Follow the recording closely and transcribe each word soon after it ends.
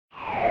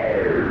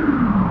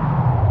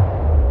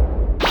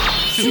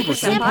Super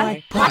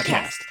Senpai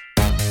Podcast.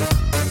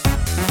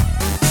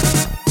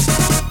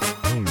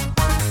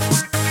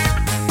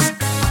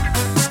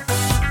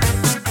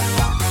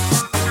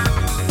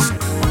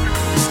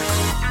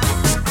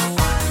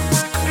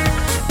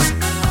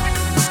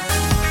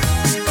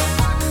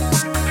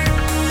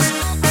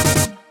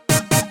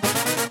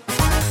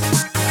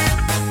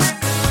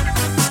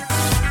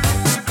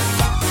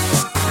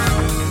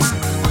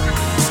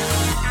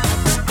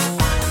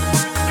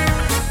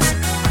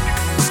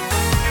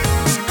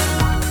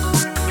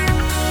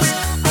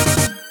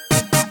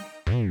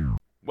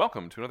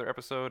 Welcome to another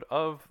episode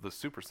of the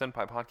Super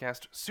Senpai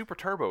Podcast, Super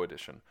Turbo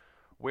Edition,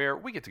 where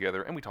we get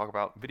together and we talk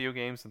about video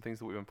games and things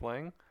that we've been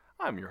playing.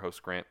 I'm your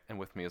host, Grant, and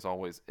with me, as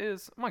always,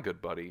 is my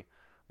good buddy,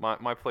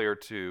 my player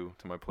 2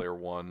 to my player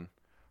 1,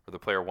 or the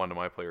player 1 to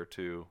my player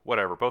 2,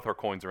 whatever. Both our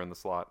coins are in the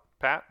slot.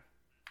 Pat,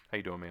 how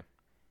you doing, man?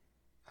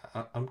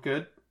 I'm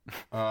good.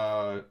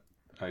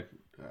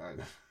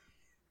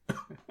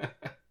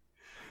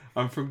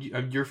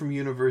 You're from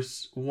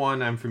Universe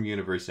 1, I'm from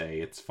Universe A.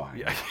 It's fine.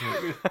 Yeah.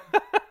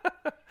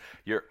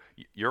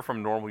 You're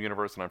from Normal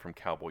Universe and I'm from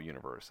Cowboy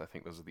Universe. I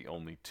think those are the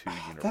only two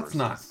universes. That's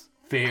not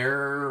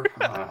fair.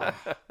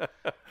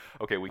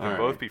 Okay, we can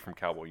both be from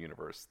Cowboy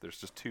Universe. There's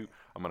just two.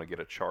 I'm going to get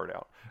a chart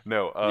out.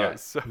 No,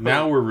 so...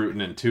 Now we're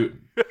rooting and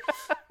tooting.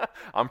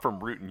 I'm from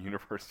Rootin'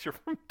 Universe. You're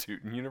from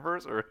Tootin'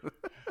 Universe? Or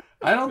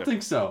I don't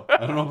think so.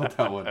 I don't know about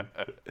that one.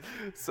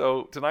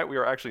 So tonight we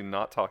are actually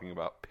not talking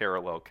about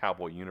parallel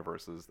Cowboy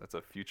Universes. That's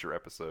a future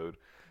episode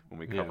when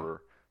we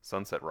cover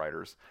Sunset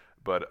Riders.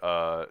 But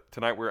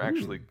tonight we're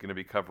actually going to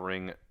be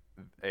covering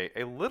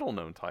a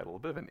little-known title, a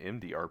bit of an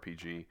indie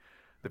RPG,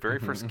 the very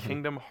first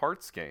Kingdom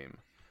Hearts game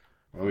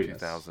from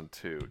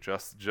 2002.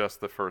 Just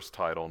the first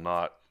title,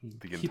 not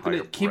the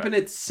entire keeping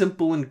it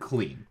simple and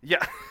clean.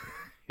 Yeah.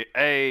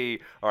 Hey,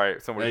 all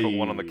right. Somebody put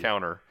one on the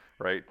counter,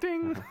 right?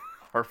 Ding.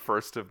 Our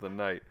first of the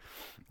night.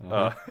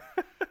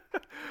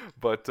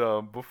 But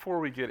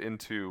before we get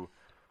into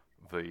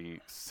the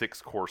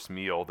 6-course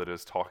meal that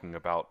is talking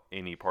about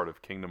any part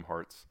of Kingdom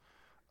Hearts,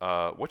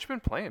 what you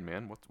been playing,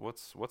 man?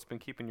 What's been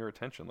keeping your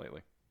attention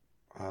lately?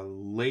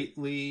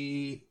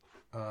 Lately,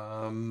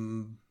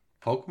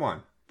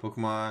 Pokemon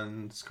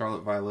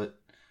Scarlet Violet.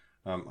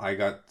 I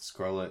got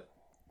Scarlet,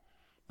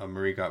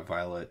 Marie got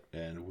Violet,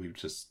 and we've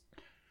just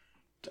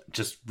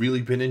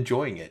really been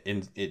enjoying it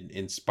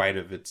in spite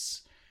of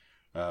its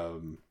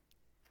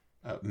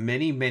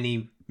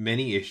many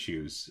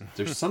issues.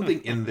 There's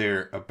something in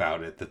there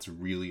about it that's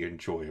really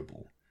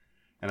enjoyable.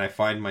 And I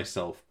find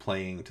myself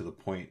playing to the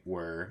point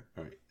where,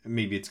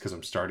 maybe it's because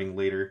I'm starting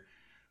later,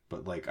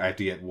 but like I have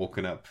to get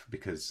woken up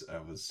because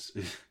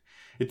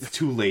it's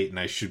too late and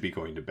I should be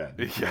going to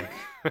bed. Yeah.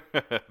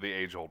 The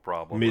age-old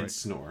problem.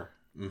 Mid-snore.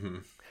 Right? Mm-hmm.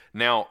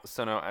 Now,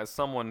 as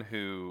someone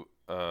who,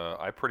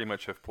 I pretty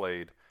much have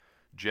played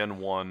Gen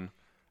 1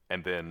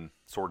 and then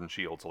Sword and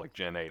Shield, so like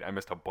Gen 8. I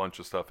missed a bunch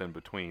of stuff in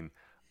between.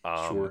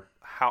 Sure.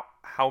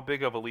 How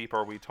big of a leap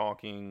are we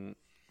talking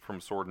from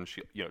Sword and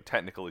Shield?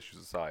 Technical issues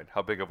aside,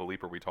 how big of a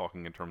leap are we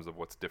talking in terms of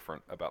what's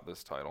different about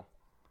this title?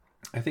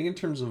 I think in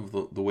terms of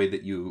the way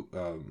that you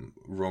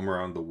roam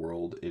around the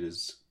world, it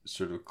is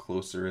sort of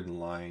closer in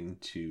line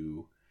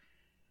to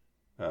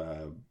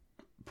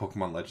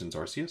Pokemon Legends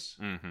Arceus.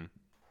 Mm-hmm.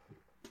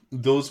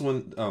 Those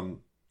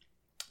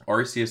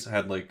Arceus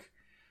had like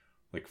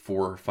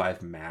 4 or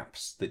 5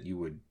 maps that you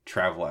would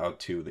travel out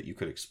to that you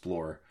could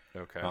explore.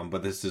 Okay.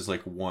 But this is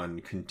like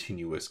one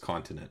continuous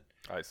continent.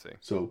 I see.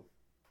 So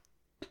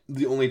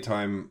the only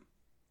time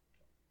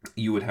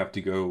you would have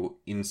to go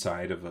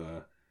inside of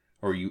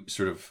or you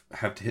sort of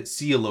have to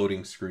see a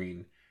loading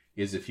screen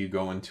is if you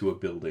go into a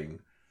building,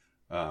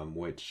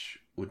 which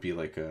would be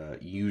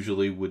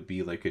usually would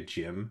be like a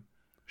gym.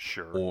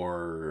 Sure.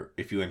 Or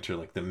if you enter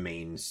like the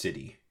main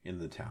city in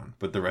the town,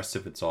 but the rest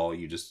of it's all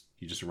you just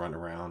run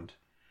around.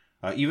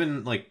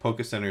 Even like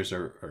Poké Centers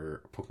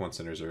or Pokemon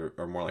Centers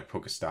are more like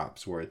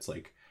Pokestops, where it's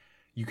like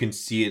you can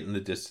see it in the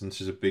distance.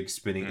 There's a big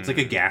spinning. It's like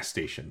a gas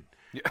station.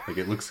 Yeah. Like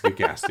it looks like a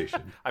gas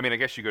station. I mean, I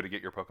guess you go to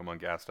get your Pokemon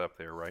gassed up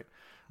there, right?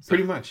 So...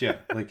 Pretty much, yeah.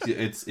 Like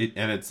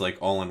it's like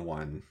all in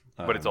one.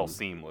 But it's all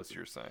seamless,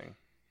 you're saying?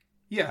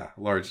 Yeah,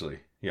 largely,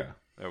 yeah.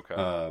 Okay.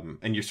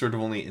 And you're sort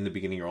of only in the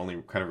beginning. You're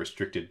only kind of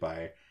restricted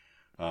by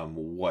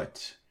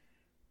what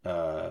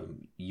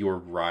your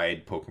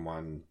ride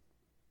Pokemon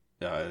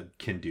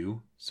can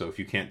do. So if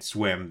you can't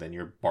swim, then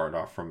you're barred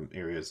off from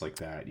areas like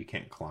that. You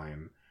can't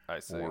climb. I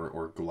see.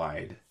 Or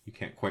glide. You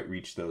can't quite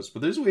reach those,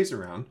 but there's ways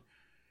around.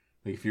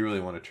 Like if you really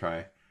want to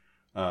try.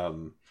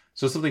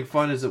 So something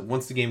fun is that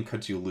once the game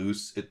cuts you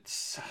loose,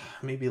 it's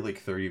maybe like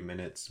 30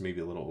 minutes, maybe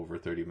a little over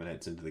 30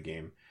 minutes into the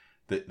game.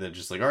 They're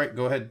just like, all right,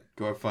 go ahead,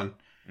 go have fun.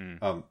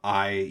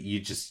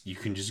 You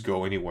can just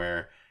go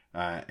anywhere,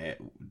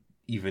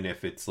 even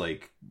if it's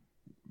like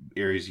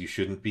areas you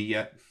shouldn't be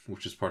yet,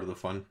 which is part of the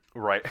fun.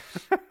 Right.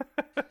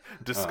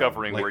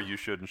 Discovering where you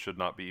should and should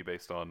not be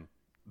based on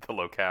the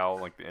locale,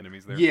 like the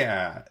enemies there.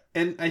 Yeah,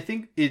 and I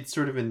think it's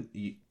sort of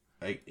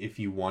like if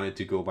you wanted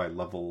to go by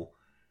level,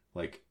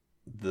 like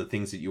the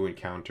things that you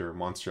encounter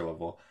monster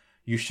level,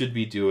 you should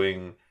be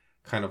doing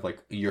kind of like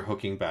you're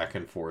hooking back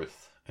and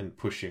forth and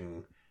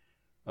pushing,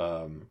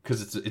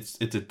 because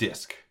it's a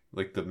disc.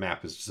 Like the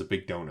map is just a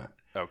big donut.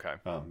 Okay.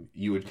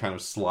 You would kind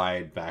of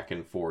slide back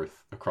and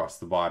forth across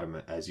the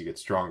bottom as you get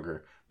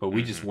stronger, but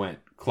we just went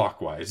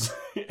clockwise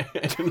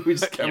and we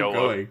just kept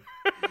going.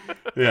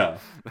 Yeah.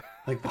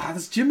 Like, wow,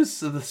 this gym is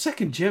the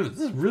second gym.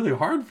 This is really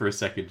hard for a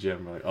second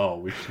gym. Like, oh,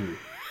 we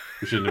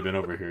shouldn't have been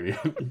over here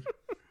yet.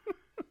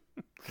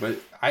 But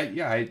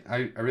I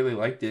really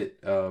liked it.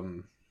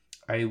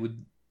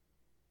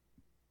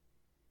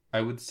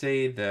 I would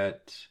say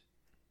that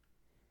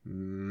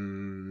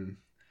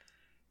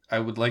I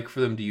would like for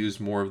them to use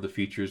more of the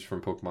features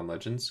from Pokemon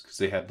Legends, because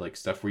they had like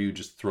stuff where you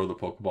just throw the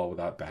Pokeball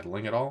without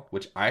battling at all,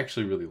 which I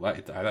actually really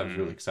liked. I thought it was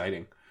really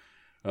exciting.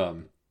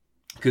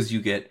 Because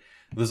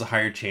there's a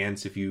higher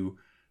chance if you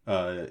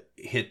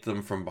hit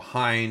them from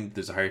behind.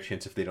 There's a higher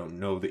chance if they don't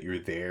know that you're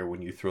there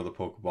when you throw the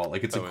Pokeball.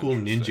 Like, it's a cool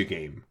ninja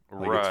game.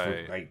 Like, right.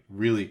 It's like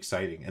really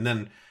exciting. And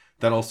then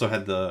that also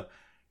had the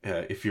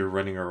if you're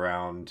running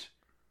around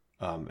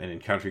and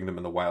encountering them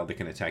in the wild, they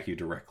can attack you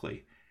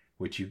directly,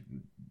 which you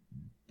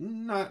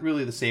not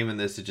really the same in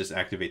this. It just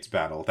activates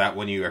battle. That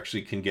one you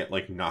actually can get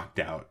like knocked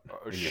out.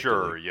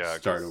 Sure, yeah.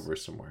 Start over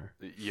somewhere.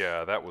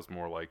 Yeah, that was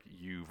more like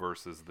you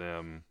versus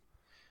them.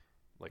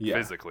 Like,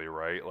 physically,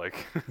 right?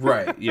 Like,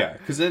 right, yeah.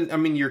 Because then, I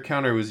mean, your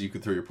counter was you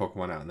could throw your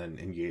Pokemon out and then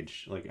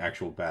engage like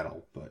actual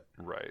battle, but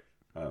right.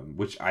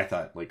 Which I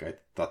thought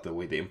the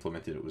way they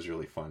implemented it was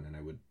really fun, and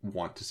I would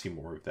want to see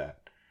more of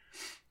that.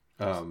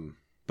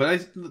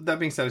 But that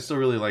being said, I still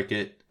really like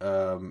it.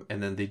 And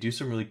then they do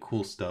some really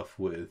cool stuff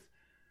with,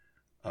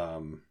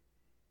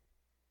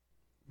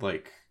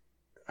 like,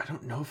 I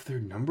don't know if they're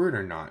numbered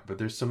or not, but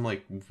there's some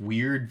like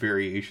weird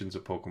variations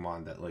of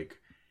Pokemon that like,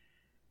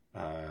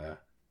 I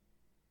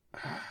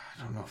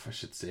don't know if I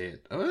should say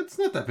it. Oh, it's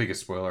not that big a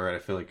spoiler, right? I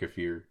feel like if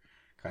you're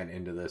kind of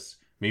into this,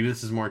 maybe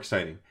this is more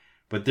exciting.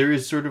 But there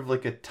is sort of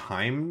like a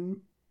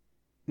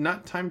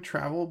not time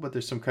travel, but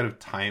there's some kind of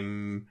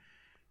time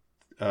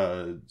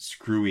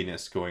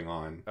screwiness going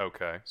on.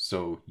 Okay.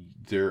 So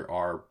there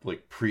are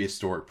like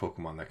prehistoric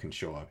Pokemon that can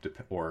show up,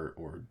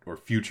 or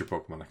future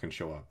Pokemon that can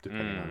show up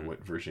depending on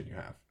what version you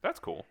have. That's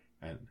cool.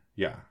 And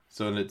yeah,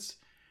 so and it's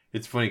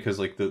funny because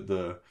like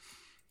the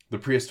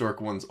prehistoric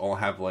ones all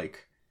have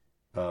like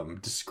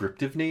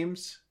descriptive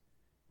names.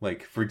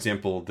 Like, for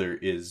example, there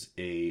is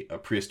a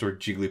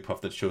prehistoric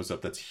Jigglypuff that shows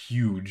up that's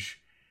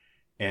huge,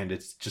 and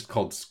it's just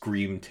called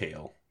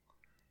Screamtail.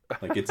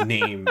 Like, its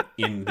name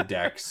in the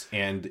dex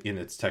and in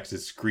its text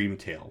is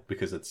Screamtail,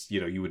 because it's,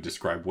 you would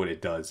describe what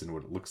it does and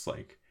what it looks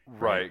like.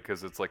 Right,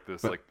 because it's like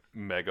this like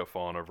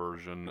megafauna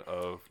version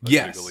of a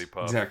yes,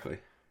 Jigglypuff. Exactly.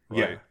 Right?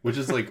 Yeah, which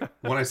is like,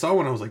 when I saw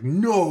one, I was like,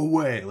 no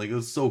way! Like, it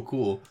was so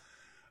cool.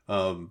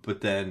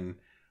 But then,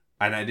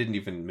 and I didn't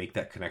even make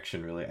that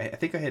connection, really. I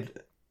think I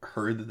had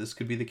heard that this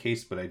could be the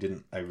case, but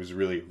I was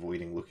really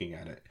avoiding looking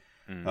at it.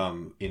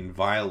 In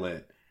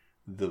Violet,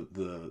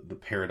 the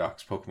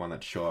Paradox Pokemon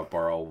that show up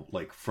are all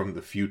like from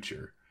the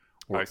future,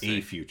 or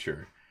a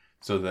future,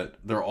 so that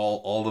they're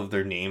all of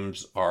their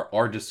names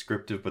are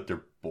descriptive, but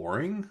they're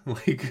boring.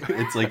 Like,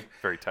 it's like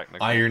very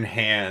technical. Iron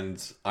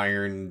Hands,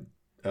 Iron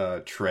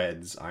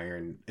Treads,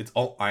 Iron. It's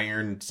all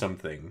Iron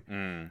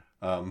something.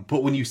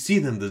 But when you see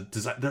them, the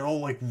design, they're all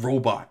like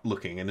robot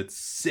looking, and it's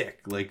sick.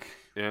 Like,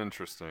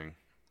 interesting.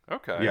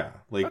 Okay. Yeah,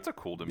 like, that's a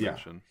cool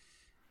dimension.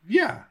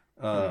 Yeah.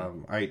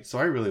 I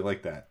really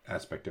like that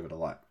aspect of it a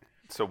lot.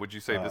 So would you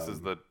say this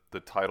is the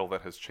title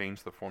that has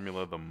changed the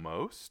formula the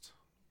most?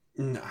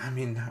 No, I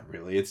mean, not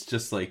really. It's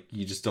just like,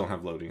 you just don't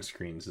have loading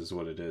screens is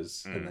what it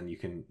is. And then you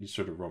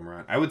sort of roam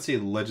around. I would say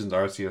Legends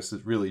Arceus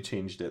has really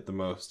changed it the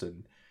most,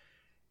 and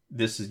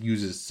this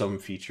uses some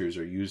features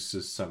or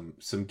uses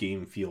some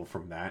game feel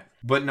from that,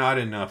 but not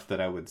enough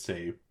that I would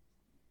say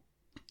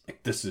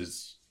like, this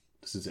is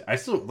it. I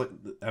still,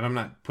 and I'm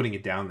not putting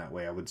it down that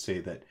way. I would say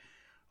that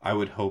I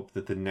would hope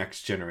that the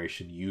next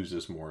generation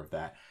uses more of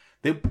that.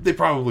 They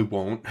probably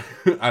won't.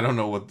 I don't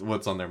know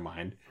what's on their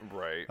mind.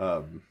 Right.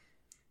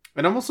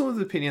 And I'm also of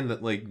the opinion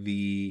that like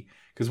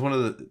because one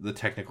of the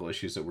technical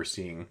issues that we're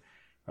seeing,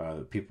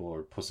 people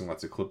are posting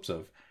lots of clips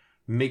of,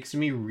 makes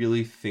me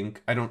really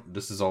think,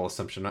 this is all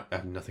assumption. I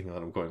have nothing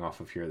that I'm going off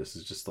of here. This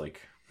is just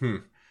like,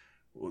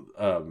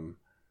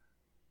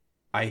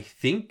 I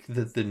think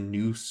that the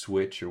new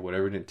Switch, or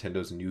whatever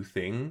Nintendo's new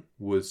thing,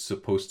 was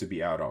supposed to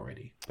be out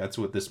already. That's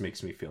what this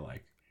makes me feel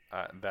like.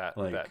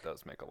 That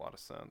does make a lot of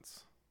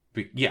sense.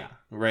 But yeah,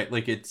 right?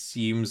 Like, it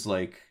seems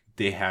like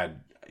they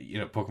had,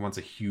 Pokemon's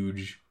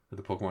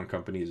the Pokemon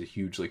Company is a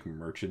huge, like,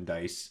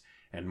 merchandise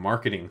and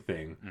marketing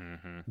thing.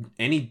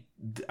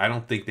 I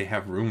don't think they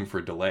have room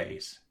for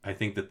delays. I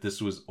think that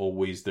this was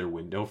always their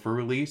window for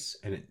release,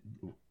 and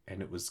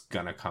it was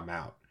gonna come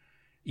out,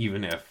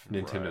 even if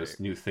Nintendo's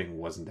new thing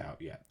wasn't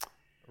out yet.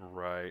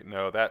 Right.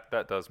 No,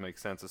 that does make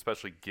sense,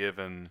 especially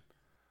given,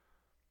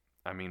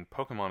 I mean,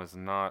 Pokemon is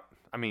not,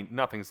 I mean,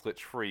 nothing's glitch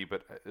free,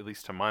 but at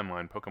least to my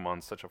mind,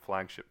 Pokemon's such a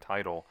flagship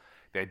title.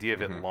 The idea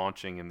of it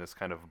launching in this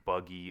kind of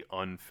buggy,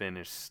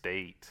 unfinished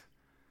state,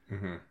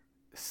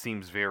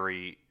 seems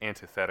very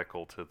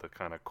antithetical to the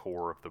kind of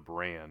core of the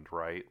brand,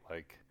 right?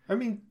 Like, I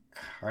mean,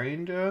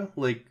 kinda.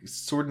 Like,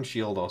 Sword and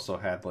Shield also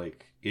had,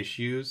 like,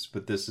 issues,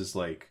 but this is,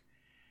 like...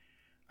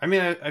 I mean,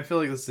 I feel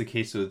like this is the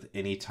case with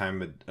any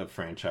time a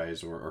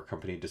franchise or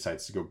company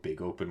decides to go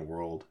big open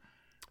world.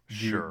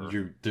 sure.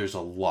 There's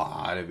a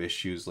lot of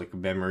issues, like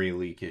memory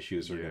leak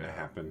issues are going to Yeah.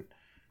 happen.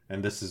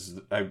 And this is,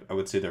 I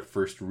would say, their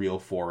first real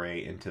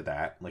foray into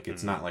that. Like,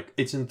 it's not like...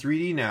 It's in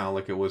 3D now,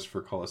 like it was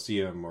for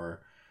Colosseum,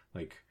 or,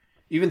 like...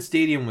 Even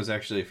Stadium was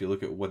actually, if you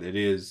look at what it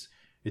is...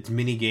 It's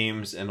mini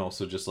games and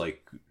also just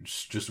like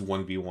just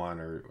 1v1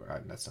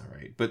 or that's not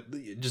right, but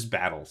just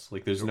battles.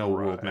 Like there's no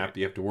world map that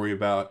you have to worry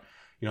about.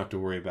 You don't have to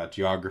worry about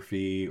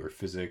geography or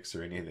physics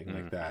or anything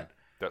like that.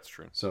 That's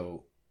true.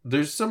 So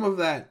there's some of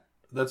that.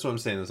 That's what I'm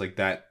saying. Is like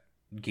that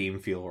game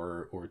feel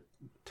or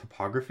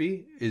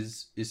topography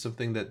is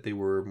something that they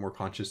were more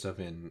conscious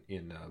of in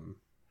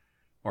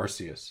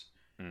Arceus.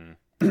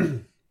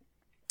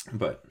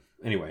 But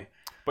anyway.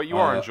 But you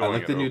are enjoying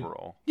like it the new...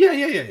 overall. Yeah,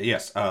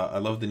 yes. I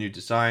love the new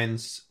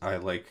designs. I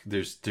like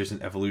there's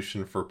an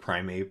evolution for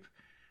Primeape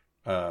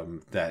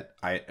that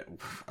I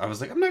was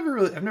like, I've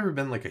never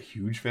been like a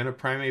huge fan of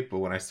Primeape, but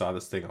when I saw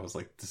this thing I was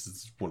like, this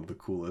is one of the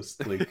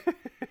coolest. Like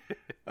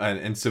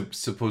and so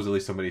supposedly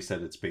somebody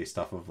said it's based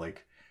off of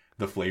like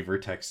the flavor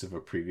text of a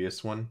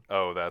previous one.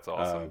 Oh, that's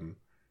awesome.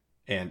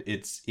 And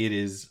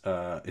it's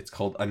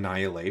called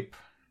Annihilate.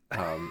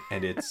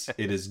 And it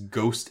is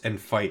ghost and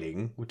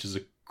fighting, which is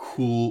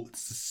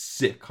it's a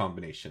sick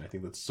combination. I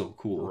think that's so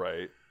cool.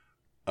 Right.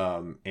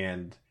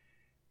 And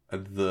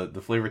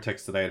the flavor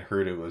text that I had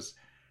heard, it was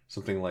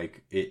something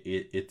like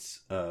it's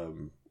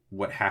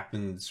what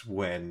happens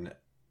when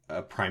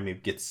a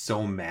Primeape gets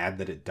so mad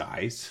that it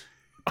dies.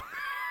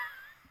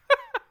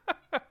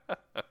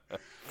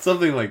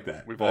 Something like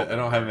that.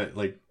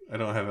 I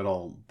don't have it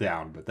all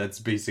down, but that's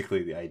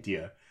basically the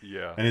idea.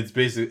 Yeah. And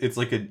it's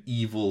like an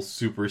evil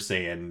Super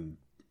Saiyan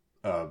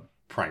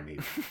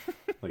Primeape.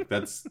 Like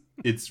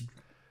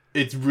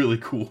it's really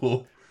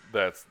cool.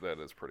 That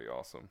is pretty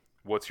awesome.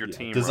 What's your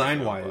team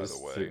design right now, wise, by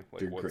the way?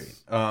 they're great.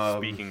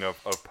 Speaking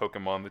of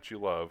Pokemon that you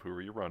love, who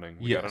are you running?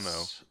 We gotta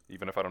know,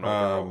 even if I don't know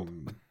what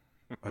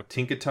they're called. A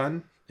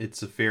Tinkaton.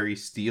 It's a fairy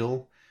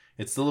steel.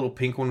 It's the little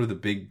pink one with a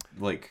big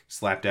like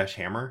slapdash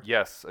hammer.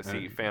 Yes, I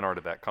see fan art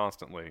of that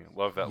constantly.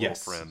 Love that little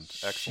friend.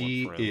 Excellent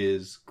she friend.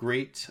 is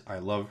great. I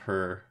love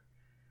her,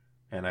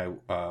 and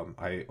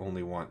I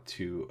only want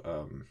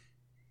to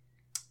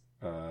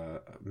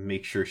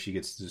make sure she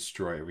gets to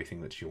destroy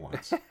everything that she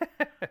wants.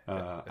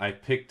 I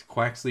picked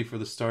Quaxley for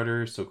the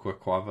starter, so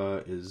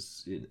Quaquava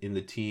is in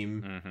the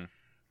team.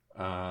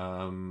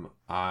 Mm-hmm.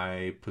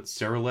 I put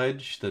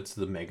Ceruledge, that's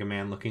the Mega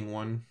Man looking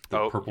one,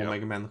 the purple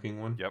Mega Man looking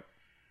one. Yep.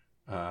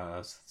 So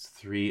that's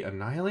 3.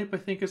 Annihilate, I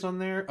think, is on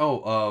there. I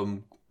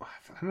don't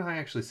know how I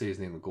actually say his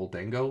name.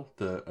 Goldengo,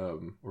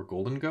 or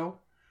Golden Go,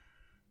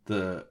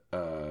 the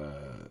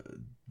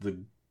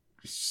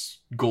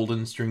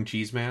golden string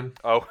cheese man.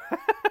 Oh,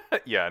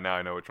 yeah. Now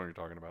I know which one you're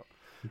talking about.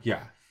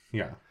 Yeah.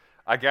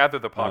 I gather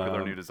the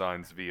popular new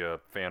designs via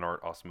fan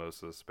art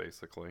osmosis,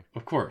 basically.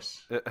 Of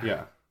course.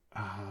 Yeah.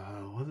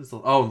 What is the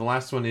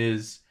last one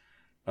is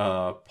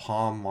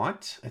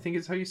Palmont, I think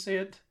is how you say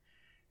it.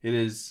 It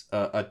is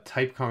a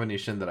type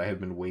combination that I have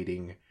been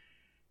waiting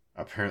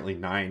apparently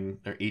 9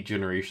 or 8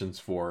 generations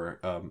for.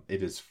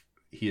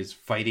 He is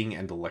fighting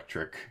and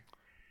electric.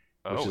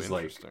 Which is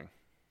interesting.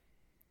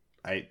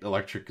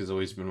 Electric has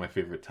always been my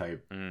favorite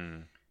type.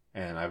 And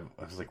I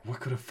was like, what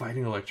could a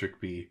fighting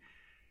electric be?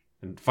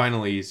 And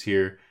finally he's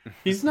here.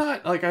 He's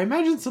not like, I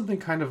imagine something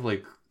kind of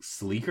like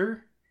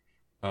sleeker.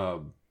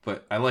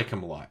 But I like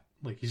him a lot.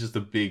 Like he's just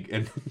a big,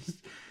 and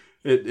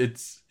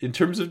it's in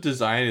terms of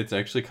design, it's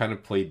actually kind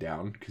of played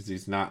down because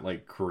he's not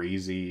like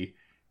crazy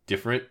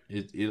different.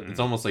 It's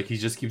almost like he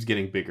just keeps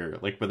getting bigger.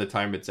 Like by the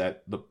time it's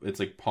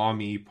like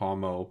Palmy,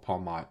 Palmo,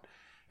 Palmot,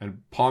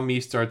 and Palmy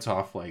starts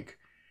off like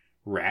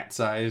rat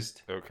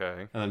sized.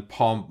 Okay. And then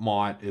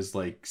Palmot is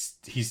like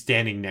he's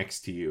standing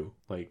next to you,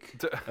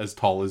 like as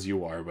tall as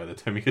you are by the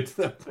time you get to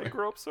that point. They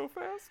grow up so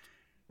fast.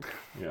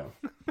 Yeah.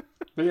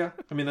 But yeah,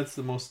 I mean that's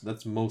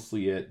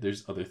mostly it.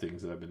 There's other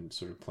things that I've been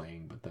sort of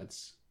playing, but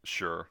that's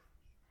sure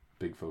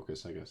big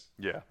focus, I guess.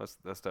 Yeah, that's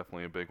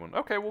definitely a big one.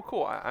 Okay, well,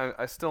 cool.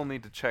 I still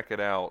need to check it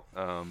out.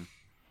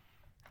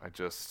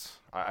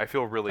 I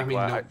feel really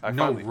glad.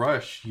 No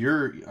rush.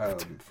 You're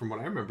from what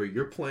I remember,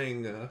 you're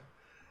playing.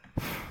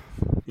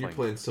 You're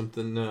playing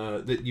something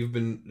that you've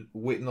been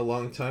waiting a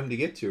long time to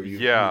get to. You've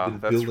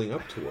been building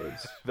up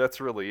towards. That's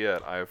really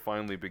it. I have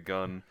finally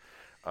begun.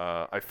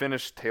 I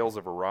finished Tales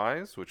of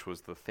Arise, which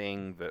was the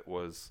thing that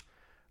was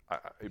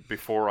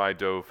before I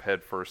dove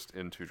headfirst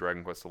into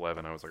Dragon Quest XI.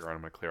 I was like, all right,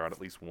 I'm going to clear out at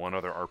least one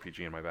other RPG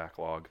in my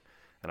backlog,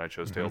 and I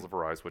chose Tales of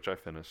Arise, which I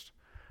finished,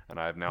 and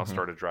I have now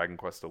started Dragon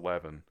Quest XI.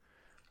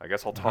 I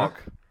guess I'll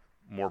talk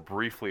more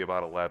briefly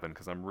about 11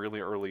 because I'm really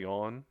early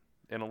on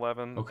in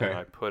 11. Okay. And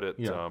I put it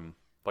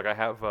like I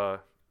have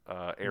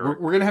Eric.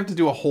 We're gonna have to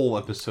do a whole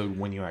episode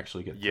when you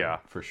actually get Yeah. there,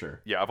 for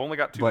sure. Yeah, I've only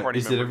got two But party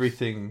is members. it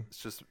everything?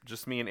 It's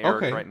just me and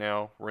Eric Okay. right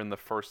now. We're in the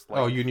first.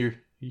 Oh, you and your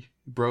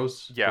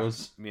bros? Yeah,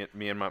 Bros?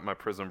 me and my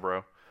prison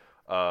bro.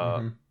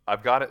 Mhm.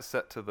 I've got it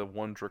set to the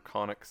one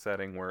draconic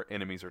setting where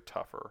enemies are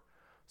tougher,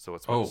 so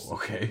it's much,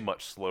 okay.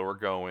 much slower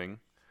going,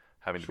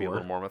 having to be a Sure.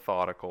 little more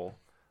methodical.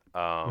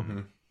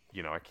 Mhm.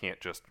 You know, I can't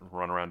just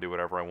run around and do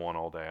whatever I want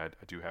all day.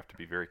 I do have to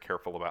be very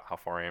careful about how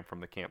far I am from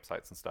the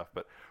campsites and stuff.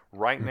 But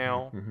right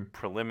now,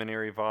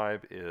 preliminary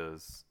vibe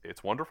is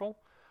it's wonderful.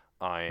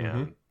 I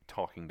am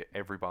talking to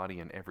everybody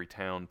in every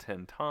town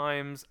 10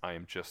 times. I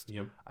am just,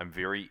 Yep. I'm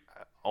very,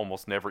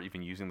 almost never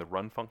even using the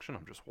run function.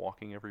 I'm just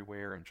walking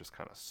everywhere and just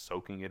kind of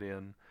soaking it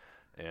in.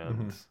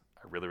 And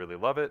I really, really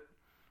love it.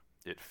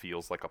 It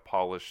feels like a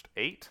polished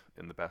 8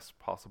 in the best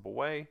possible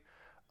way.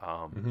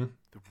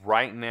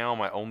 Right now,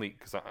 my only,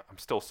 because I'm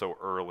still so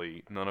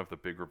early, none of the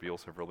big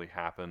reveals have really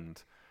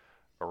happened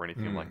or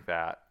anything like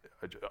that.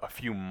 A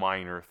few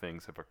minor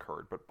things have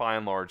occurred, but by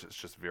and large, it's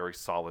just very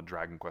solid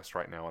Dragon Quest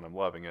right now, and I'm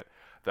loving it.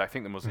 I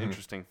think the most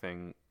interesting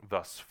thing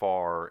thus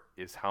far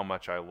is how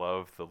much I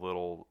love the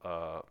little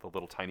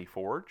tiny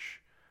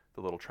forge,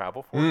 the little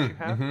travel forge you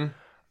have.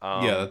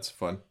 Yeah, that's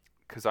fun.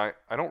 Because I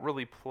don't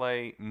really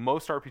play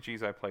most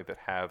RPGs I play that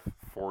have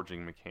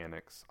forging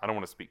mechanics. I don't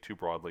want to speak too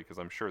broadly because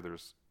I'm sure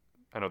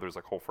I know there's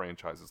like whole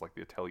franchises like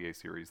the Atelier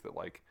series that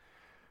like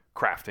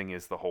crafting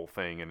is the whole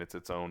thing and it's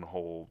its own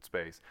whole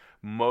space.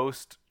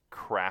 Most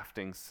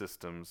crafting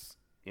systems,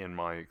 in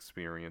my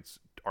experience,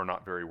 are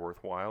not very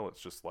worthwhile.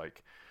 It's just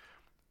like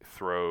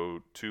throw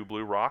 2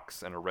 blue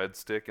rocks and a red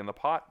stick in the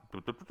pot,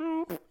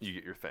 you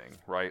get your thing,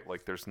 right?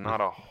 Like there's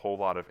not a whole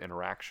lot of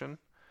interaction.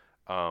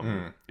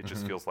 It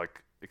just feels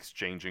like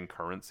exchanging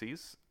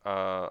currencies,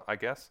 I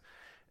guess.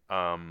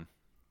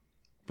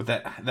 But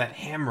that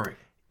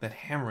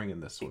hammering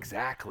in this one,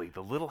 Exactly,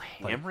 the little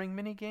hammering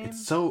mini game.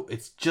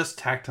 It's just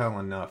tactile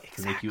enough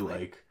to make you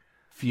like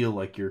feel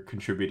like you're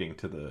contributing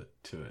to it.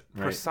 Right?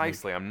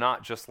 Precisely, like, I'm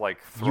not just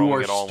like throwing you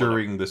are it all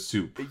stirring the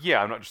soup.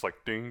 Yeah, I'm not just like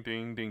ding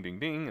ding ding ding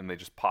ding and they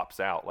just pops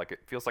out. Like it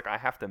feels like I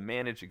have to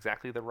manage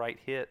exactly the right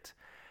hit.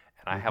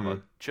 And I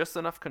have just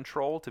enough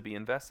control to be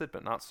invested,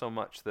 but not so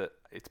much that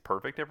it's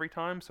perfect every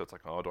time. So it's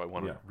like, oh, do I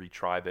want to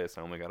retry this?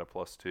 I only got a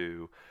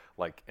 +2.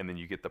 Like, and then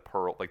you get the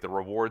pearl, like the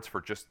rewards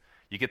for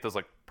you get those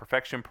like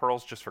perfection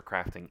pearls just for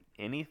crafting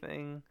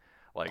anything.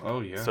 Like,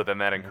 so then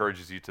that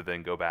encourages you to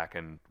then go back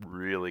and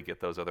really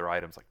get those other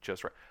items like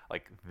just right.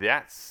 Like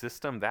that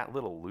system, that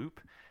little loop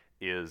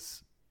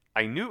is.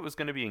 I knew it was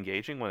going to be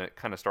engaging when it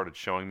kind of started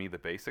showing me the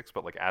basics,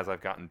 but like as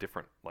I've gotten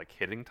different like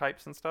hitting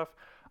types and stuff,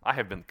 I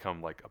have become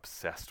like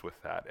obsessed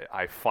with that.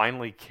 I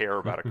finally care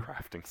about a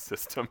crafting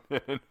system in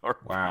an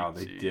RPG. Wow,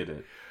 they did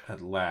it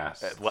at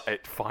last.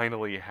 It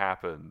finally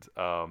happened.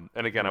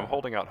 And again, I'm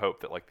holding out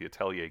hope that like the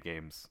Atelier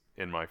games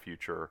in my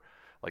future,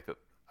 like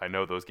I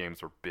know those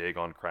games are big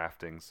on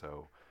crafting,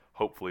 so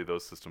hopefully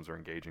those systems are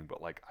engaging.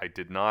 But like I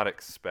did not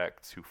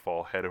expect to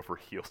fall head over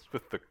heels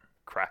with the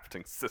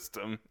crafting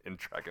system in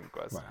Dragon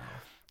Quest,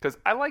 because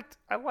I like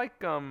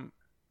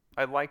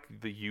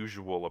the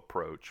usual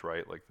approach,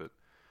 right? Like that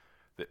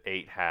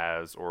 8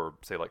 has, or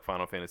say like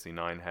Final Fantasy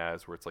 9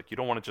 has, where it's like you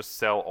don't want to just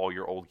sell all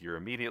your old gear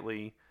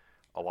immediately.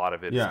 A lot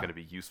of it is going to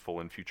be useful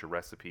in future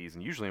recipes,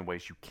 and usually in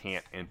ways you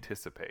can't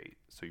anticipate.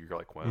 So you're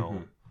like,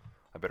 well,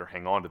 I better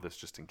hang on to this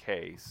just in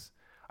case.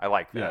 I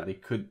like that. Yeah,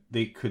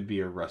 they could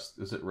be a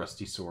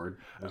rusty sword?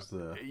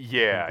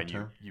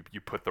 You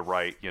put the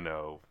right,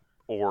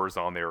 ores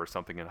on there or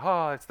something, and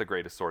it's the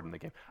greatest sword in the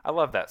game. I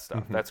love that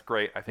stuff. That's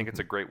great. I think it's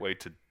a great way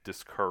to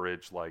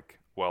discourage like,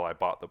 well, I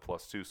bought the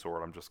 +2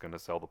 sword, I'm just going to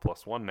sell the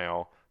 +1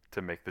 now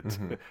to make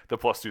the the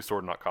 +2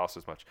 sword not cost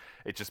as much.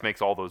 It just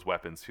makes all those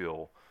weapons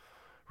feel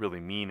really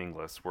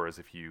meaningless, whereas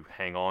if you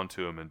hang on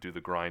to them and do the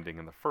grinding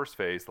in the first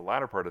phase, the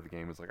latter part of the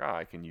game is like,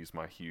 I can use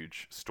my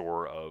huge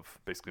store of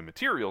basically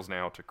materials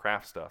now to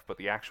craft stuff, but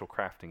the actual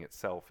crafting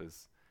itself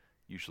is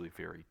usually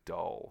very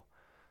dull.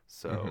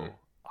 So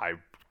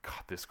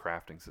this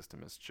crafting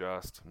system is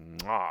just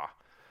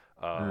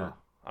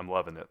I'm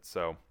loving it.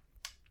 So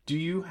do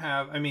you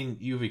have, I mean,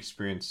 you've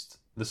experienced,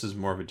 this is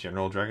more of a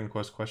general Dragon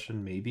Quest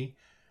question maybe,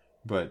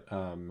 but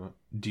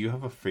do you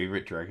have a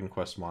favorite Dragon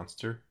Quest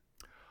monster?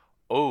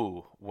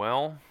 Oh,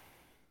 well,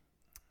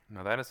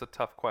 now that is a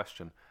tough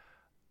question.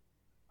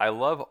 They're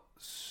all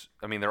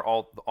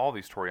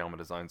these Toriyama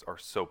designs are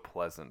so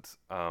pleasant.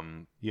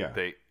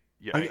 Okay,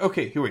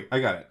 here, wait, I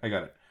got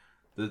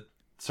it.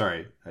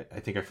 Sorry, I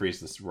think I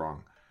phrased this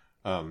wrong.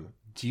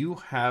 Do you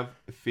have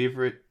a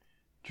favorite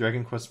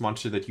Dragon Quest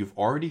monster that you've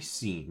already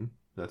seen?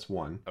 That's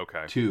one.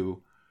 Okay.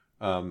 2,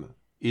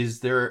 is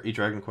there a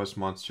Dragon Quest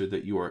monster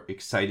that you are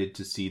excited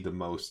to see the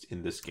most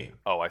in this game?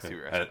 Oh, I see what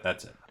you're saying.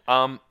 That's it.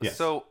 Yes.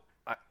 So,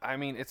 I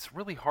mean, it's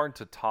really hard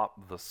to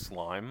top the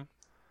slime.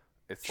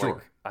 It's like,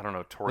 I don't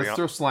know, Toriyama. Let's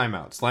throw slime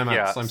out.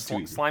 Slime's too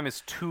easy. Slime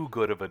is too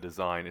good of a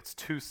design. It's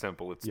too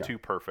simple. It's too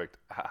perfect.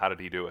 How did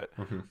he do it?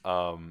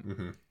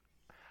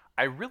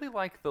 I really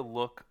like the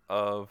look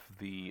of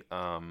the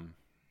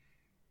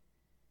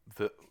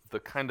the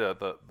kind of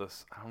the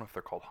I don't know if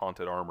they're called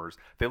haunted armors.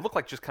 They look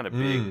like just kind of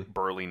big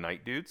burly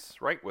knight dudes,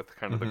 right? With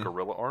kind of the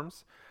gorilla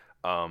arms.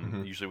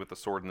 Usually with the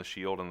sword and the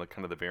shield and the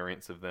kind of the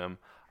variants of them.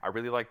 I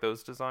really like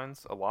those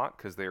designs a lot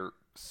because they're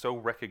so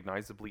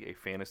recognizably a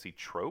fantasy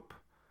trope,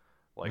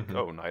 like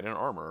knight in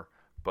armor,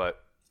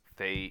 but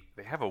they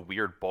have a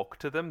weird bulk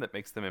to them that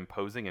makes them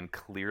imposing and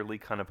clearly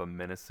kind of a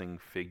menacing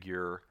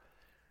figure,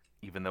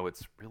 even though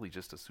it's really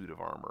just a suit of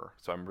armor.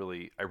 So I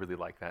really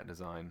like that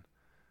design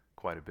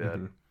quite a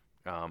bit.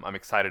 I'm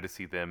excited to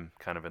see them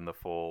kind of in the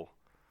full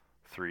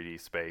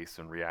 3D space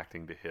and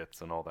reacting to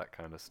hits and all that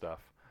kind of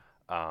stuff.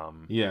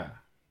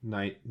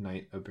 Night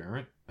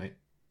aberrant.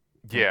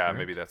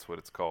 Maybe that's what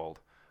it's called.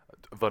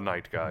 The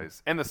night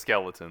guys and the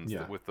skeletons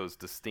with those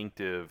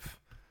distinctive,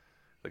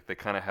 like they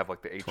kind of have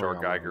like the H.R.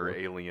 Geiger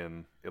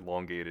alien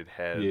elongated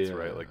heads,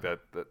 right? Like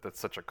that's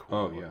such a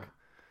cool look.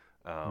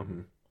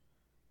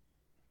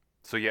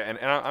 So and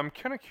I'm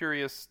kind of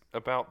curious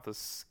about the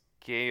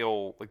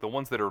scale, like the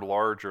ones that are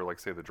larger, like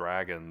say the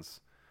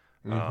dragons.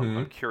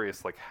 I'm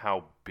curious like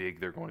how big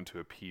they're going to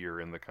appear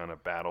in the kind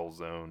of battle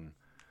zone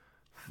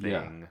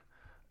thing.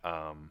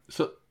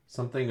 So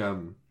something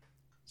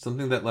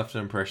that left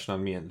an impression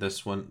on me in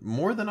this one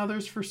more than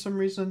others for some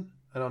reason.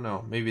 I don't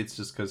know. Maybe it's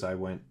just because I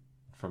went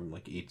from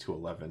like 8 to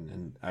 11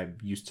 and I'm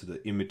used to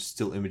the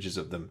images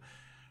of them.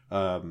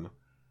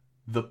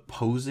 The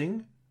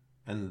posing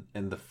and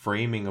the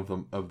framing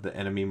of the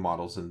enemy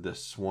models in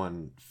this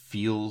one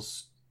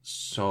feels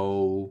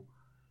so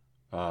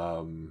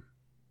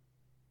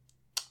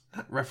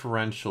not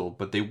referential,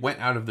 but they went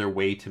out of their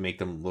way to make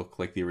them look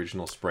like the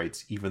original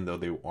sprites, even though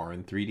they are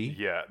in 3D.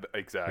 Yeah,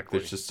 exactly. Like,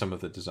 there's just some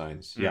of the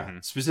designs. Yeah,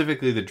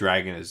 specifically the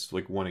dragon is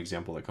like one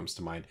example that comes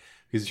to mind,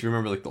 because if you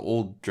remember, like the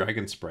old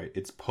dragon sprite,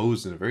 it's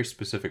posed in a very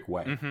specific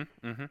way,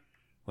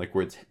 like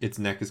where its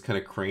neck is kind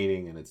of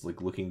craning and it's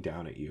like looking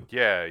down at you.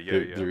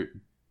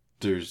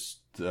 There's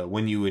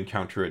when you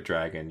encounter a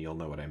dragon, you'll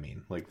know what I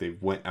mean. Like they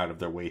went out of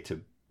their way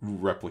to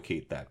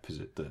replicate that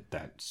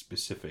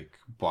specific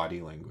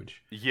body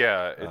language.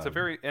 Yeah, it's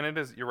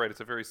you're right, it's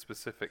a very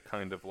specific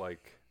kind of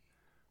like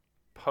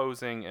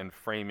posing and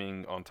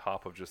framing on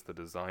top of just the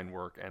design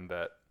work, and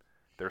that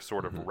they're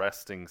sort of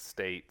resting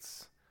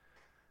states.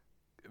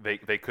 They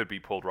could be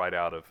pulled right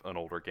out of an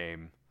older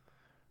game.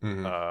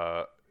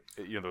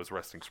 Those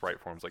resting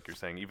sprite forms, like you're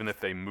saying, even if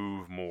they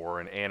move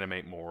more and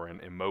animate more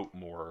and emote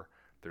more,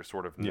 their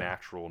sort of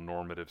natural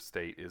normative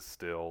state is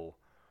still,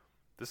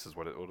 this is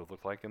what it would have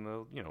looked like in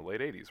the late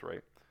 80s,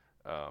 right?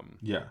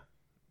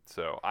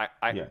 So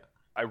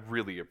I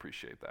really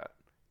appreciate that.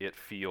 It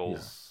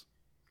feels,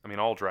 I mean,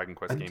 all Dragon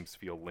Quest games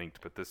feel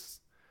linked, but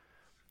this,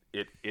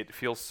 it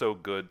feels so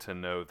good to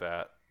know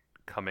that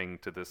coming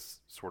to this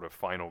sort of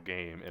final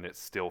game, and it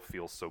still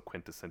feels so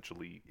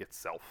quintessentially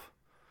itself.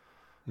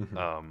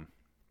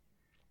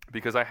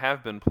 Because I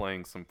have been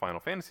playing some Final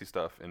Fantasy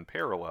stuff in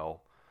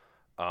parallel,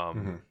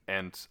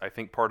 and I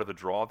think part of the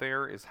draw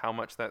there is how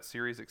much that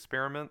series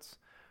experiments.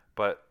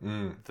 But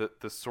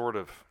the sort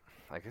of,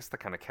 I guess the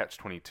kind of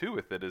catch-22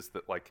 with it is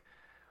that like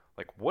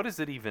what does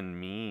it even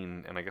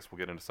mean? And I guess we'll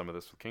get into some of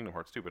this with Kingdom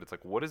Hearts too. But it's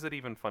like, what does it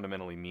even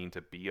fundamentally mean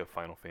to be a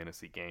Final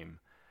Fantasy game?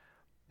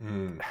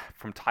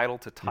 From title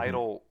to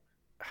title,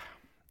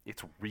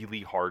 it's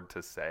really hard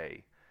to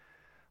say.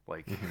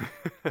 Like,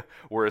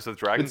 whereas with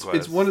Dragon Quest,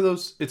 it's one of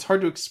those. It's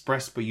hard to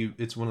express, but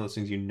it's one of those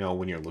things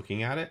when you're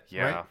looking at it.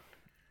 Yeah. Right?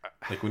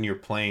 Like when you're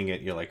playing it,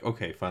 you're like,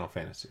 okay, Final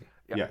Fantasy.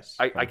 Yeah. Yes.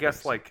 I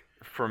guess like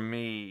for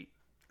me,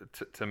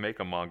 to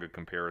make a manga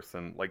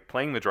comparison, like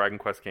playing the Dragon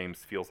Quest games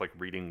feels like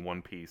reading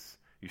One Piece.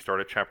 You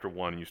start at chapter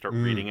 1 and you start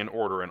reading in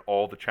order, and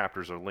all the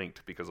chapters are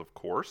linked because of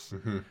course.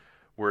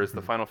 Whereas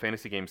the Final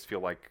Fantasy games feel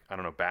like, I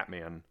don't know,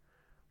 Batman.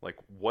 Like,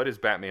 what is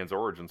Batman's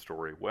origin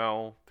story?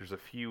 Well, there's a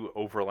few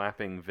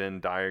overlapping Venn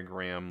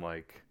diagram,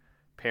 like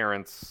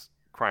parents,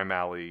 crime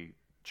alley,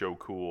 Joe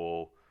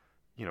Cool,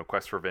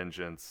 quest for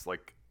vengeance.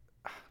 Like,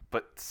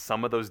 but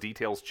some of those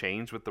details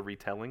change with the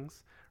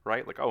retellings,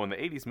 right? Like, oh, in the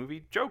 80s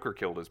movie, Joker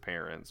killed his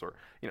parents, or,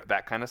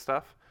 that kind of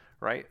stuff,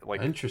 right?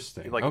 Like,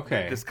 interesting. Like,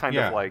 okay. This kind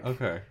of like,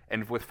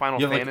 and with Final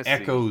Fantasy.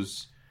 Like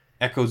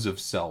echoes of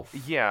self.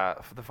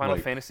 Yeah, for the Final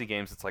Fantasy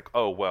games, it's like,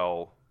 oh,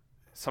 well,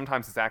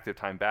 sometimes it's active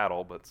time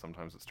battle, but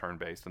sometimes it's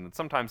turn-based, and then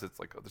sometimes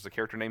it's like, there's a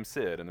character named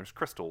Sid, and there's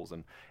crystals,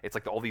 and it's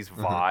like all these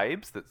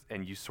vibes that,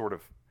 and you sort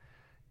of,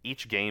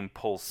 each game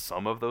pulls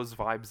some of those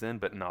vibes in,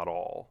 but not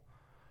all.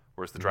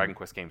 Whereas the Dragon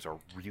Quest games are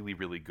really,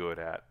 really good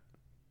at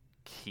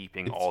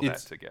keeping all that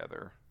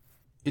together.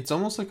 It's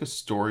almost like a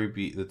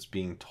story that's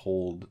being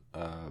told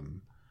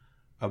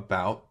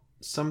about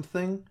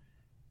something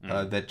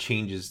that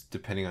changes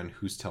depending on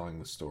who's telling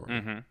the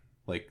story.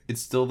 Like,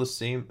 it's still the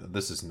same.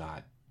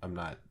 I'm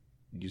not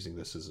using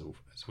this as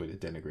a way to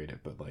denigrate it,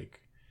 but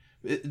like,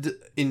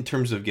 in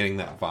terms of getting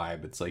that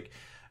vibe, it's like,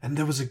 and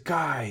there was a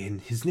guy,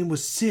 and his name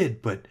was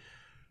Sid, but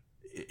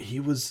he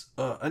was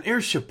an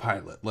airship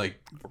pilot, like,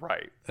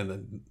 right. And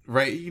then,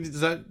 right, is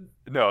that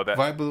that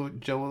vibe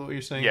with what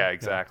you're saying? Yeah,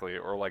 exactly. Yeah.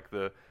 Or like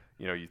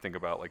you think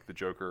about like the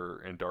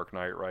Joker in Dark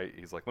Knight, right?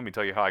 He's like, let me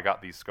tell you how I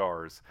got these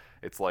scars.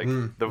 It's like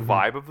the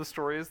vibe of the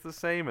story is the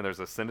same, and there's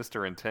a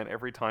sinister intent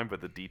every time, but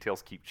the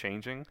details keep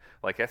changing.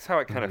 Like that's how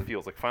it kind of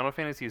feels. Like Final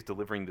Fantasy is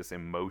delivering this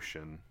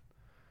emotion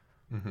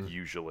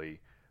usually,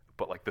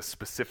 but like the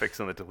specifics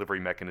and the delivery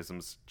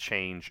mechanisms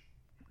change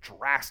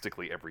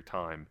drastically every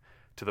time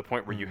to the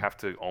point where you have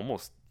to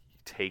almost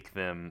take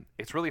them.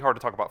 It's really hard to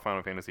talk about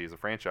Final Fantasy as a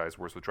franchise,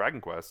 whereas with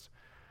Dragon Quest,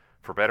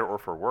 for better or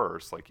for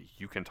worse, like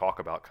you can talk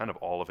about kind of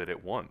all of it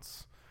at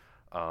once.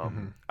 I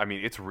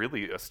mean, it's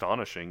really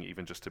astonishing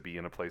even just to be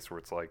in a place where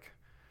it's like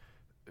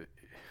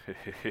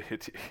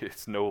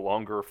it's no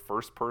longer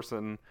first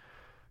person,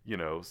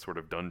 sort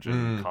of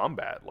dungeon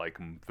combat. Like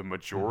the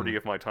majority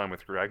of my time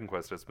with Dragon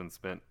Quest has been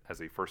spent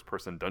as a first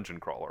person dungeon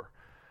crawler,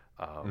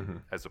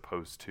 as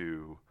opposed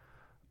to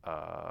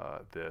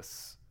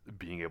this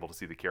being able to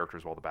see the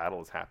characters while the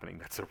battle is happening.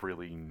 That's a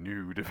really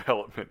new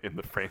development in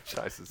the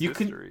franchise's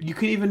history. You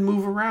can even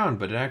move around,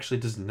 but it actually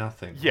does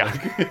nothing. Yeah.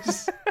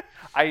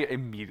 I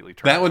immediately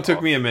turned that one took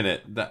off. me a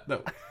minute.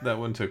 That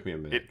one took me a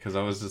minute because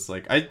I was just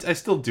like, I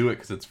still do it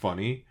because it's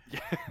funny,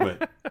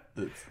 but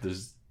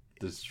there's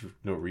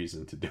no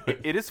reason to do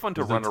it. It is fun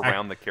to run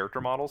around the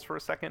character models for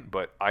a second,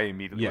 but I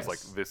immediately was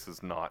like, this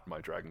is not my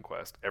Dragon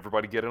Quest.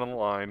 Everybody get in on the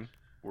line.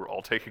 We're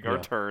all taking our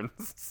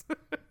turns.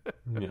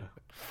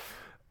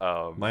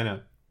 Line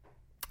up.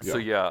 So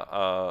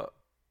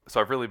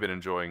I've really been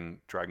enjoying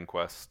Dragon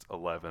Quest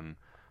 11.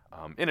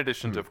 In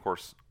addition to, of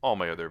course, all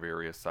my other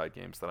various side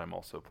games that I'm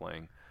also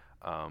playing.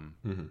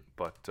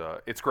 But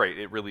it's great.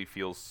 It really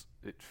feels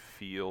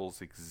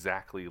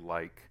exactly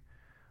like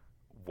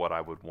what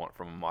I would want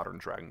from a modern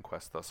Dragon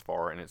Quest thus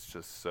far, and it's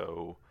just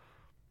so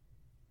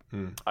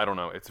I don't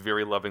know, it's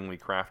very lovingly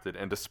crafted.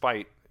 And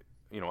despite,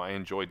 I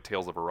enjoyed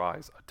Tales of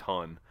Arise a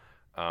ton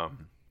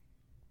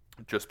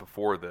just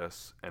before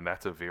this, and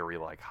that's a very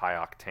like high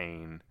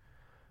octane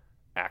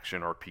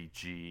action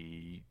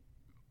RPG.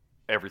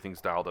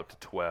 Everything's dialed up to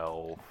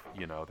 12.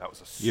 That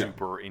was a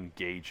super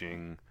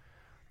engaging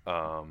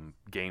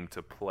game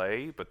to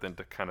play, but then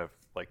to kind of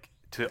like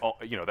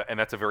and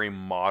that's a very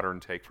modern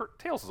take.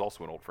 Tales is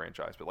also an old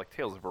franchise, but like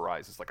Tales of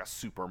Arise is like a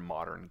super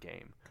modern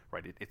game,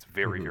 right? It's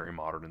very very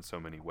modern in so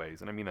many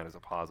ways, and I mean that as a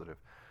positive.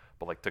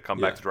 But like to come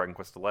back to Dragon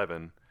Quest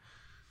 11,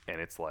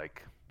 and it's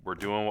like we're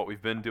doing what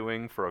we've been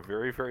doing for a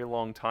very very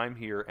long time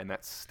here, and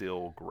that's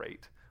still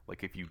great.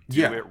 Like if you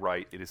do it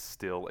right, it is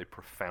still a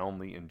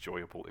profoundly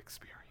enjoyable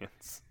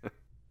experience.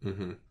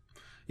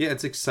 Yeah,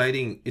 it's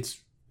exciting.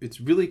 It's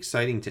really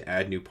exciting to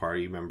add new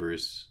party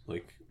members.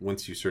 Like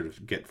once you sort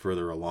of get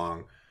further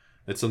along,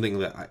 that's something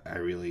that I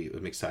really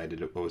am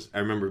excited about. I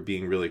remember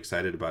being really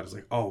excited about. It's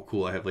like, oh,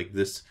 cool! I have like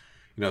this,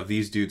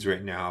 these dudes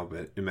right now.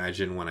 But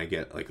imagine when I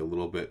get like a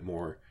little bit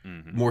more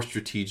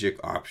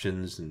strategic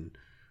options and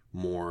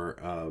more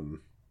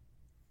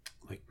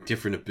like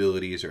different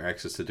abilities or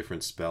access to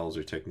different spells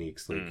or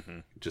techniques. Like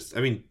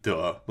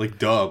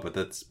but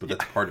that's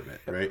part of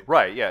it, right?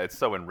 Right. Yeah, it's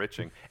so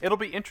enriching. It'll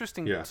be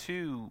interesting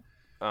too,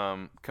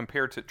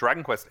 compared to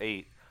Dragon Quest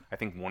 8. I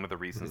think one of the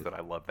reasons that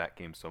I love that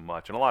game so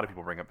much, and a lot of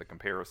people bring up the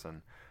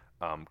comparison,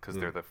 because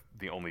they're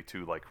the only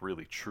two like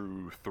really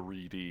true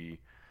 3D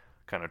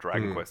kind of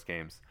Dragon Quest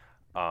games.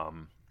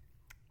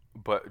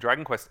 But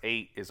Dragon Quest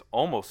 8 is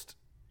almost,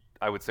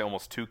 I would say,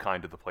 almost too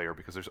kind to the player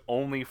because there's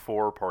only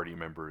 4 party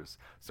members,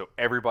 so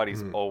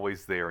everybody's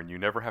always there, and you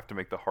never have to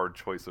make the hard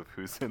choice of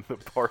who's in the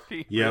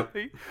party.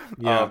 Really.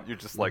 You're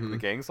just like the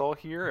gang's all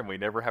here, and we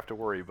never have to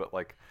worry. But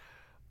like,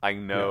 I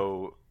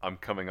know I'm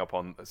coming up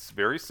on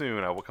very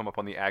soon. I will come up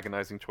on the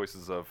agonizing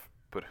choices of,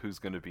 but who's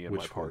going to be in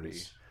my party,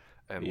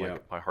 and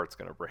like my heart's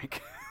going to break.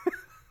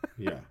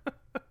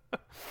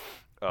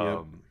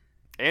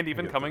 And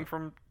even coming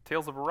from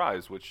Tales of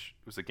Arise, which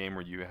was a game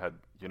where you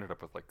ended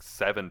up with like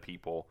 7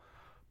 people,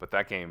 but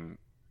that game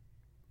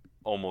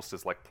almost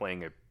is like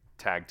playing a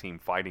tag team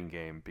fighting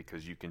game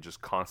because you can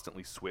just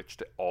constantly switch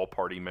to all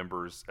party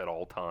members at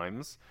all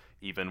times,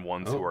 even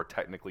ones who are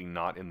technically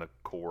not in the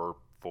core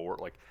 4.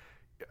 Like,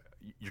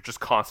 you're just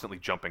constantly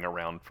jumping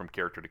around from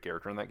character to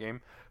character in that game.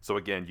 So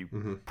again,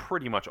 you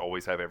pretty much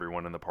always have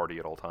everyone in the party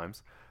at all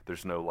times.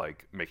 There's no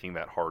like making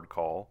that hard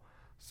call.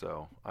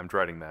 So I'm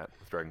dreading that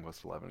with Dragon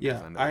Quest 11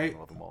 because I know I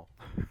love them all.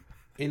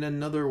 In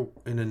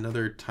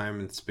another time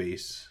and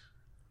space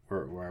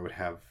where I would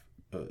have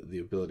the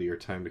ability or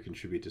time to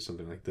contribute to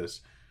something like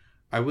this,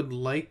 I would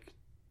like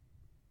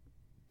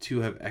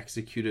to have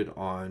executed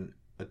on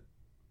a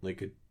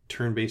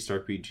turn-based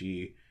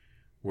RPG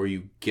where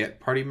you get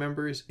party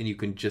members and you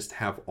can just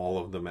have all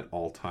of them at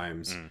all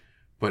times,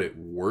 but it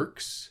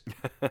works.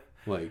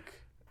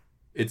 Like,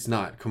 it's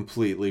not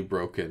completely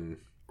broken.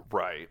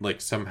 Right.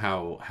 Like,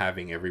 somehow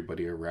having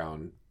everybody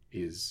around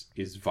is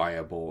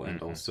viable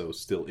and also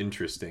still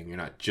interesting. You're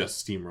not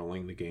just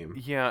steamrolling the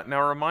game. Yeah.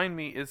 Now, remind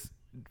me, is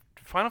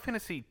Final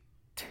Fantasy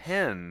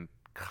X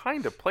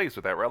kind of plays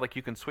with that, right? Like,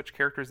 you can switch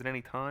characters at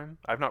any time?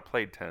 I've not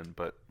played 10,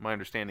 but my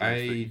understanding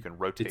is that you can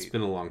rotate. It's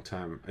been a long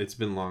time. It's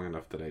been long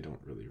enough that I don't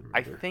really remember.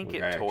 I think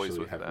it toys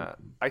with that.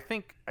 I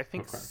think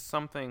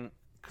something...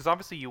 because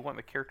obviously you want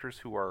the characters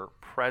who are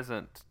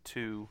present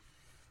to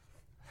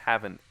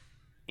have an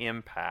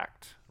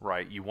impact,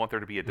 right? You want there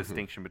to be a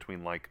distinction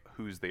between like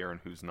who's there and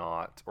who's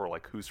not, or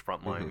like who's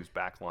frontline, who's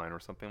backline, or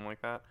something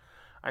like that.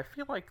 I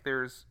feel like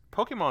there's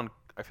Pokemon.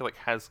 I feel like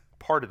has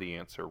part of the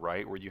answer,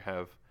 right? Where you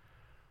have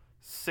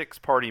 6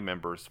 party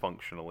members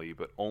functionally,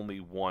 but only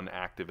one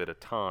active at a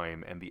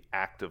time, and the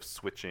act of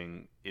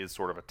switching is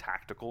sort of a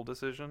tactical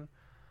decision.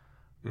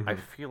 I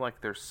feel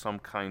like there's some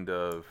kind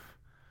of,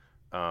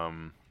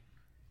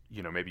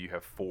 maybe you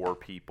have 4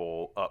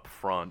 people up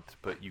front,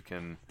 but you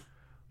can,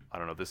 I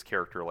don't know, this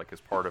character, like as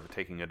part of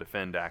taking a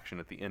defend action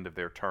at the end of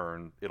their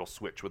turn, it'll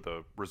switch with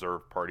a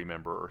reserve party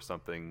member or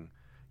something.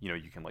 You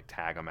can like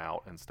tag them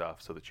out and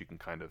stuff so that you can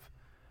kind of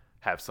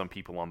have some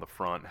people on the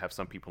front, have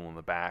some people in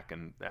the back,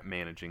 and that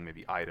managing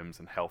maybe items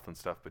and health and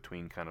stuff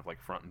between kind of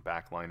like front and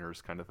back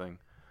liners kind of thing.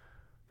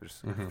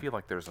 I feel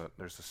like there's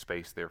a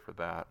space there for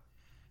that,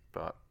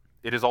 but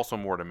it is also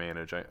more to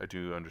manage. I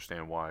do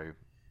understand why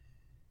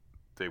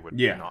they would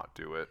not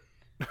do it.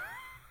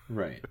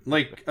 Right.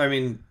 Like, I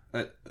mean,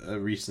 a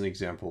recent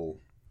example,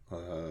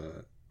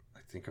 I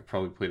think I've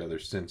probably played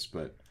others since,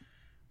 but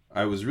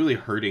I was really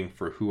hurting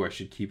for who I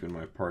should keep in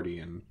my party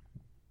in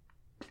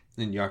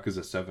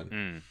Yakuza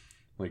 7.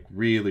 Like,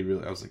 really,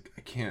 really, I was like,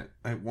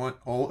 I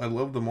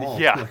love them all.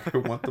 Yeah. Like, I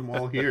want them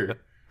all here.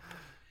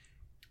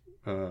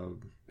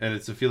 And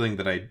it's a feeling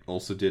that I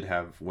also did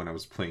have when I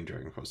was playing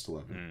Dragon Quest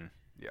 11.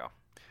 Yeah.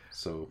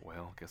 So,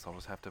 well, guess I'll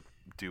just have to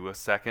do a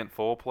second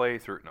full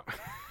playthrough. No.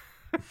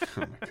 Oh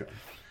my god.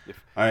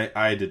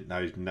 I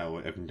have no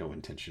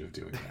intention of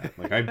doing that.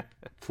 Like, I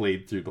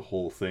played through the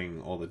whole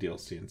thing, all the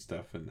DLC and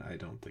stuff, and I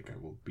don't think I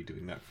will be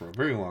doing that for a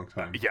very long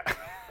time. Yeah.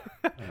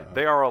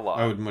 They are a lot.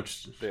 I would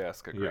they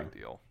ask a great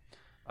deal.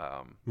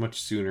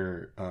 Much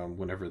sooner,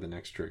 whenever the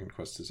next Dragon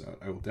Quest is out,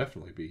 I will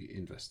definitely be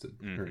invested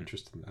or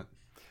interested in that.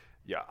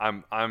 Yeah,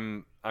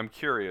 I'm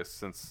curious,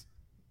 since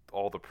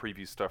all the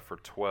preview stuff for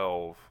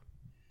 12,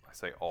 I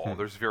say all,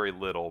 there's very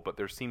little, but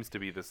there seems to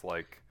be this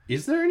like...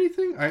 Is there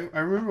anything? I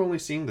remember only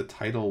seeing the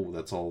title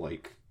that's all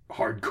like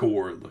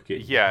hardcore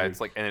looking. Yeah, it's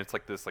like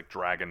this like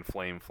dragon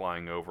flame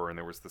flying over, and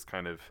there was this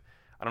kind of,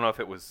 I don't know if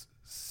it was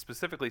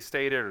specifically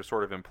stated or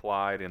sort of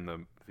implied in the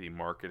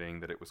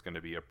marketing that it was going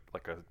to be a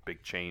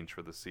big change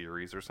for the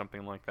series or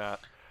something like that.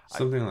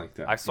 Something like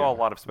that. I saw a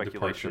lot of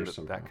speculation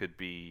that could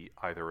be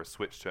either a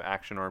switch to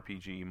action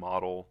RPG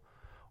model,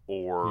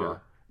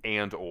 or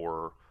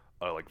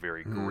a like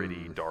very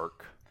gritty,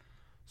 dark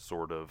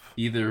sort of.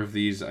 Either of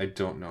these, I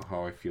don't know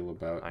how I feel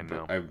about. I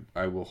know. But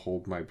I will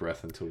hold my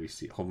breath until we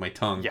see. Hold my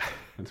tongue. Yeah.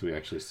 Until we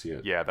actually see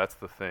it. Yeah, that's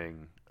the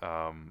thing.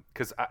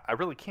 Because I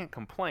really can't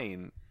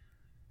complain.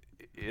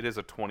 It is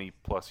a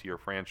 20-plus year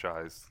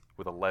franchise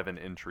with 11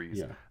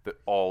 entries that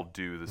all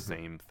do the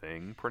same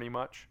thing, pretty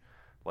much.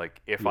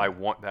 Like, if I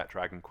want that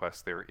Dragon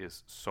Quest, there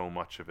is so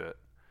much of it,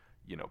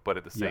 but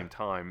at the same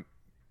time,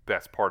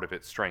 that's part of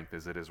its strength,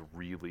 is it is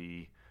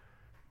really,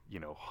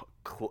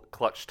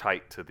 clutch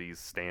tight to these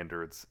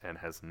standards and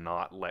has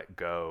not let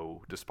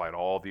go, despite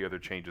all the other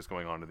changes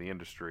going on in the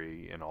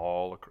industry and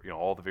all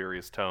the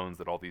various tones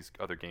that all these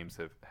other games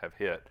have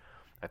hit.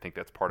 I think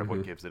that's part of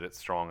what gives it its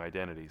strong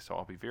identity. So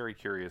I'll be very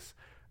curious.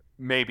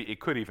 Maybe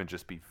it could even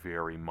just be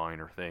very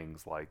minor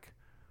things, like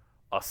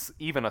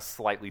even a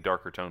slightly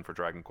darker tone for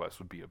Dragon Quest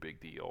would be a big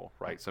deal,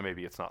 right? So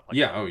maybe it's not like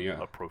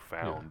a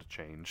profound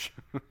change.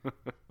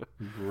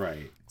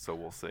 Right. So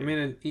we'll see. I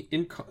mean,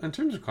 in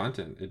terms of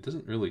content, it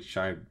doesn't really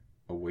shy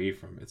away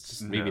from it. It's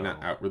just maybe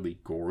not outwardly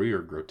gory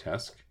or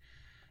grotesque,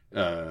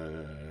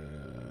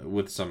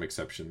 with some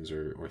exceptions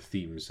or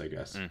themes, I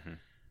guess.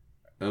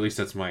 At least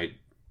that's my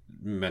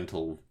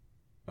mental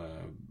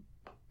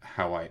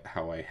how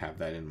I have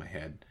that in my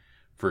head,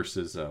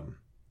 versus I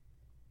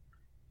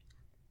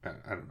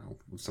don't know,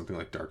 something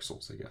like Dark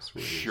Souls, I guess,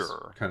 where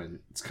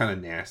it's kind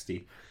of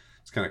nasty,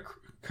 it's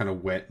kind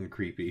of wet and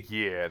creepy.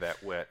 Yeah,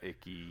 that wet,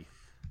 icky,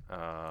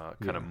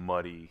 kind of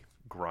muddy,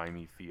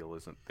 grimy feel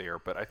isn't there.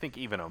 But I think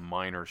even a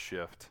minor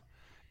shift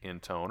in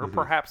tone, or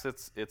perhaps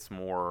it's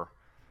more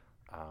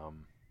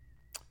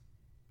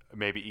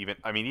maybe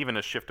even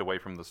a shift away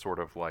from the sort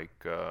of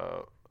like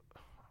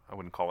I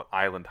wouldn't call it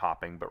island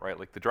hopping, but right,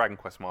 like the Dragon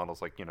Quest models,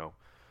 like,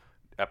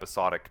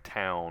 episodic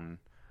town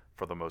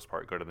for the most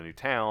part. Go to the new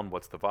town.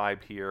 What's the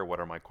vibe here? What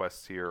are my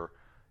quests here?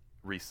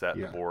 Reset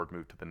the board,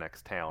 move to the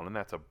next town, and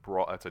that's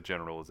a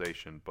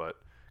generalization, but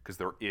because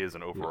there is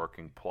an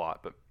overarching plot,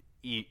 but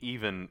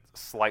even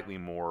slightly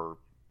more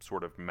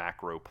sort of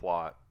macro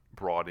plot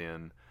brought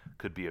in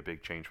could be a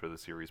big change for the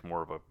series.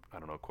 More of a, I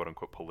don't know, quote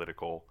unquote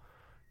political,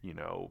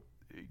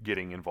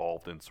 getting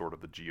involved in sort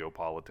of the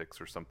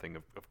geopolitics or something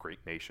of great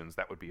nations.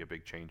 That would be a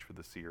big change for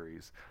the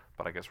series,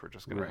 but I guess we're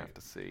just going to have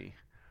to see.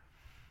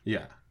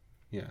 Yeah.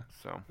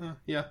 So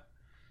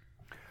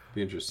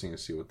be interesting to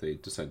see what they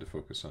decide to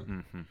focus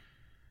on.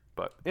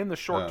 But in the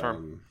short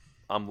term,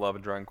 I'm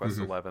loving Dragon Quest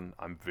 11.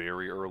 I'm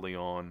very early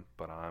on,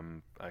 but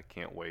I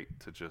can't wait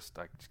to just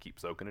keep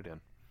soaking it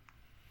in.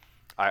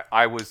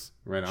 I was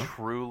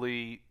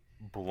truly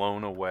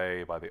blown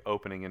away by the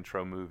opening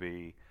intro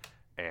movie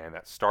and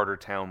that starter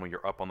town when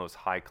you're up on those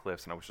high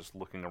cliffs, and I was just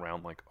looking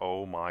around like,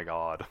 oh my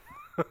god,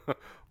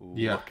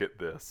 look at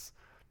this,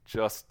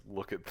 just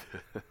look at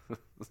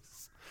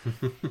this.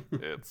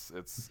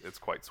 It's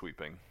quite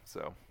sweeping.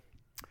 So,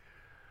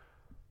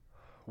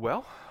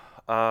 well,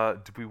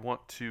 do we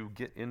want to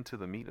get into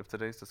the meat of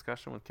today's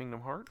discussion with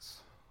Kingdom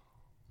Hearts?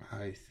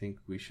 I think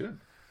we should.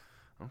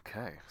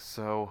 Okay,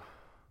 so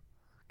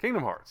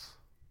Kingdom Hearts.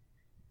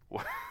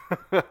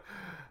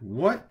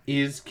 What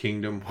is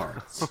Kingdom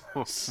Hearts?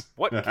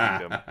 What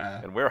kingdom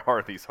and where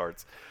are these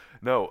hearts?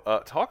 No,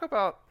 talk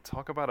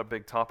about a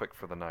big topic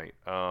for the night.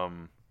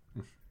 And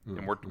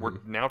we're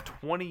now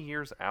 20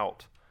 years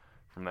out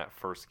from that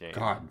first game.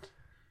 God.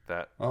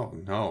 Oh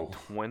no.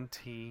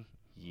 20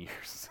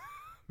 years.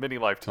 Many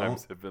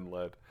lifetimes have been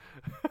led.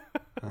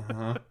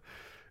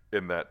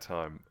 In that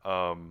time.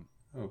 Oh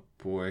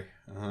boy.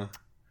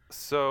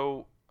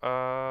 So,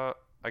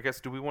 I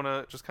guess, do we want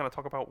to just kind of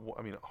talk about,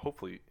 I mean,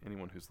 hopefully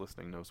anyone who's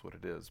listening knows what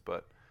it is,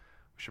 but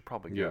we should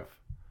probably give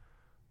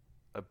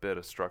a bit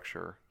of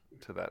structure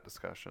to that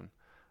discussion.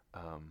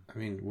 I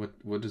mean,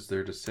 what is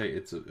there to say?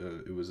 It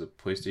was a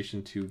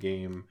PlayStation 2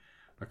 game,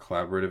 a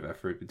collaborative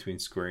effort between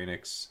Square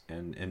Enix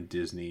and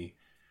Disney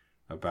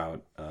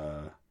about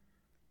a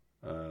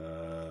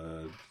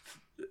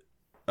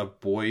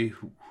boy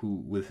who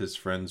with his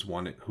friends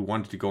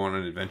wanted to go on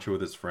an adventure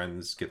with his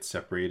friends, gets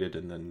separated,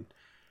 and then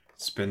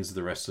spends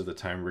the rest of the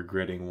time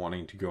regretting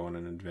wanting to go on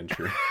an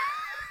adventure.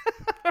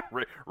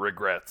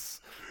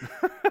 Regrets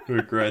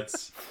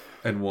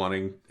and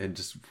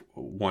just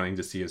wanting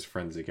to see his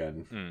friends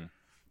again.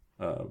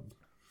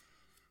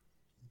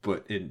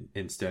 But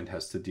instead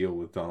has to deal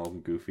with Donald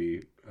and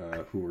Goofy,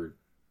 who are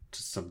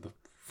just some of the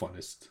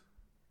funnest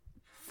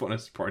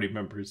party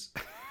members.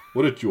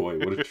 What a joy!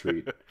 What a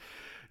treat!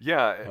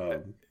 Yeah,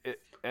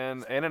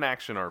 and an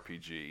action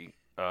RPG.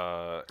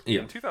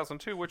 In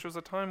 2002, which was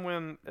a time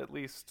when, at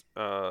least,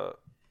 I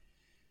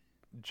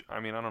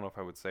mean, I don't know if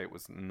I would say it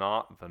was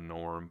not the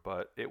norm,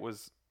 but it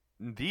was,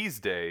 these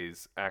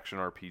days, action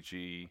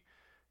RPG,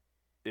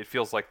 it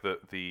feels like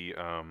the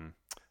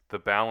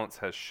balance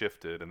has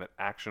shifted, and that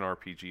action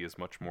RPG is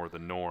much more the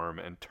norm,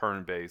 and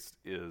turn-based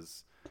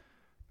is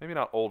maybe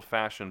not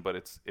old-fashioned, but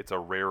it's a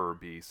rarer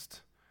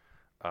beast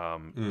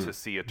to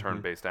see a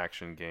turn-based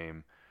action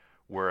game.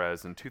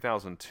 Whereas in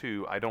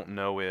 2002, I don't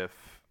know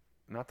if,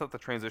 not that the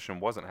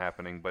transition wasn't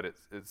happening, but it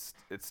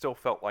still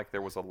felt like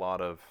there was a lot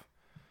of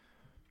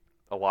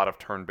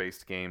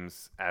turn-based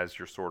games as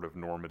your sort of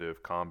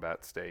normative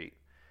combat state,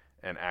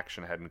 and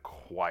action hadn't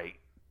quite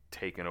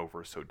taken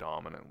over so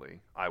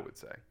dominantly, I would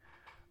say.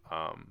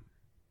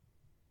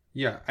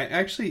 Yeah, I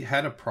actually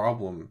had a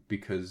problem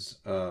because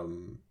at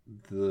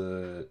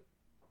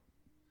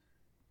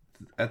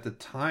the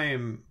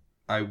time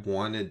I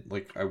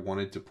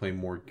wanted to play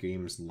more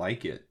games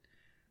like it.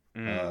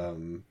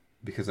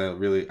 Because I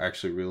really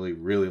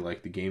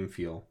like the game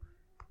feel,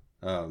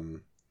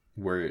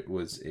 where it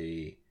was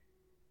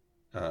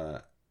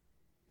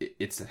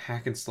it's a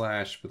hack and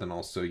slash, but then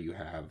also you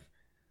have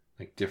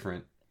like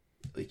different,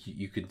 like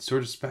you could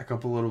sort of spec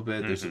up a little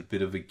bit. There's a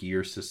bit of a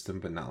gear system,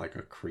 but not like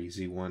a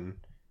crazy one.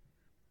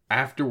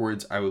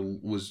 Afterwards, I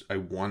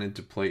wanted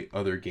to play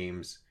other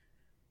games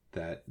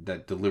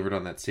that delivered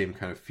on that same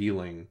kind of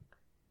feeling,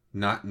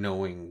 not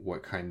knowing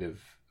what kind of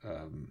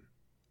I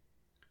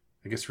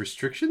guess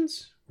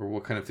restrictions or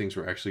what kind of things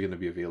were actually going to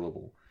be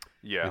available.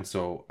 Yeah. And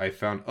so I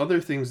found other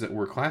things that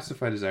were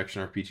classified as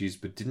action RPGs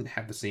but didn't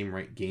have the same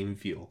right game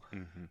feel.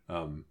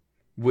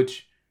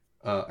 Which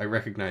I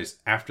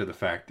recognized after the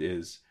fact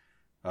is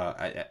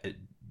I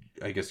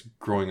guess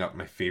growing up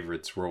my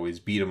favorites were always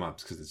beat 'em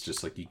ups, because it's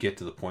just like you get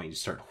to the point, you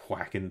start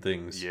whacking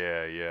things.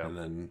 Yeah, yeah. And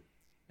then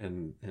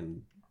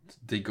and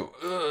they go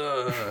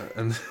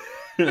and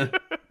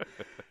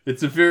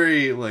it's a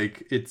very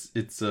like it's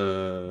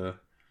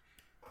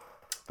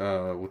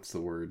what's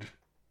the word?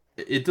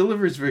 It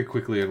delivers very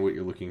quickly on what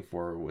you're looking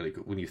for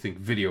when you think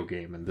video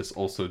game, and this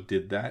also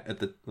did that at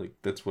the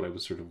that's what I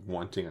was sort of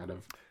wanting out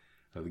of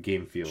the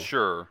game feel.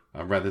 Sure.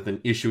 Rather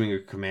than issuing a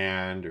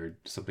command or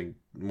something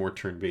more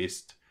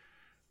turn-based,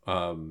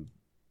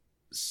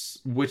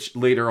 which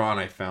later on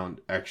I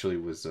found actually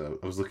was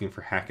I was looking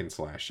for hack and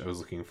slash. I was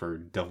looking for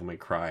Devil May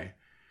Cry.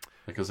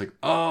 Like I was like,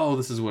 oh,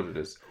 this is what it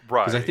is.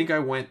 Right. Because I think I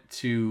went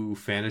to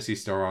Phantasy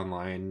Star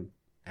Online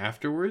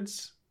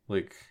afterwards,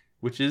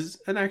 which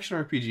is an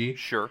action RPG.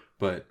 Sure.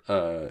 But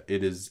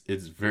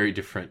it's very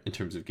different in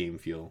terms of game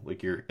feel.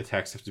 Like your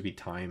attacks have to be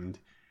timed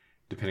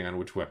depending on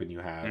which weapon you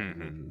have.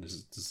 And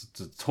this is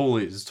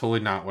totally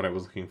not what I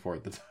was looking for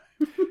at the time.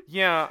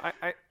 Yeah,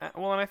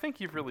 well, and I think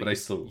you've really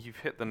still... you've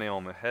hit the nail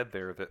on the head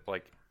there, that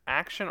like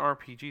action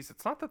RPGs,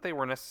 it's not that they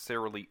were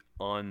necessarily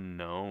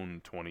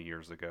unknown 20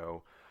 years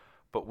ago,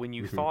 but when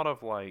you thought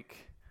of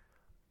like,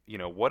 you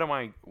know,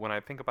 when I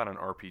think about an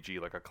RPG,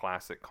 like a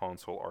classic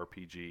console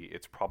RPG,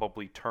 it's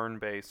probably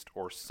turn-based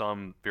or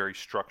some very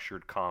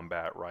structured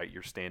combat, right?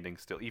 You're standing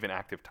still. Even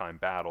active time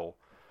battle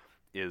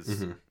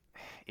is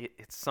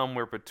it's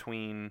somewhere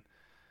between,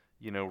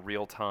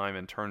 real time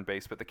and turn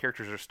based, but the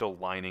characters are still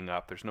lining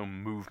up. There's no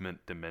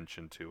movement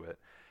dimension to it.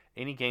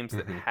 Any games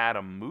that had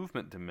a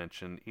movement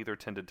dimension either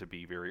tended to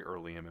be very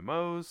early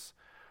MMOs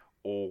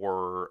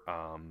or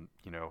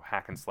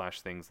hack and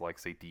slash things like,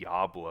 say,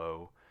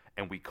 Diablo.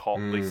 And we call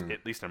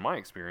at least in my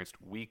experience,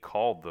 we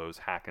called those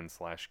hack and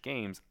slash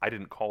games. I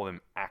didn't call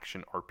them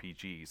action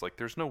RPGs. Like,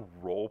 there's no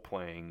role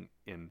playing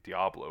in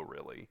Diablo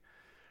really,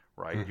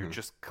 right? You're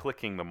just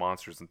clicking the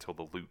monsters until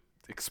the loot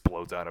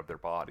explodes out of their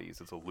bodies.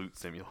 It's a loot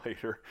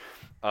simulator,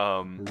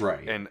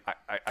 right? And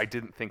I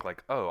didn't think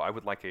like, oh, I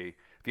would like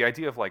the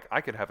idea of like I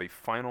could have a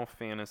Final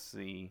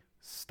Fantasy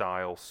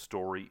style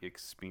story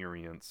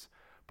experience,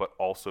 but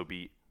also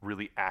be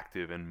really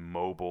active and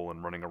mobile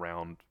and running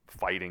around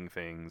fighting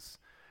things.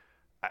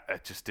 I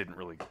just didn't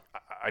really.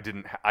 I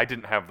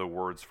didn't have the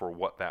words for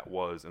what that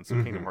was, and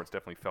so Kingdom Hearts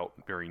definitely felt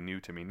very new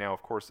to me. Now,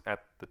 of course,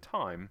 at the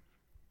time,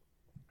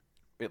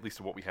 at least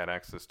what we had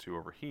access to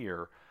over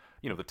here,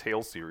 the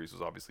Tales series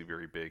was obviously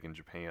very big in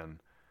Japan.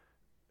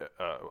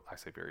 I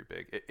say very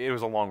big. It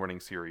was a long-running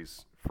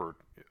series for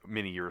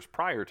many years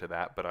prior to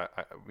that, but I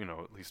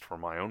at least for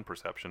my own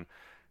perception,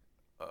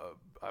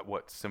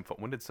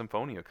 when did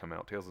Symphonia come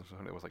out? Tales of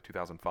Symphonia was like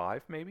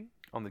 2005, maybe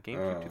on the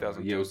GameCube.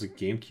 2002. Yeah, it was a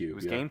GameCube. It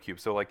was GameCube.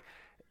 So like,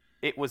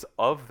 it was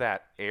of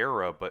that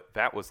era, but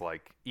that was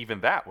like,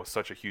 even that was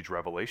such a huge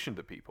revelation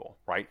to people,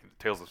 right?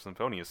 Tales of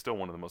Symphonia is still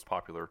one of the most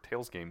popular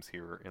Tales games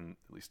here, at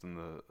least in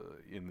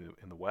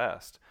the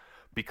West,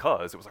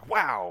 because it was like,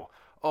 wow,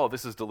 oh,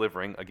 this is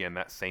delivering again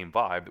that same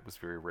vibe that was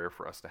very rare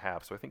for us to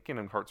have. So I think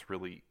Kingdom Hearts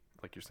really,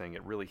 like you're saying,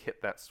 it really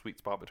hit that sweet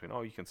spot between,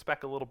 oh, you can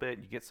spec a little bit,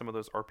 you get some of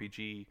those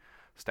RPG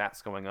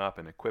stats going up,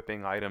 and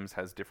equipping items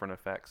has different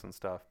effects and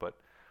stuff, but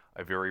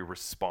a very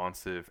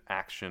responsive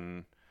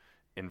action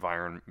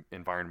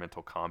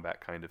environmental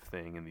combat kind of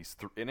thing. And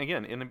and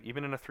again,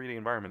 even in a 3D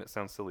environment, it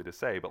sounds silly to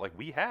say, but like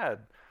we had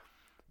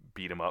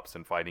beat 'em ups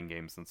and fighting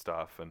games and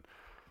stuff, and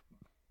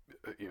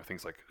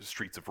things like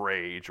Streets of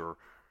Rage or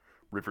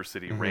River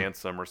City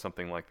Ransom or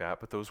something like that.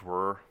 But those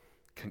were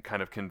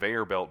kind of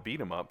conveyor belt beat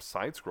 'em ups,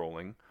 side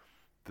scrolling.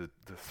 The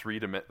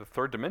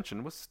third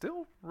dimension was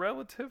still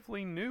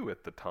relatively new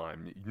at the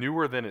time,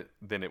 newer than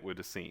it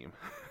would seem.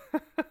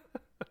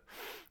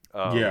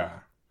 Yeah.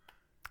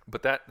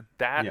 But that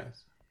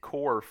yes.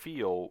 core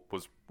feel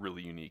was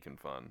really unique and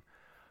fun.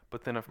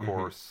 But then, of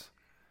course,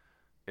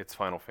 it's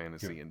Final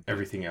Fantasy and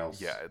everything else.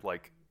 Yeah,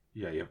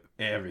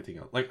 everything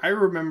else. Like, I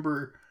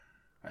remember,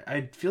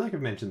 I feel like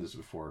I've mentioned this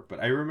before, but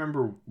I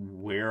remember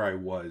where I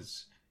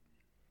was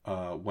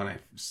when I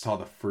saw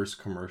the first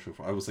commercial.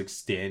 I was like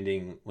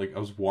standing, like I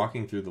was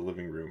walking through the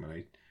living room,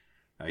 and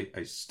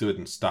I stood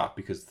and stopped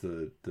because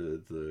the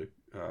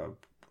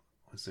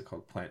what's it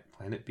called,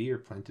 Planet B or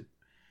Planet.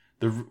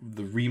 The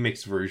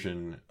remix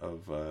version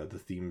of the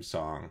theme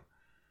song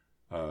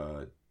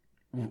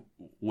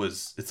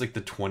it's like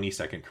the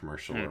 20-second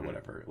commercial or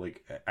whatever.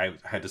 Like, I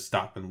had to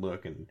stop and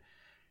look, and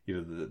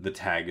the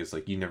tag is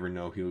like, you never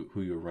know who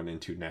you'll run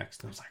into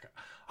next. And I was like,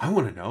 I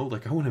want to know,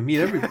 like I want to meet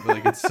everybody.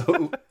 Like, it's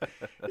so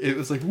it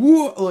was like,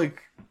 whoa,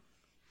 like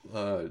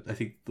I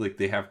think like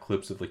they have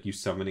clips of like you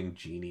summoning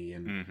Genie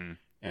and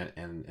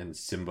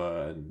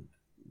Simba, and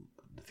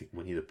I think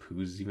Winnie the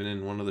Pooh's even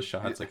in one of the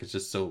shots. Like, it's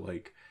just so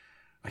like,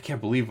 I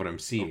can't believe what I'm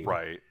seeing.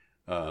 Right.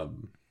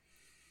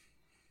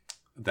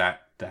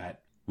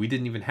 That we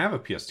didn't even have a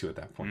PS2 at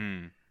that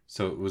point.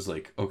 So it was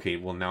like, okay,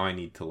 well now I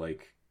need to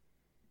like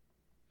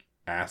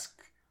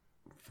ask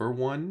for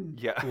one.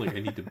 Yeah. Like, I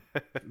need to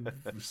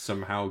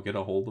somehow get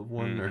a hold of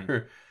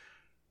one,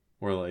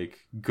 or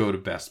like go to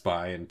Best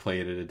Buy and play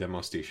it at a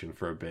demo station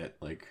for a bit.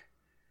 Like,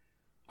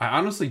 I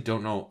honestly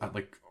don't know.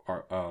 Like,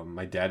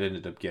 my dad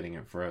ended up getting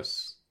it for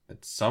us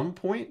at some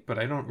point, but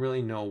I don't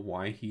really know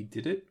why he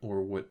did it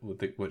or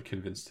what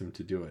convinced him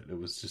to do it. It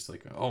was just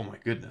like, oh my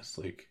goodness,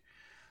 like,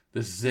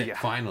 this is it,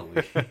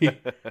 finally.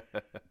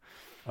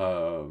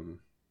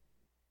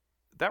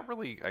 That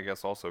really, I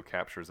guess, also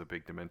captures a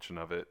big dimension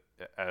of it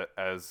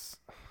as,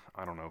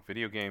 I don't know,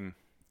 video game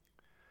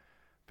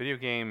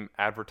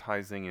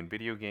advertising and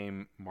video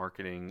game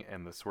marketing,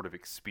 and the sort of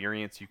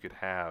experience you could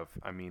have.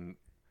 I mean,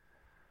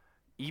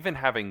 even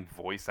having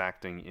voice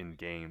acting in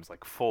games,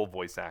 like full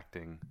voice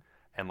acting,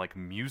 and like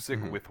music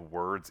with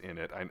words in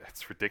it.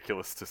 It's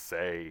ridiculous to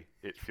say,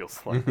 it feels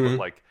like, but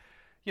like,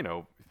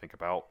 think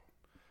about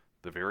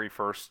the very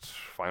first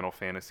Final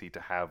Fantasy to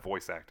have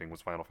voice acting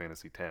was Final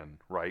Fantasy X,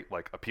 right?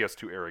 Like a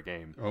PS2 era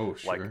game. Oh,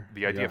 sure. Like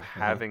the idea of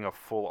having a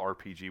full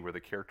RPG where the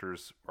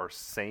characters are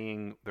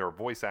saying, there are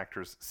voice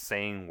actors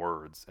saying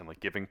words and like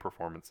giving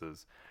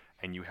performances,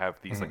 and you have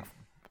these like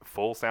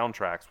full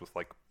soundtracks with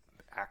like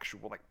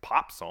actual like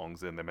pop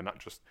songs in them, and not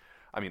just,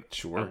 I mean,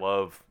 sure, I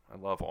love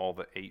all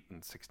the 8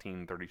 and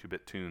 16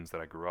 32-bit tunes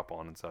that I grew up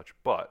on and such,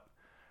 but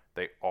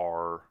they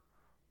are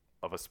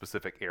of a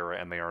specific era,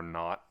 and they are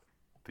not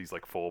these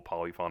like full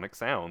polyphonic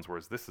sounds,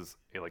 whereas this is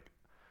a like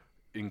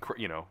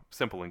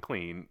simple and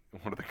clean,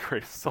 one of the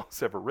greatest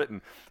songs ever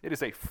written. It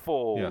is a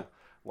full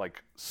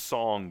like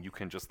song you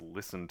can just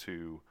listen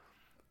to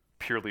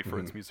purely for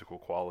its musical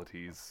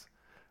qualities,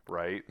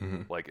 right?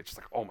 Like, it's just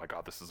like, oh my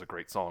god, this is a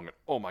great song, and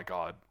oh my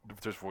god,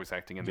 there's voice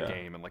acting in the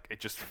game, and like, it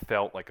just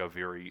felt like a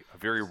very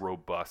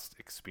robust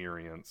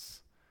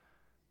experience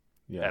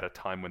at a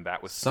time when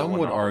that was some still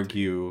would a novelty.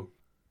 argue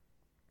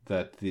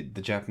that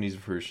the Japanese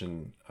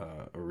version,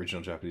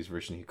 original Japanese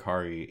version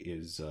Hikari,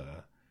 is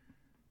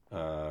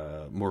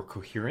more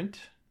coherent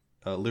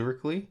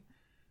lyrically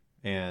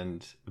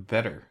and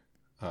better.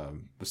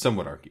 Some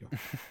would argue.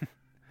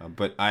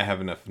 But I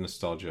have enough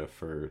nostalgia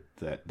for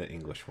the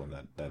English one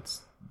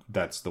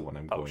that's the one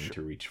I'm going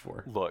to reach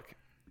for. Look,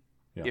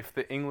 if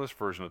the English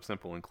version of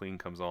Simple and Clean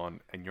comes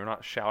on and you're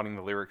not shouting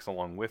the lyrics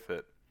along with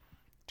it,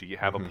 do you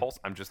have a pulse?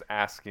 I'm just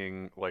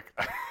asking. Like,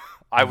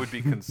 I would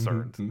be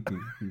concerned.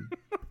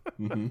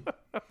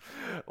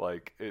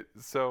 Like,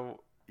 so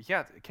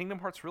yeah, Kingdom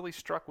Hearts really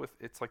struck with,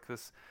 it's like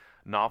this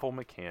novel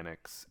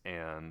mechanics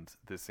and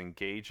this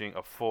engaging,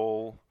 a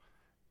full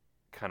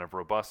kind of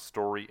robust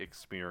story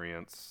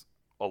experience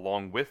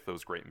along with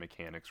those great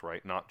mechanics,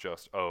 right? Not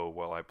just, oh,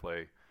 well, I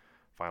play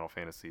Final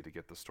Fantasy to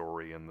get the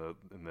story and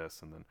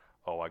this, and then,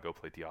 oh, I go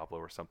play Diablo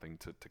or something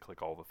to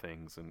click all the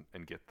things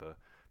and get the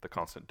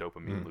constant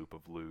dopamine loop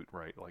of loot,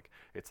 right? Like,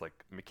 it's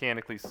like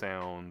mechanically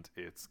sound,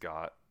 it's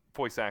got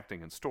voice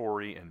acting and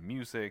story and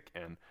music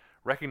and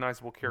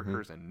recognizable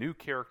characters and new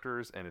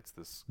characters, and it's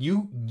this...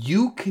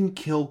 You can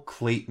kill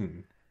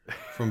Clayton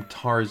from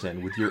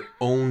Tarzan with your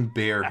own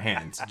bare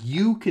hands.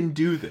 You can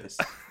do this.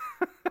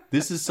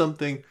 This is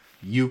something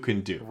you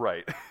can do.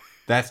 Right.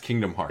 That's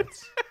Kingdom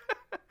Hearts.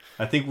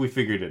 I think we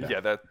figured it out.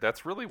 Yeah,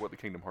 that's really what the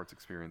Kingdom Hearts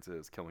experience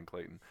is, killing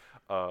Clayton.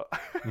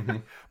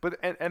 But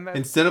and that,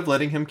 instead of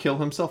letting him kill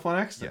himself on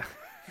accident.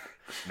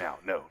 Yeah. Now,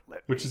 no,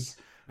 which is,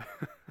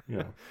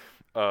 yeah.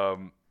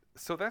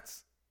 So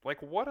that's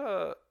like, what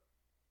a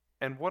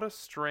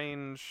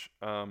strange,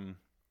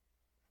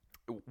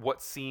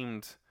 what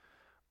seemed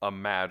a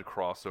mad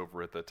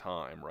crossover at the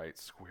time, right?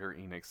 Square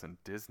Enix and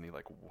Disney,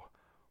 like,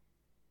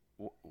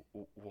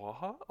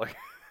 what? Like,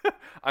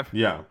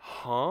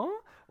 huh?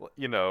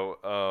 You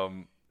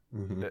know,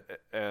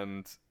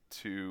 and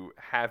to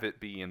have it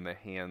be in the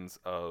hands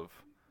of,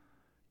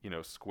 you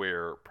know,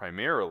 Square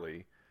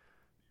primarily,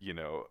 you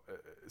know,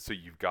 so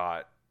you've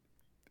got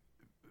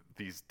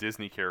these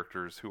Disney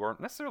characters who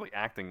aren't necessarily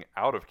acting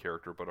out of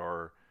character, but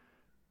are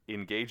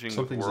engaging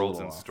with worlds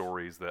and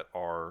stories that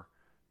are,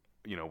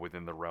 you know,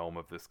 within the realm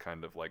of this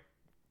kind of like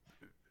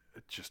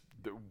just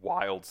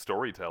wild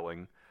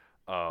storytelling.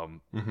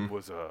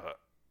 Was a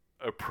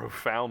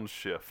profound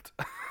shift.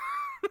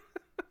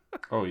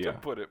 Oh yeah, to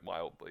put it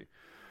mildly.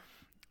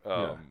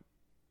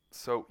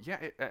 So yeah,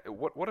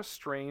 what a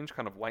strange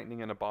kind of lightning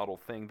in a bottle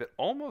thing that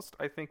almost,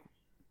 I think,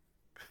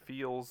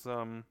 feels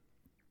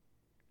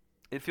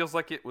it feels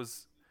like it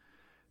was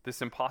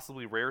this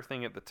impossibly rare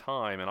thing at the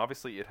time, and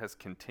obviously it has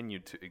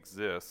continued to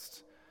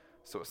exist.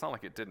 So it's not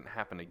like it didn't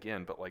happen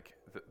again, but like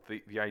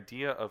the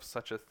idea of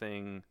such a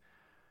thing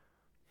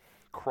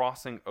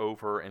crossing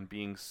over and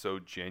being so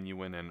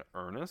genuine and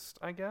earnest,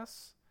 I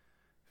guess,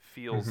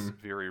 feels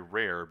very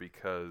rare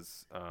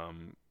because,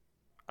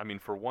 I mean,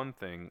 for one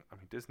thing, I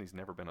mean, Disney's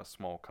never been a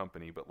small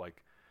company, but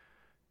like,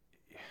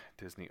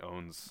 Disney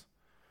owns,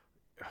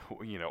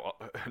 you know,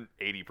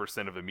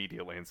 80% of the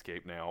media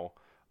landscape now,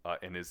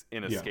 and is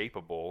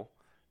inescapable.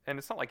 And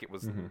it's not like it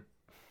was,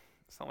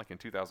 it's not like in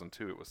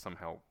 2002 it was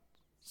somehow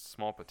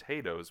small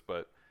potatoes,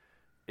 but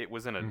it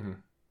was in a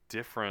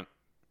different,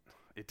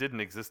 it didn't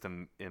exist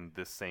in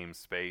this same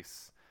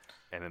space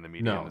and in the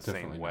media in the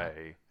same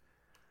way.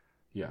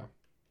 Yeah.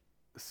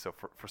 So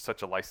for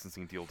such a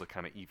licensing deal to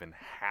kind of even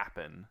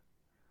happen,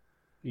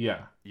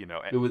 yeah, you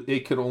know,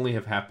 it could only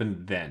have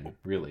happened then,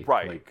 really,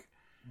 right? Like,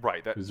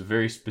 right. That it was a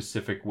very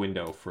specific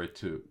window for it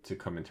to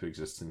come into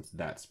existence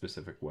that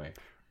specific way.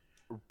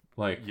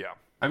 Like, yeah,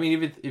 I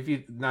mean, if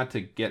you not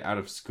to get out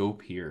of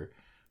scope here,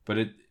 but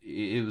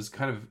it was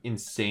kind of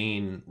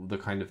insane, the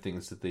kind of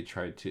things that they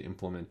tried to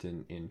implement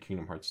in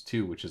Kingdom Hearts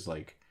 2, which is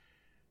like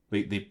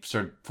they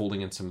started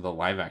folding in some of the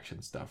live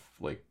action stuff,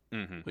 like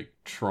like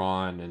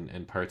Tron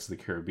and Pirates of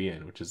the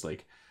Caribbean, which is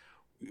like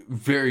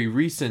very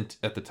recent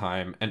at the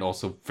time and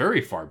also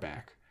very far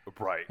back.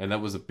 Right. And that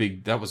was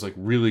like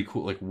really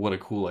cool, like what a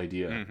cool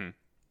idea.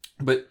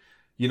 But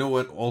you know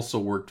what also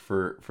worked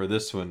for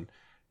this one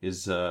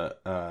is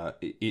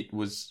it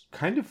was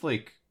kind of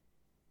like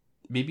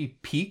maybe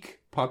peak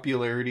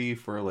popularity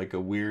for like a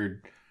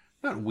weird,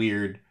 not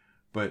weird,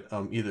 but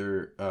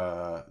either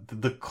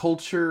the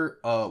culture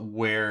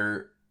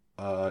where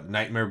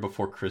Nightmare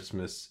Before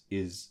Christmas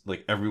is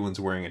like everyone's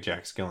wearing a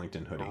Jack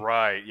Skellington hoodie.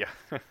 Right, yeah.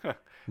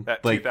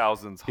 That like,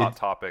 2000s Hot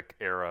Topic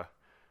era,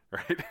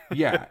 right?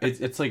 Yeah,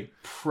 it's like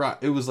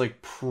it was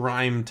like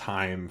prime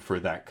time for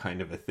that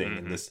kind of a thing.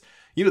 And this,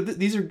 you know,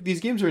 these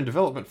games are in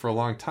development for a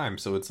long time,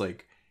 so it's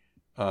like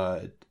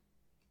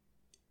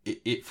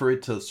it for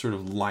it to sort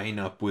of line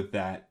up with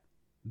that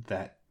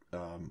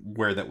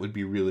where that would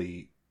be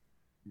really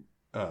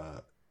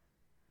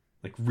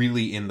like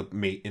really in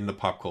the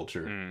pop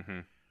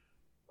culture.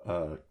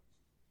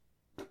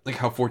 Like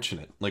how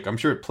fortunate. Like I'm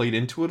sure it played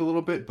into it a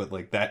little bit, but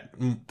like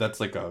that's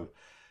like a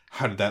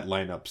how did that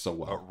line up so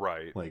well?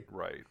 Right.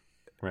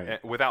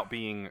 Right. Without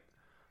being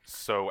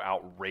so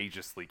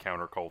outrageously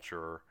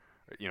counterculture,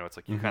 it's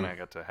like you kind of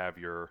got to have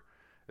your,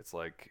 it's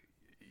like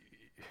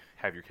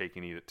have your cake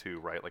and eat it too,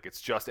 right? Like it's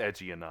just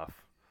edgy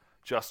enough,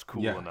 just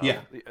cool enough.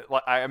 Yeah.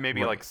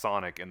 Maybe like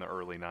Sonic in the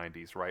early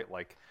 '90s, right?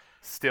 Like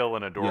still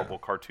an adorable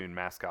cartoon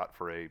mascot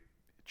for a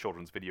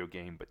children's video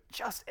game, but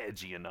just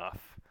edgy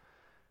enough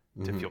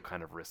to feel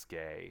kind of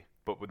risque,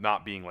 but with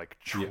not being like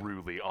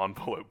truly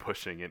envelope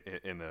pushing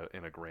in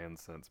a grand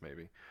sense,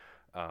 maybe.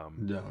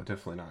 No,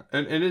 definitely not.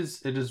 And it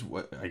is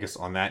what, I guess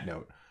on that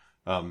note,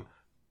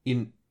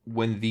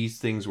 when these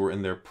things were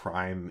in their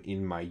prime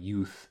in my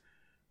youth,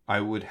 I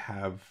would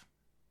have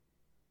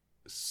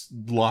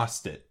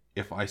lost it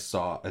if I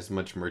saw as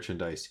much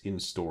merchandise in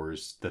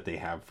stores that they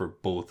have for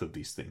both of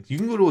these things. You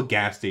can go to a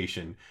gas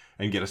station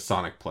and get a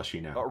Sonic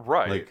plushie now.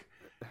 Right. Like,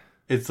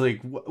 it's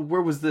like,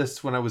 where was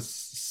this when I was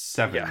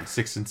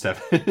 6 and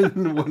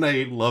 7, when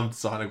I loved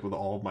Sonic with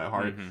all of my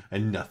heart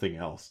and nothing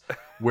else?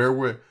 Where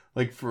were,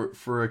 like,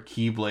 for a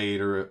Keyblade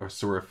or a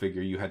Sora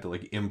figure, you had to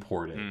like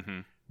import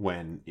it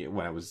when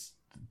I was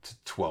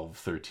 12,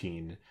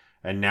 13,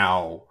 and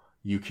now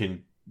you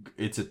can.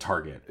 It's a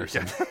Target or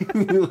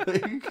something.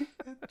 Like,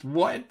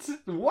 what?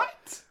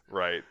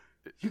 Right.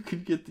 You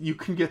can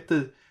get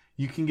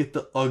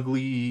the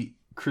ugly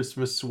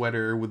Christmas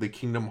sweater with the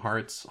Kingdom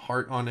Hearts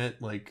heart on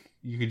it. Like,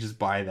 you could just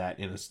buy that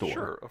in a store.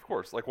 Sure, of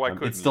course. Like, why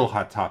couldn't it's still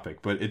Hot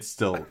Topic, but it's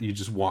still, you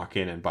just walk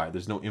in and buy.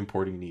 There's no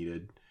importing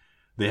needed.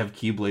 They have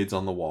Keyblades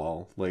on the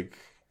wall. Like,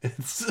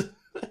 it's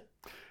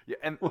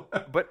yeah,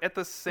 but at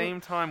the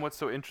same time, what's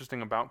so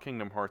interesting about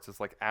Kingdom Hearts is,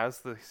 like, as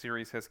the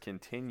series has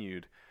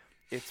continued,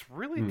 it's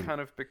really kind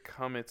of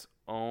become its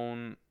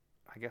own,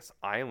 I guess,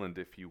 island,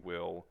 if you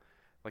will.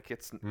 Like,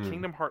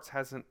 Kingdom Hearts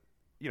hasn't,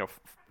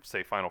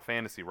 say Final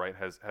Fantasy, right,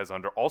 has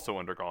also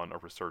undergone a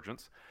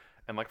resurgence,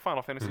 and like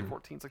Final Fantasy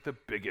 14 is like the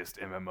biggest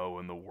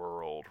MMO in the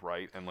world,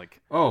 right? And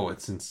like, oh,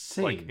 it's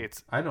insane. Like,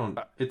 it's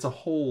a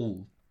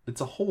whole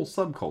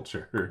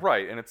subculture,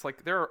 right? And it's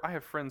like I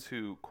have friends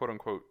who quote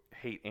unquote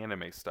hate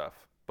anime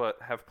stuff, but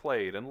have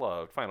played and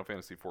loved Final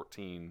Fantasy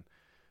 14.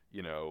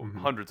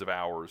 Hundreds of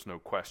hours, no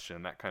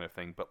question, that kind of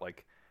thing. But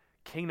like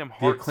Kingdom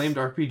Hearts, the acclaimed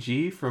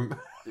RPG from,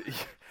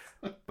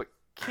 but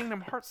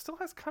Kingdom Hearts still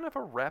has kind of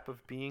a rep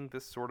of being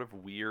this sort of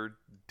weird,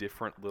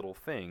 different little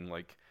thing.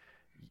 Like,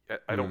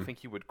 I don't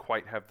think you would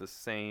quite have the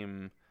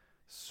same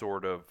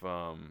sort of.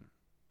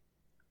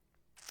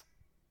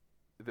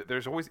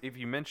 There's always, if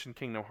you mention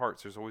Kingdom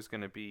Hearts, there's always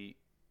going to be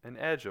an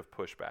edge of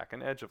pushback,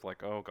 an edge of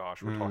like, oh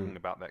gosh, we're talking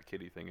about that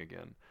kitty thing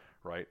again,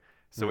 right?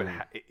 So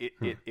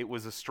it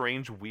was a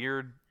strange,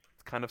 weird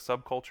kind of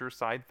subculture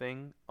side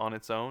thing on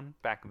its own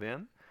back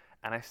then,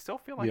 and I still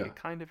feel like it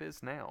kind of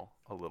is now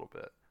a little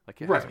bit. Like,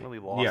 it hasn't really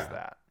lost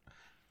that.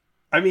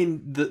 I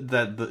mean,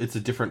 it's a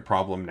different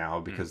problem now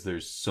because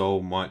there's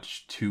so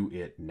much to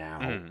it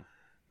now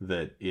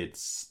that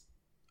it's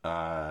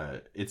a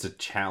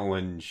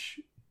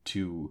challenge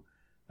to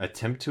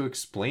attempt to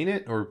explain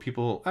it, or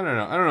people, I don't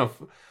know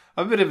if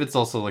a bit of it's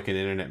also like an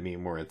internet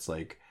meme where it's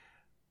like,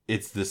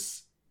 it's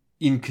this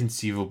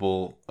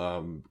inconceivable,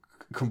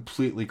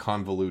 completely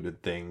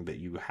convoluted thing that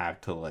you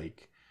have to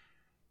like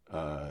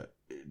have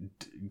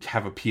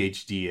a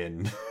PhD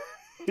in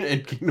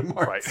in Kingdom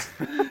Hearts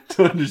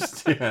to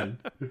understand.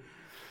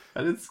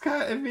 And it's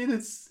kind of, I mean,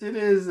 it's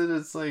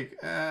like,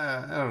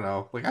 I don't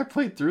know. Like, I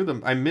played through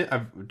them.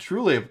 I've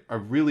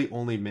really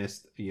only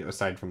missed,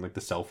 aside from like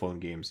the cell phone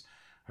games,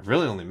 I've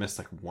really only missed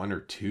like one or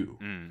two.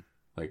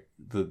 Like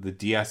the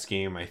DS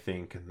game, I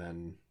think, and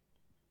then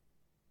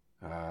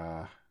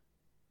I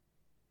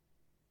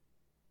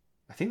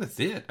think that's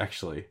it,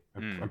 actually.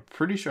 I'm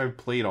pretty sure I've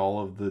played all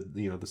of the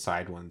the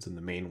side ones and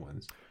the main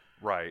ones.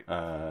 Right.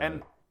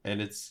 And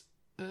it's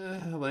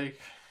like,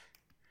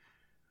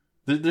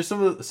 there's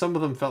some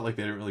of them felt like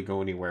they didn't really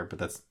go anywhere, but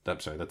that's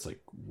like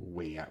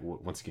way out,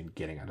 once again,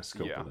 getting out of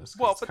scope of this.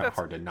 Well, it's kind of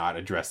hard to not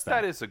address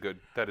that. That is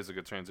a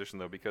good transition,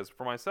 though, because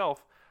for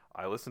myself,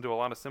 I listened to a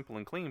lot of Simple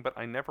and Clean, but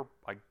I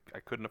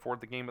couldn't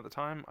afford the game at the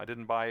time. I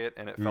didn't buy it,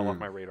 and it fell off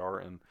my radar,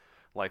 and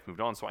life moved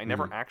on. So I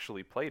never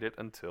actually played it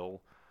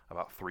until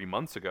about 3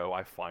 months ago.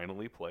 I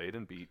finally played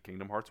and beat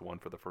Kingdom Hearts 1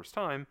 for the first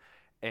time,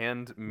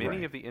 and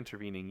many of the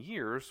intervening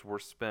years were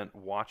spent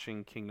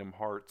watching Kingdom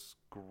Hearts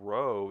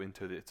grow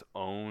into its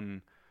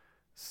own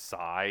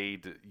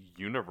side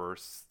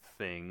universe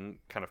thing,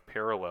 kind of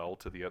parallel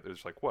to the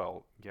others. Like,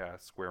 well, yeah,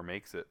 Square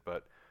makes it,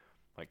 but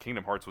like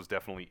Kingdom Hearts was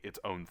definitely its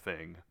own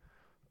thing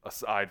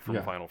aside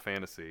from Final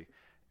Fantasy,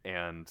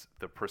 and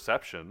the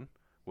perception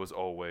was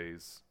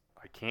always,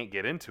 I can't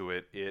get into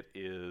it. It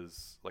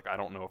is like, I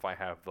don't know if I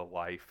have the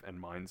life and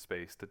mind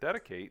space to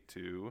dedicate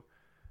to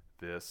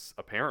this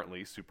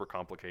apparently super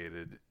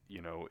complicated,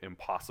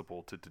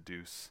 impossible to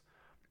deduce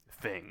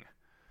thing,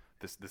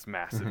 this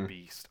massive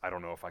beast. I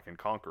don't know if I can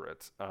conquer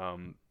it.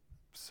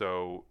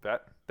 So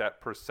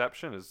that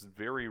perception is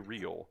very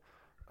real,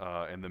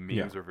 and the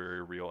memes are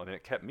very real, and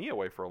it kept me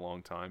away for a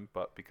long time.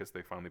 But because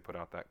they finally put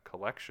out that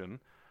collection,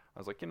 I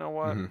was like, you know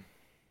what?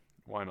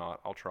 Why not?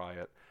 I'll try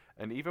it.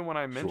 And even when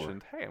I Sure.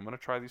 mentioned, hey, I'm going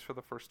to try these for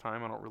the first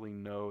time, I don't really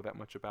know that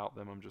much about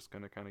them, I'm just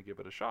going to kind of give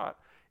it a shot.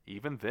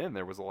 Even then,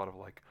 there was a lot of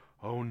like,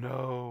 oh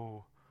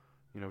no,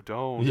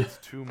 don't, Yeah. it's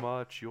too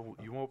much, you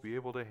won't be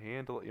able to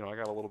handle it. I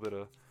got a little bit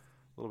of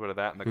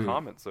that in the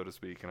comments, so to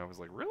speak, and I was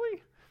like,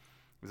 really?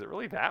 Is it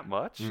really that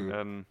much?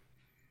 And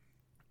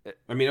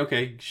I mean,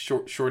 okay,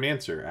 short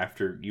answer.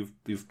 After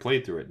you've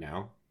played through it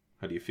now,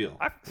 how do you feel?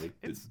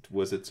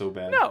 Was it so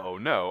bad?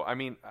 No. I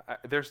mean,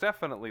 there's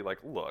definitely like,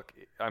 look,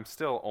 I'm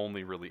still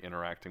only really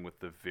interacting with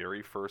the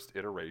very first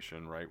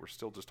iteration, right? We're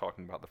still just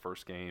talking about the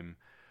first game.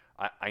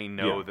 I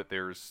know that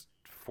there's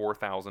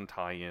 4,000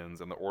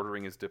 tie-ins, and the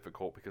ordering is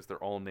difficult because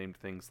they're all named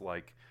things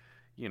like,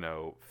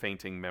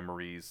 Fainting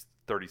Memories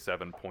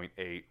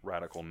 37.8,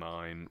 Radical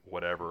 9,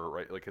 whatever,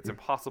 right? Like, it's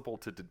impossible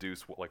to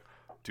deduce what, like,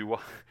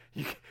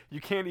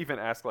 you can't even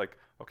ask, like,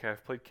 okay,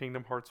 I've played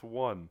Kingdom Hearts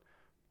 1.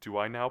 Do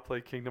I now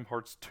play Kingdom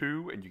Hearts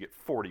 2? And you get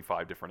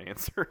 45 different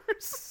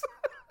answers.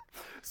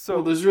 So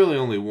well, there's really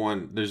only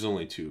one. There's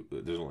only two.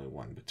 There's only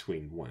one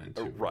between 1 and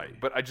 2. right, really,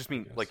 but I just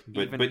mean, like,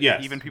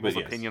 yes, even people's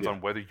opinions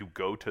on whether you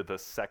go to the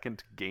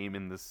second game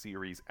in the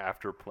series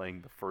after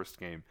playing the first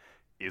game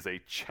is a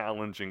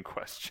challenging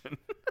question.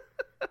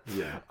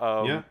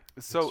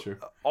 So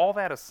all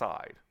that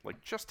aside,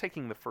 like, just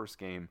taking the first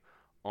game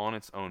on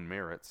its own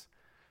merits,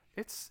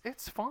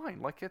 it's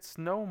fine. Like, it's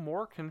no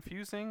more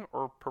confusing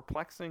or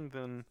perplexing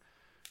than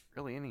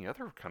really any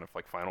other kind of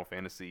like Final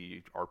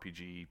Fantasy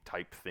RPG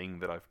type thing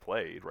that I've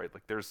played, right?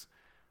 Like, there's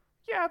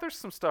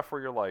some stuff where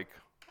you're like,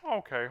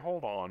 okay,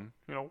 hold on,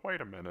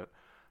 wait a minute.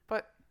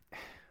 But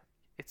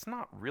it's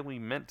not really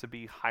meant to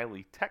be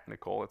highly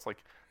technical. It's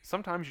like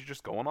sometimes you're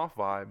just going off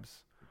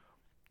vibes.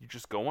 You're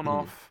just going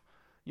off,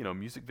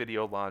 music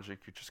video logic.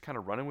 You're just kind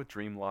of running with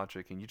dream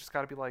logic, and you just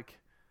got to be like,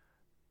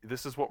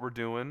 this is what we're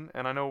doing,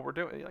 and I know what we're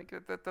doing. Like,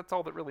 that's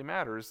all that really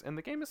matters, and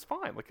the game is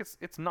fine. Like,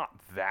 it's not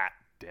that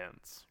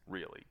dense,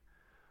 really.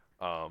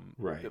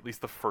 Right. At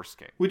least the first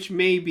game. Which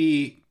may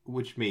be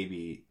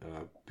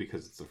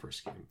because it's the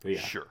first game. But yeah.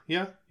 Sure.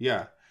 Yeah.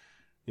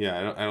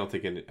 I don't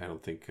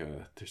think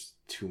there's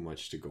too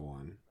much to go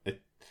on.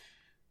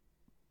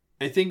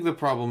 I think the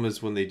problem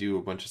is when they do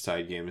a bunch of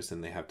side games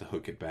and they have to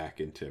hook it back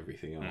into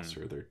everything else,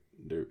 or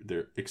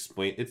they're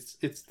explain.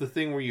 It's the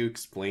thing where you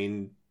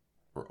explain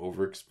or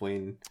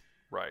over-explain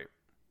right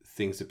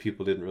things that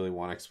people didn't really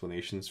want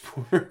explanations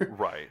for.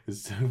 Right.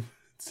 Instead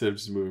of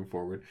just moving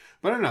forward.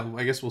 But I don't know.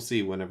 I guess we'll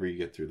see whenever you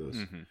get through those.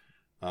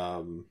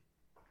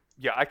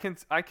 Yeah, I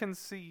can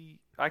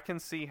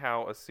see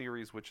how a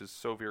series which is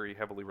so very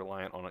heavily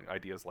reliant on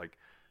ideas like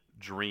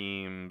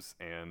dreams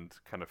and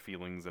kind of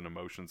feelings and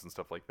emotions and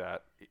stuff like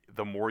that,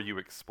 the more you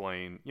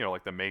explain,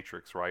 like the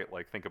Matrix, right?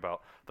 Like, think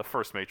about the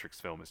first Matrix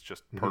film is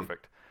just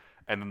perfect.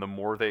 And then the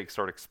more they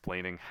start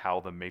explaining how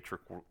the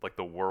Matrix, like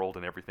the world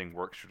and everything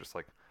works, you're just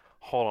like,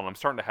 hold on, I'm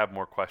starting to have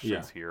more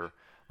questions here.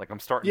 Like,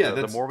 I'm starting to,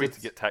 the more we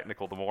get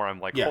technical, the more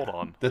I'm like, hold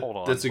on.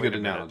 That's a good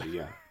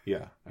analogy.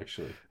 Yeah,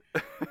 actually.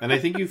 And I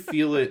think you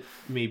feel it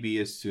maybe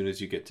as soon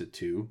as you get to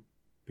 2,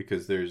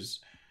 because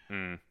there's,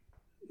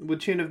 with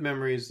Chain of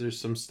Memories,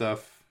 there's some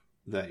stuff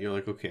that you're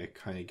like, okay, I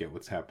kind of get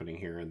what's happening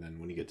here. And then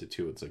when you get to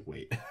 2, it's like,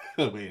 wait,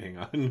 hang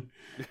on.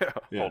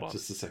 Hold on.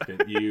 Just a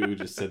second. You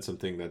just said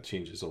something that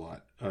changes a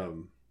lot.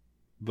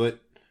 But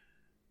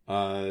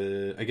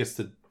I guess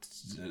to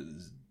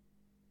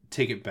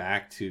take it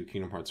back to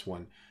Kingdom Hearts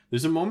 1,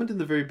 there's a moment in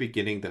the very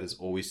beginning that has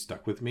always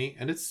stuck with me.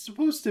 And it's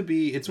supposed to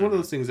be, it's one of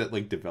those things that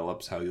like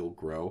develops how you'll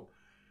grow.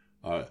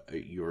 I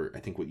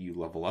think what you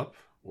level up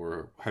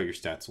or how your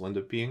stats will end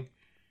up being.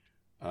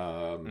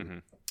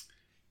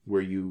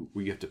 Where you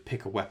have to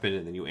pick a weapon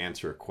and then you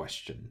answer a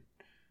question.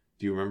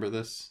 Do you remember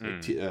this?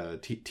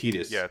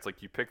 Tidus. Yeah, it's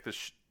like you pick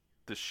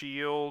the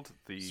shield,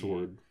 the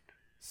sword,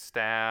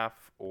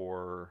 staff,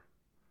 or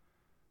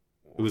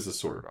it was the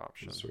sword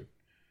option. The sword.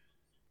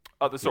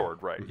 Oh, the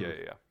sword, right?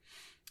 Yeah.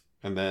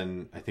 And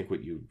then I think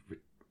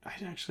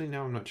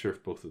now I'm not sure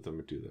if both of them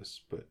would do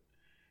this, but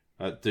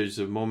there's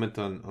a moment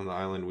on the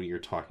island when you're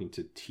talking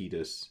to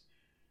Tidus.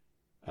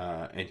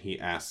 And he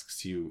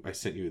asks you, I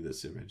sent you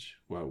this image.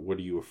 Well, what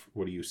are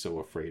you so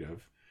afraid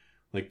of?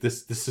 Like,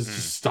 this is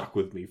just stuck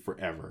with me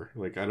forever.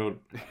 Like, I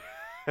don't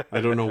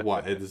know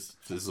why. This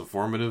is a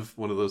formative,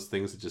 one of those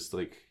things that just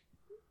like,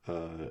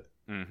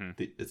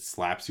 it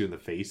slaps you in the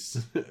face,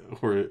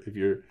 or if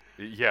you're,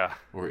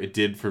 or it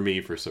did for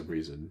me for some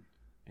reason.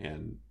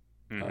 And,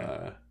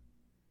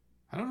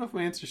 I don't know if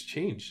my answers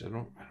changed. I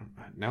don't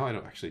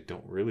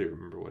really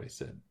remember what I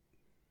said,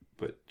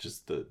 but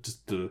just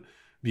the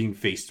being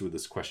faced with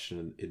this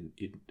question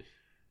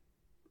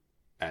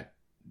at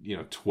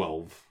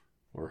 12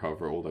 or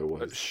however old I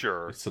was,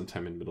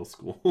 sometime in middle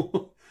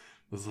school,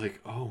 I was like,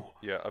 oh,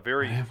 yeah, a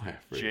very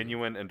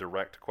genuine and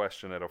direct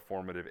question at a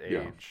formative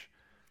age,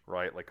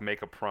 right? Like,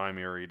 make a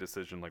primary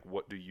decision, like,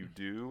 what do you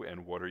do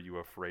and what are you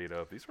afraid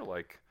of? These are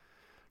like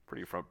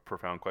pretty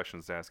profound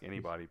questions to ask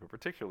anybody, but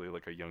particularly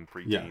like a young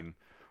preteen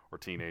or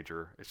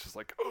teenager. It's just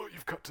like, oh,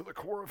 you've cut to the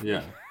core of me.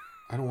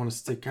 I don't want to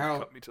stick out.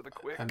 Cut me to the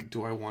quick.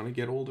 Do I want to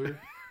get older?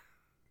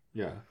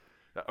 Yeah.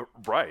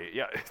 Right.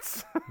 Yeah.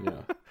 It's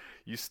Yeah.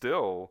 you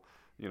still,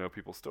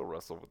 people still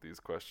wrestle with these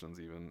questions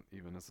even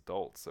as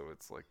adults. So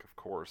it's like, of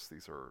course,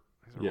 these are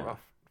Yeah.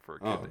 rough for a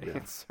kid to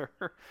answer,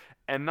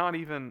 and not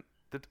even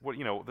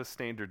the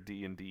standard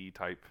D&D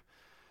type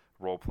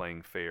role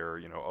playing fare.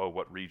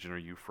 What region are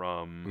you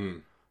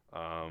from?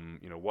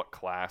 What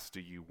class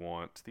do you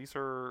want? These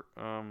are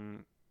a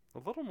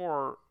little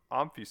more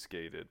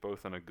obfuscated,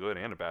 both in a good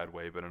and a bad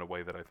way, but in a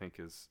way that I think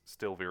is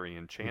still very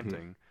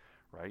enchanting,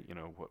 right?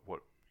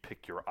 What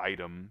pick your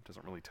item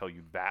doesn't really tell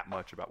you that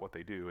much about what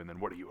they do, and then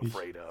what are you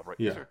afraid of, right?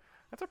 Yeah.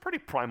 That's a pretty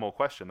primal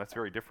question. That's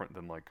very different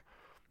than like,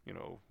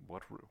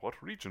 what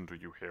region do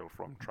you hail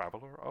from,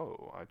 traveler?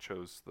 Oh, I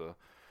chose the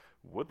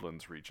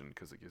Woodlands region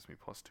because it gives me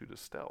 +2 to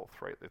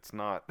stealth, right? It's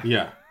not.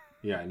 Yeah,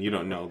 and you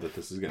don't know that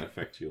this is going to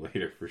affect you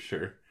later for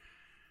sure.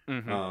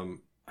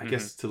 I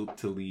guess to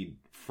lead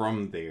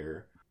from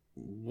there,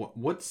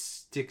 what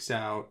sticks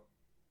out?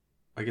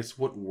 I guess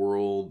what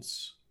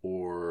worlds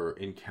or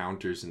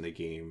encounters in the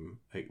game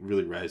like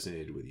really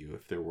resonated with you,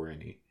 if there were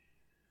any,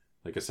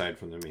 like aside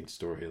from the main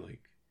story,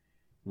 like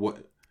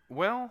what?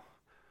 Well,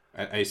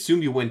 I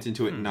assume you went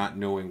into it not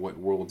knowing what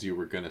worlds you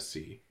were gonna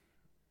see.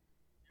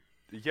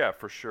 Yeah,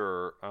 for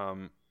sure.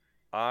 What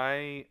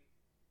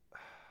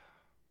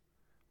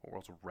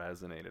worlds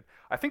resonated?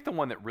 I think the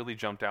one that really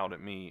jumped out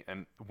at me,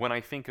 and when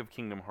I think of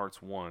Kingdom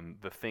Hearts 1,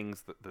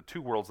 the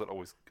two worlds that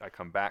always I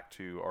come back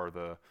to are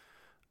the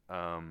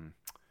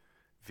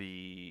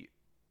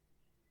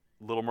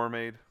Little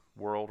Mermaid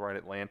world, right?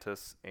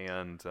 Atlantis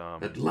and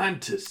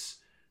Atlantis.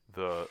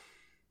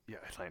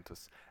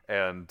 Atlantis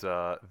and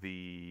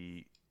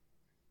the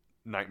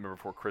Nightmare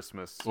Before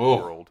Christmas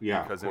world. world.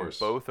 Yeah, because of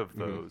course. in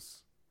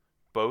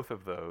both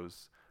of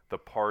those, the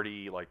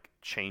party like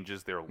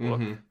changes their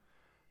look,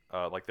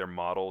 like their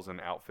models and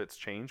outfits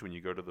change when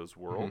you go to those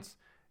worlds,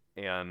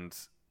 and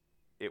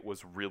I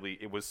was really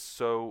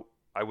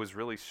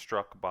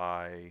struck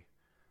by.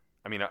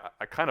 I mean,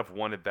 I kind of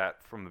wanted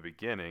that from the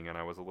beginning, and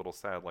I was a little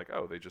sad, like,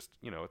 oh, they just,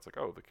 it's like,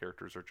 oh, the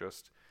characters are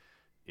just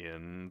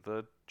in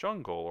the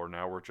jungle, or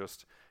now we're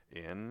just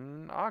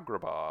in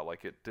Agrabah.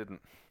 Like, it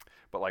didn't,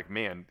 but like,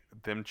 man,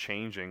 them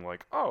changing,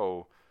 like,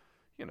 oh,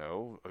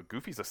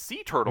 Goofy's a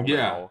sea turtle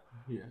now.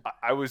 Yeah.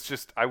 I was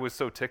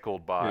so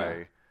tickled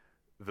by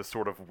the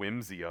sort of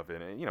whimsy of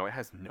it. And, it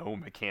has no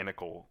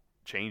mechanical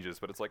changes,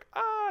 but it's like,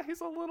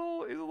 he's a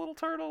little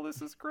turtle.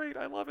 This is great.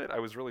 I love it. I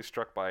was really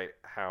struck by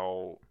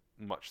how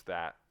much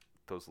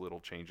those little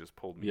changes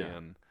pulled me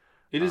in.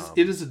 It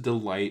is a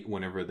delight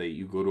whenever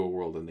you go to a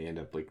world and they end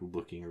up like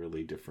looking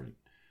really different.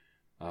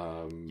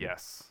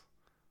 Yes.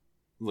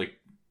 Like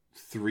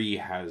 3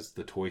 has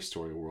the Toy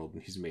Story world,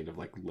 and he's made of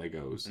like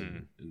Legos,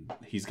 and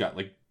he's got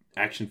like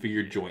action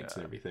figure joints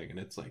and everything, and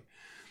it's like,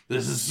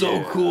 this is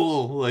so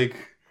cool. Like,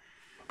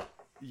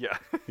 yeah.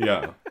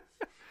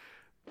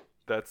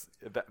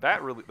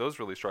 Those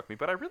really struck me,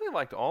 but I really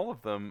liked all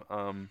of them.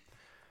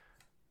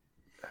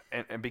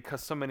 And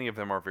because so many of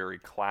them are very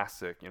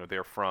classic,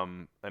 they're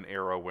from an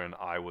era when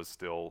I was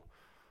still,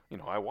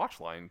 I watched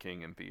Lion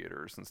King in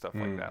theaters and stuff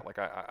like that. Like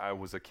I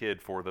was a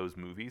kid for those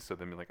movies, so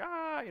then be like,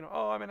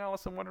 I'm in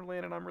Alice in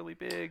Wonderland and I'm really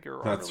big,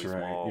 or I'm really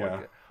small.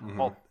 Yeah.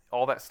 Like,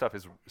 all that stuff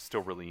is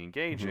still really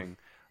engaging.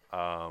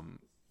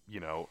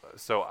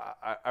 So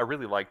I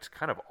really liked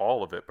kind of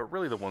all of it, but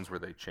really the ones where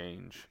they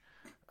change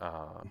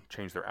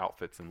their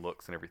outfits and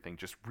looks and everything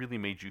just really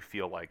made you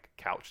feel like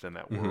couched in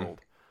that world.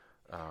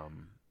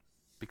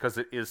 Because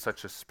it is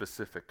such a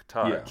specific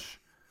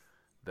touch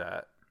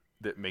that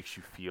makes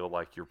you feel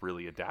like you're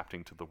really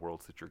adapting to the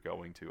worlds that you're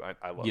going to.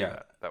 I love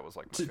that. That was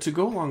like to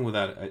go along with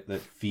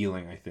that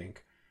feeling. I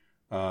think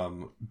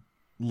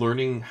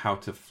learning how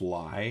to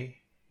fly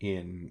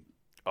in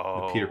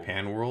the Peter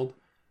Pan world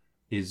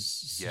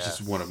is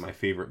just one of my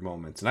favorite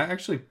moments. And I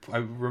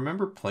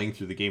remember playing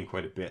through the game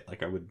quite a bit.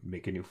 Like I would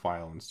make a new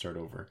file and start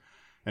over,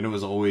 and it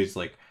was always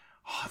like,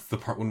 it's the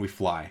part when we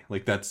fly.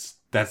 Like that's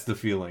the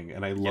feeling,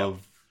 and I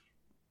loved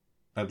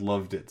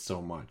it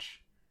so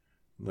much.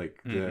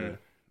 Like the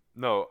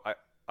No,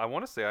 I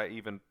want to say I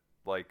even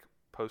like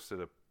posted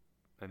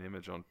an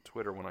image on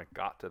Twitter when I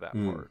got to that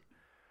part.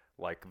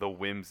 Like the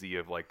whimsy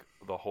of like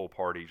the whole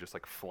party just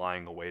like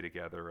flying away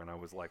together, and I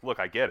was like, look,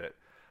 I get it.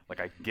 Like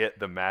I get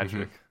the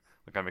magic.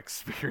 Like I'm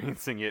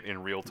experiencing it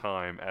in real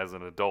time as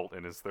an adult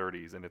in his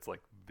 30s, and it's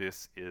like,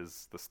 this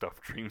is the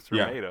stuff dreams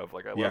are made of.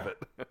 Like I love it.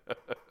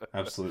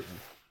 Absolutely.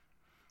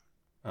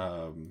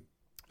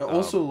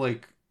 Also,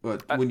 like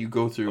when you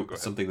go through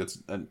something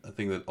that's a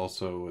thing that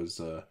also is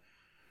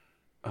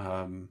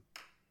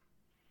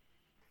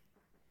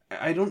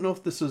I don't know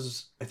if this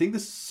is. I think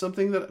this is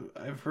something that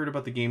I've heard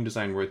about the game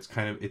design, where it's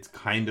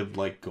kind of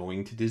like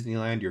going to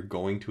Disneyland. You're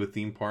going to a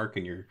theme park,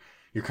 and you're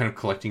kind of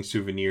collecting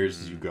souvenirs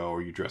as you go,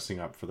 or you're dressing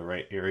up for the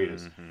right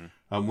areas.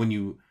 When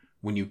you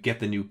get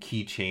the new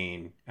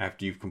keychain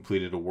after you've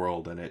completed a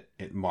world, and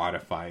it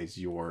modifies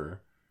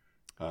your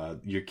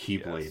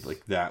keyblade,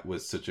 like that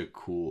was such a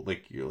cool.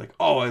 Like you're like,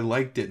 oh, I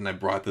liked it, and I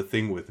brought the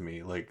thing with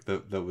me. Like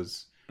that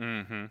was.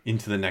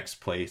 Into the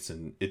next place,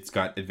 and it's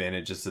got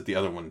advantages that the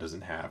other one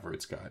doesn't have, or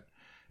it's got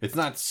It's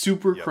not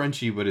super Yep.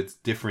 crunchy, but it's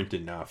different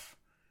enough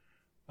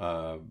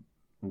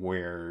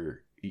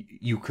where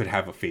you could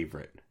have a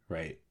favorite,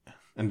 right?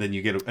 And then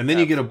you get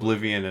you get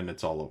Oblivion, and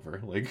it's all over.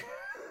 Like,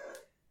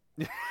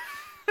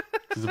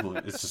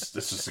 it's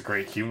just a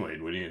great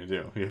Keyblade. What are you gonna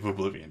do? You have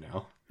Oblivion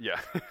now. Yeah.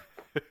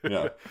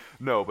 Yeah.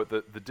 No, but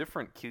the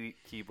different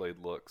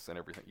Keyblade looks and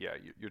everything. Yeah,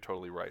 you're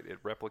totally right.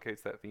 It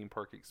replicates that theme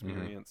park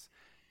experience,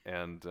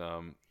 and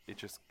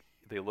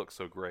they look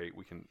so great.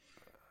 We can,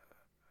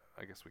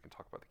 I guess we can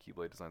talk about the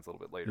Keyblade designs a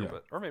little bit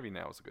later, or maybe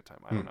now is a good time.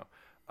 I don't know.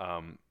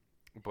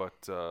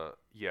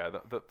 Yeah,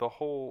 the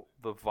whole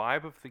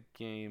vibe of the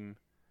game.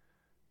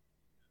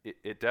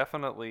 It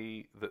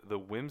definitely the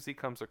whimsy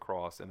comes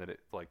across, and that it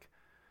like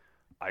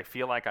I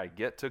feel like I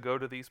get to go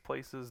to these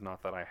places,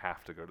 not that I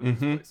have to go to these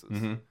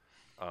places.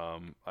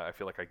 I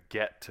feel like I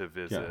get to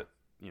visit,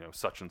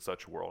 such and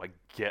such world. I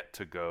get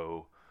to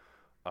go,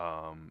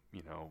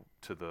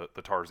 to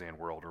the Tarzan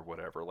world or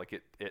whatever. Like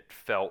it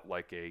felt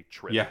like a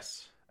trip.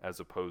 Yes. As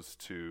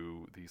opposed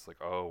to these like,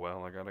 oh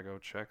well, I gotta go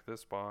check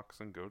this box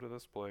and go to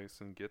this place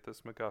and get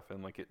this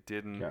MacGuffin. Like it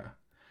didn't. Yeah.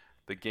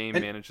 The game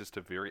manages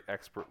to very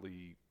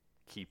expertly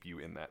keep you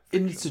in that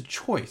fiction. And it's a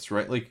choice,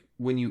 right? Like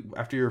when you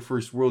after your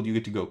first world, you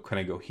get to go. Can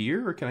I go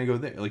here or can I go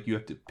there? Like you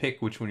have to pick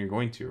which one you're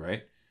going to,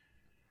 right?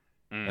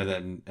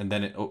 And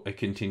then it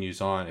continues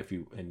on. I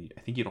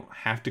think you don't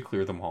have to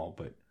clear them all,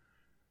 but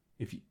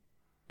if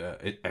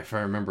I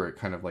remember, it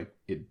kind of like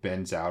it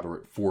bends out or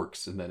it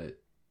forks, and then it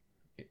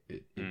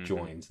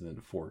joins and then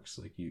it forks.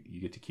 Like you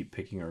get to keep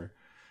picking, or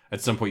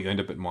at some point you end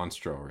up at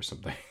Monstro or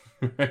something,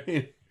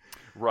 right?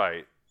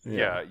 Right.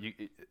 Yeah.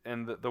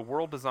 And the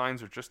world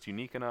designs are just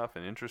unique enough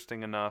and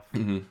interesting enough.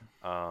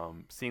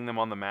 Seeing them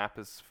on the map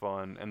is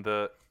fun, and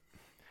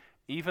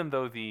even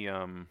though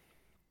the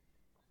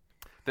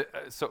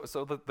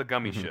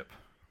gummy ship,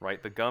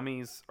 right? The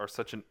gummies are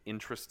such an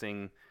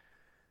interesting,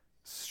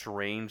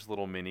 strange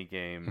little mini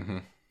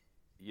game.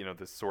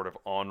 This sort of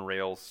on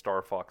rails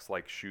Star Fox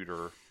like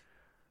shooter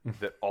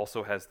that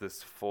also has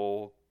this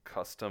full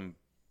custom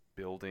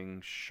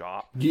building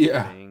shop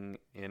thing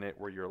in it,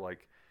 where you're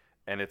like,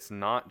 and it's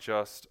not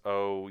just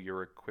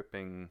you're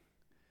equipping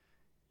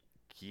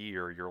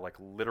gear. You're like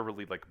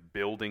literally like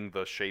building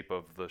the shape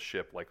of the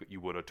ship like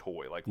you would a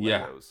toy, like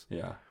Legos.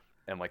 Yeah.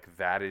 And like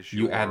that is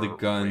you add the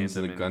guns,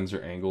 and the guns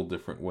are angled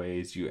different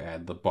ways. You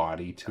add the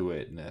body to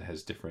it, and that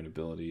has different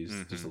abilities.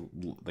 There's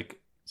like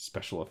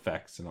special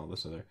effects and all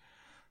this other.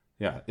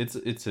 Yeah, it's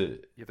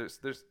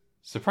there's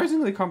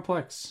surprisingly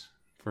complex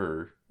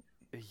for.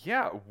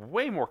 Yeah,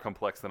 way more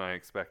complex than I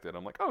expected.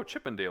 I'm like,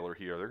 Chippendale are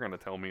here. They're going to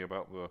tell me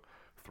about the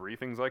 3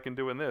 things I can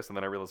do in this, and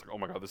then I realized, like, oh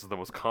my god, this is the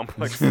most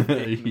complex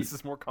game. This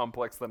is more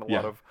complex than a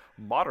lot of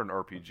modern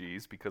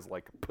RPGs, because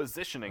like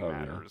positioning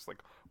matters,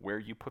 like where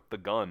you put the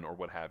gun or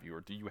what have you,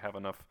 or do you have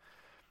enough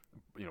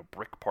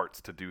brick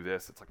parts to do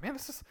this. It's like, man,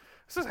 this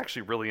is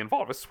actually really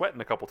involved. I was sweating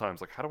a couple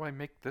times, like, how do I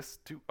make this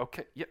do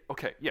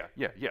yeah.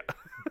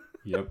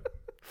 Yep.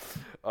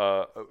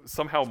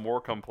 Somehow more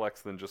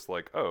complex than just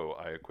like,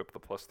 I equip the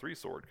 +3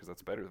 sword because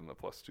that's better than the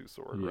 +2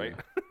 sword, right?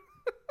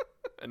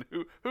 And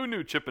who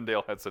knew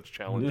Chippendale had such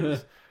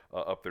challenges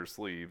up their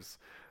sleeves?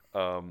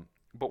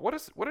 But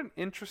what an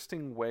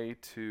interesting way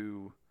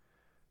to,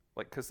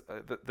 like, because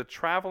the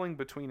traveling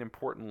between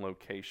important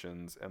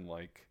locations and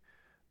like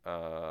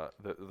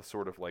the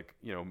sort of like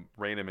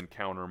random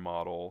encounter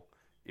model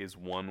is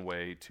one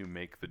way to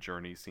make the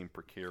journey seem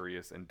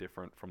precarious and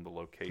different from the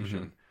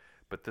location.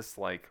 But this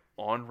like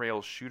on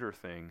rails shooter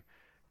thing,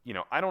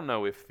 I don't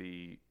know if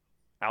the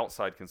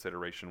outside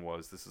consideration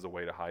was this is a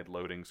way to hide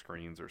loading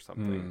screens or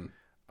something,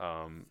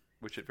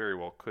 which it very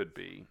well could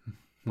be.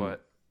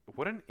 But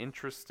what an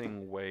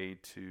interesting way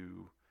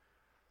to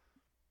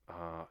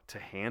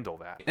handle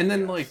that. And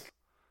then like,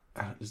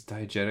 is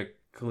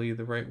diegetically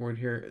the right word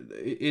here?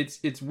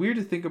 It's weird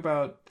to think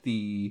about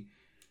the.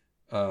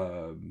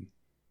 So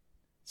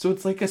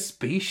it's like a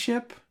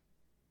spaceship.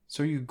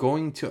 So are you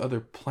going to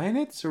other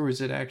planets, or is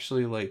it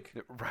actually like...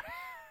 Right.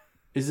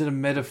 Is it a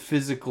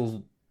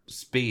metaphysical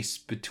space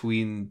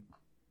between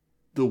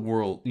the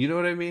world? You know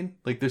what I mean?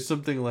 Like there's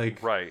something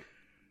like... Right.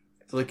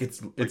 Like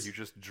it's... Are you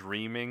just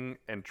dreaming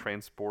and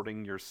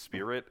transporting your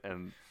spirit,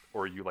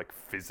 or are you like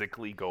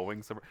physically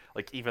going somewhere?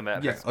 Like even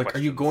that... Yeah, like questions.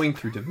 Are you going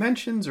through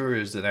dimensions, or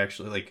is it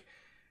actually like...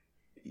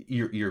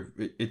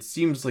 It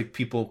seems like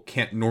people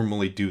can't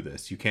normally do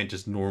this. You can't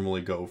just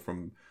normally go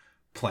from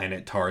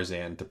planet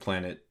Tarzan to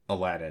planet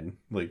Aladdin,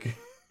 like.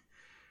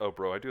 Oh,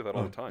 bro, I do that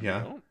all the time.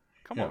 Yeah,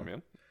 come on,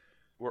 man.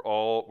 We're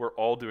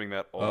all doing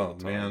that all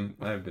the time. Oh man,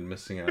 I've been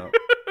missing out.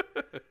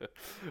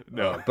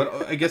 No,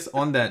 but I guess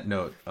on that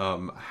note,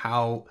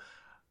 how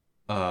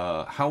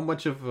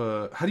much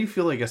of how do you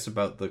feel? I guess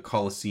about the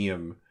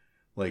Colosseum,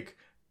 like.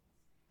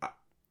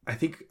 I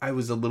think I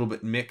was a little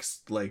bit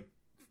mixed. Like,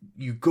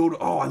 you go to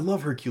I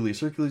love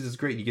Hercules. Hercules is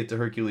great. You get to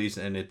Hercules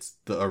and it's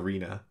the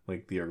arena,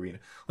 like the arena,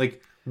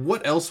 like.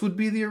 What else would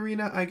be the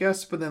arena, I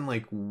guess, but then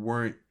like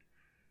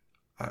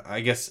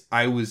I guess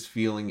I was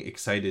feeling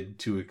excited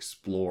to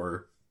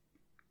explore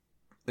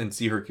and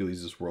see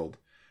Hercules' world,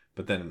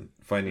 but then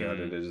finding out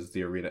it is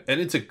the arena, and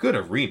it's a good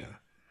arena.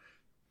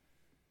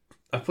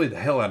 I played the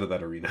hell out of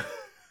that arena.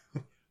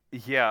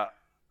 Yeah,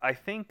 I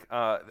think.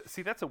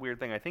 See, that's a weird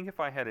thing. I think if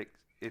I had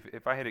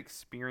if I had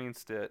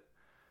experienced it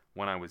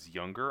when I was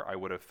younger, I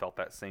would have felt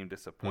that same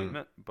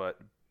disappointment. But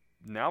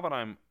now that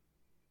I'm,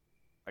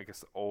 I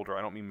guess, older,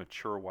 I don't mean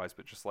mature-wise,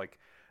 but just like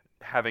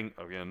having,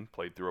 again,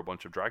 played through a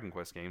bunch of Dragon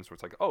Quest games where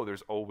it's like, oh,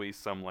 there's always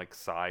some like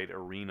side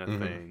arena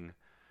thing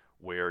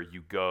where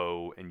you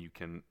go and you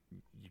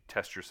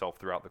test yourself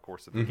throughout the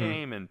course of the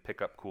game and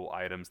pick up cool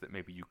items that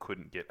maybe you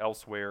couldn't get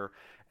elsewhere,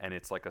 and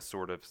it's like a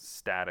sort of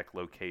static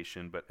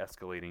location but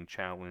escalating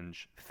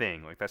challenge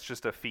thing. Like that's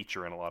just a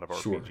feature in a lot of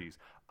RPGs.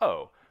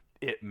 Oh,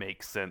 it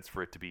makes sense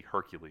for it to be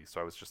Hercules. So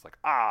I was just like,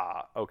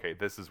 okay,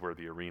 this is where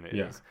the arena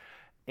is.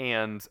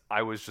 And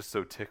I was just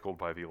so tickled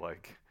by the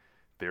like,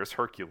 there's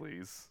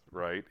Hercules,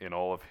 right, in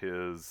all of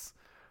his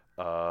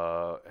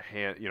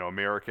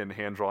American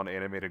hand-drawn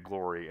animated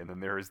glory, and then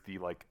there is the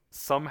like,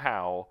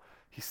 somehow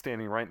he's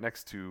standing right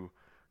next to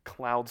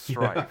Cloud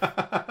Strife,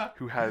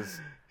 who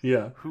has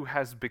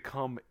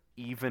become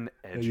even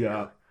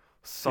edgier.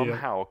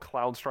 Somehow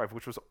Cloud Strife,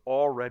 which was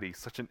already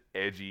such an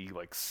edgy,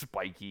 like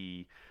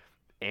spiky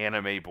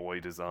anime boy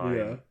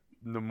design,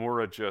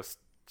 Nomura just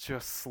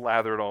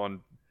slathered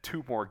on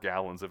 2 more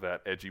gallons of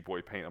that edgy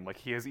boy paint. I'm like,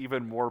 he has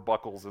even more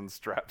buckles and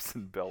straps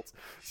and belts.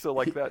 So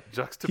like that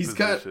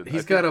juxtaposition.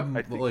 He's got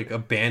a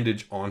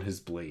bandage on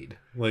his blade.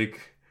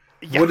 Like,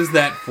 what is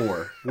that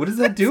for? What is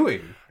that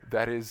doing?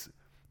 That is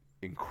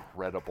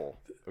incredible.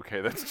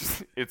 Okay,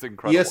 it's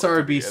incredible.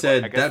 ESRB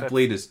said that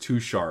blade is too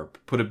sharp.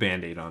 Put a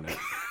Band-Aid on it.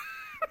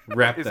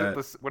 Wrap that.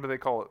 What do they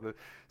call it? The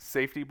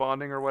safety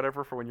bonding or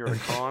whatever for when you're at a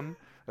con?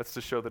 That's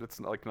to show that it's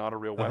like not a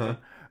real weapon.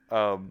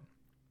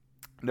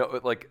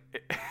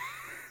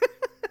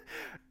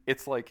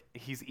 It's like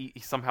he's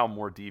somehow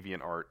more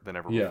deviant art than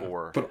ever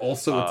before. But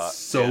also it's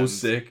so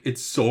sick.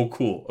 It's so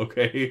cool,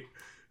 okay?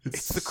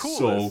 It's the coolest.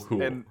 So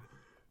cool. And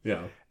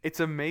yeah. It's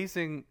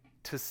amazing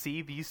to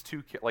see these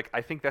two, like,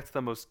 I think that's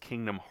the most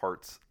Kingdom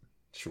Hearts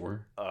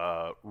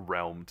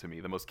realm to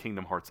me, the most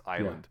Kingdom Hearts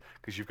island,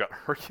 because you've got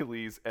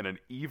Hercules and an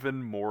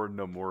even more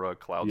Nomura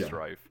Cloud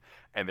Strife,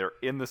 and they're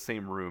in the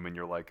same room, and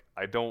you're like,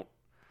 I don't,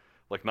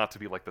 like, not to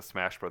be like the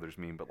Smash Brothers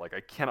meme, but like,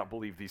 I cannot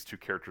believe these two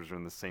characters are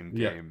in the same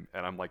game,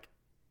 and I'm like,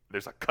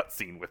 there's a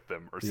cutscene with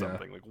them or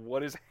something. Like,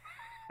 what is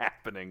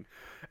happening?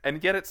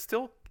 And yet it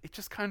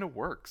just kind of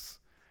works.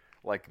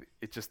 Like,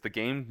 it just, the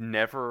game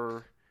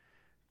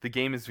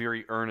is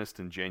very earnest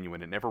and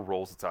genuine. It never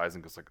rolls its eyes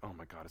and goes like, oh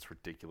my god, it's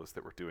ridiculous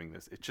that we're doing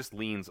this. It just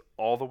leans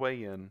all the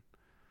way in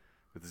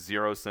with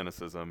zero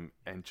cynicism,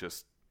 and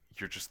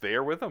you're just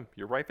there with them.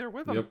 You're right there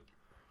with them.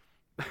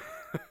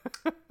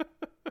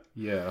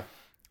 Yep.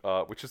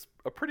 Which is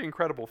a pretty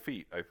incredible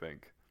feat, I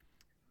think.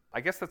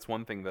 I guess that's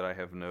one thing that I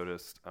have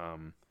noticed.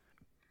 And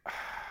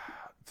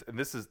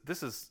this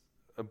is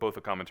both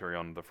a commentary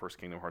on the first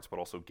Kingdom Hearts, but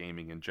also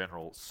gaming in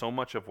general. So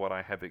much of what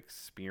I have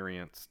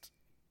experienced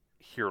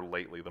here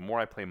lately, the more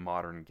I play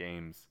modern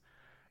games,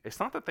 it's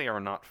not that they are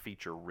not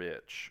feature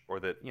rich, or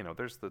that,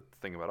 there's the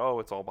thing about, oh,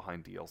 it's all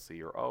behind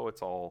DLC, or oh,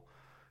 it's all,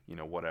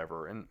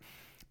 whatever. And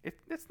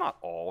it's not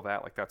all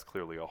that. Like, that's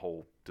clearly a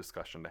whole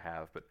discussion to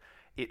have, but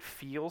it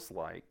feels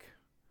like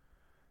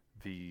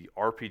the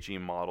RPG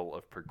model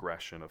of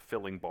progression, of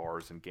filling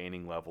bars and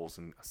gaining levels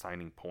and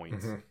assigning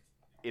points,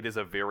 it is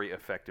a very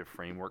effective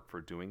framework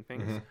for doing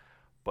things,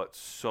 but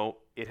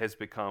it has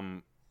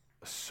become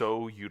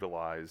so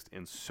utilized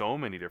in so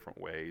many different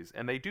ways,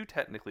 and they do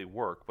technically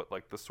work, but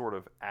like the sort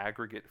of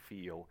aggregate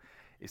feel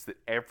is that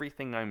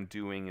everything I'm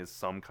doing is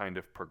some kind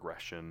of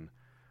progression,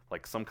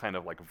 like some kind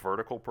of like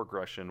vertical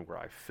progression where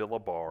I fill a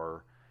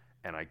bar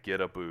and I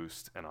get a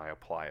boost and I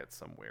apply it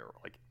somewhere.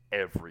 Like,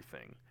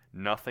 everything.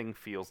 Nothing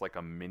feels like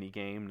a mini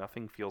game.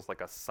 Nothing feels like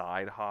a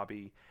side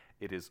hobby.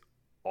 It is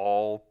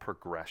all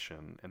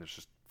progression, and there's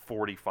just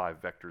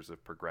 45 vectors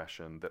of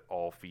progression that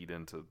all feed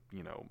into,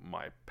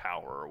 my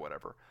power or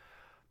whatever.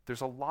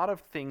 There's a lot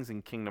of things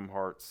in Kingdom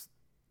Hearts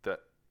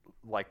that,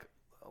 like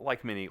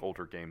many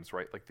older games,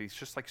 right? Like, these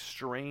just like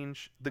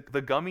strange,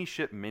 the gummy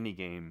ship mini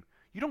game,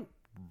 you don't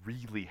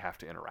really have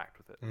to interact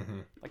with it.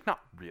 Like, not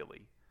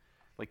really.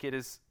 Like, it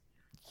is.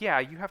 Yeah,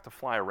 you have to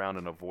fly around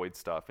and avoid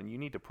stuff, and you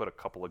need to put a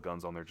couple of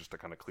guns on there just to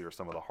kind of clear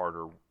some of the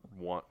harder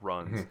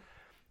runs.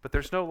 But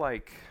there's no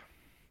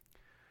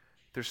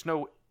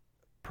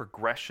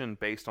progression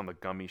based on the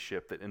gummy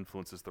ship that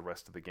influences the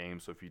rest of the game.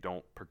 So if you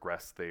don't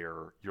progress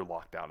there, you're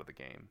locked out of the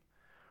game.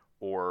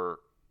 Or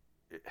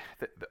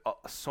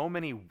so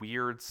many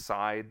weird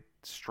side,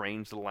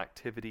 strange little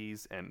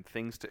activities and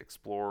things to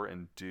explore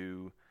and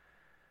do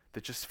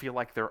that just feel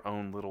like their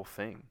own little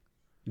thing.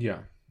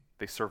 Yeah.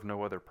 They serve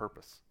no other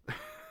purpose.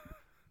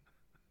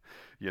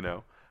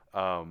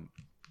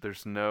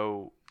 There's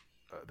no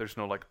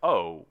like,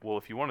 oh, well,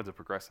 if you wanted to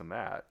progress in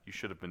that, you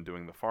should have been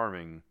doing the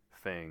farming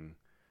thing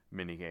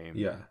mini game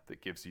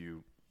that gives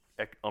you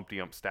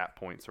umpty-ump stat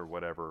points or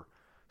whatever,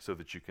 so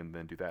that you can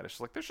then do that. It's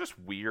just like, there's just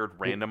weird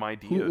random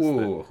ideas.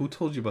 Who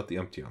told you about the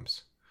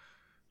umpty-umps?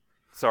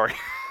 Sorry.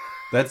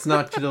 That's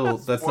not till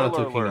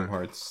Spoiler Kingdom alert.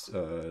 Hearts.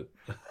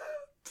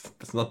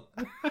 That's not.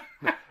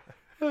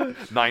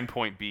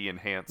 9.B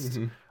enhanced.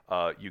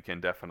 You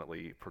can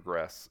definitely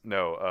progress.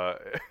 No,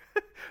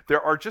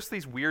 there are just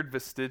these weird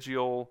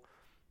vestigial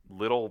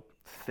little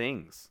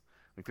things.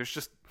 Like there's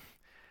just,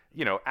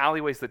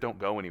 alleyways that don't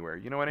go anywhere.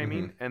 You know what I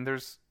mean? And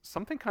there's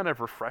something kind of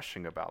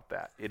refreshing about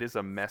that. It is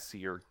a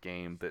messier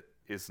game that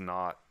is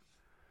not.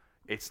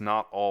 It's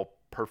not all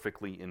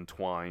perfectly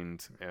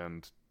entwined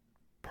and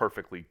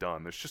perfectly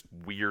done. There's just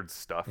weird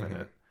stuff in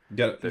it.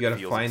 You gotta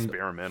find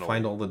experimental.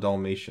 Find all the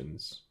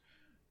Dalmatians,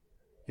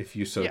 if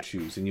you so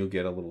choose, and you'll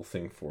get a little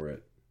thing for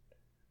it.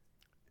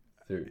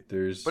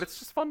 There's. But it's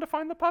just fun to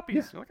find the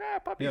puppies. Yeah. You're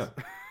like, puppies.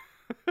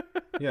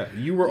 Yeah,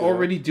 you were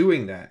already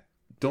doing that.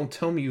 Don't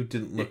tell me you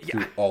didn't look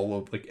through all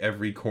of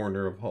every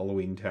corner of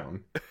Halloween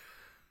Town.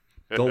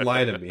 Don't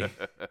lie to me.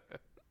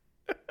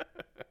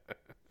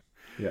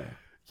 Yeah.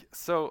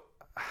 So,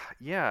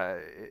 yeah,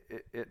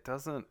 it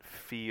doesn't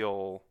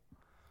feel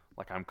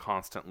like I'm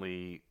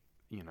constantly,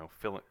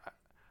 feeling.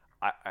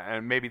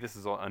 And maybe this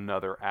is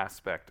another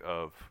aspect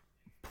of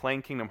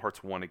playing Kingdom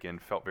Hearts 1 again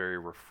felt very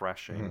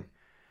refreshing.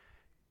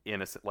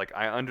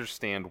 I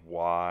understand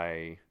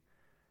why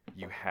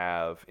you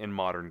have, in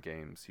modern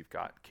games, you've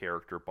got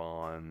character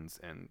bonds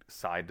and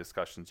side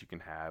discussions you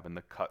can have and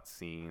the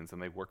cutscenes,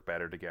 and they work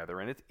better together.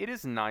 And it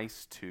is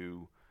nice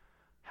to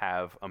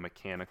have a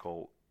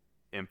mechanical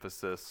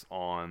emphasis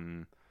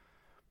on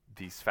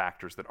these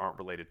factors that aren't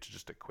related to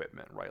just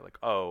equipment, right? Like,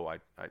 I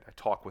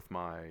talk with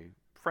my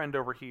friend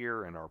over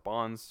here and our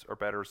bonds are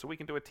better, so we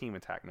can do a team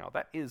attack now.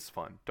 That is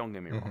fun. Don't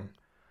get me wrong.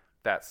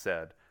 That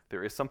said,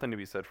 there is something to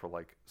be said for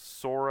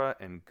Sora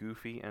and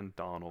Goofy and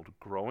Donald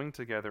growing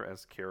together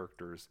as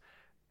characters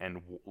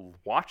and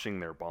watching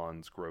their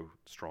bonds grow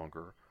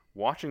stronger,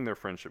 watching their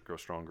friendship grow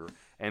stronger,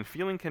 and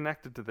feeling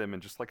connected to them in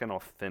just an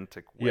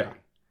authentic way.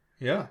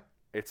 Yeah.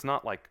 It's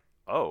not like,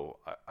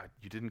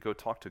 you didn't go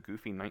talk to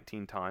Goofy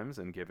 19 times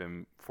and give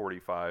him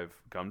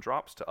 45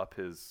 gumdrops to up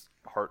his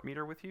heart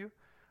meter with you.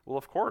 Well,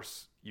 of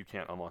course you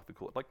can't unlock the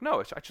cool.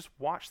 No, I just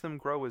watch them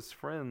grow as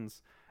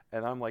friends,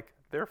 and I'm like,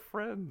 they're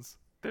friends.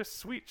 Their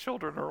sweet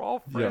children are all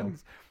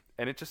friends.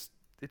 And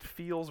it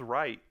feels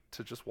right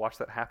to just watch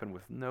that happen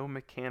with no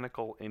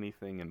mechanical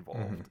anything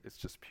involved. It's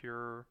just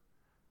pure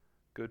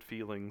good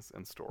feelings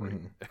and story.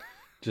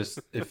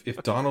 Just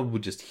if Donald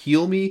would just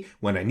heal me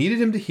when I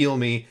needed him to heal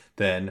me,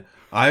 then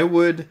I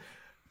would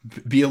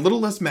be a little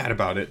less mad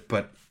about it,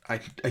 but I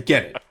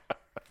get it.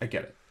 I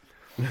get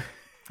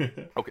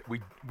it. Okay,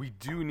 we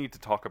do need to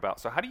talk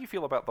about, so how do you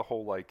feel about the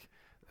whole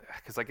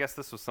because I guess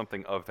this was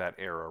something of that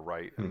era,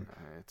 right? And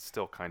it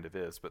still kind of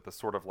is, but the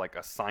sort of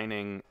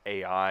assigning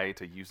AI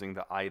to using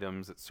the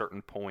items at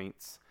certain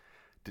points.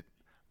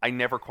 I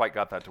never quite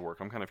got that to work.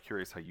 I'm kind of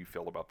curious how you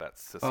feel about that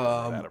system.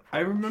 That approach. I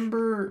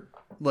remember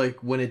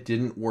when it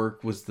didn't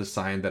work was the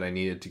sign that I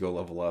needed to go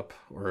level up,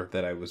 or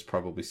that I was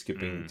probably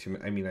skipping too.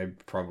 I mean,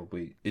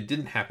 it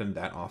didn't happen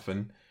that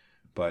often,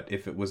 but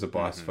if it was a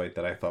boss fight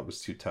that I thought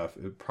was too tough,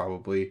 it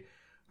probably.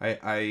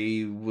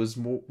 I was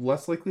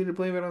less likely to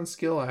blame it on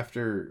skill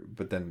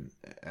but then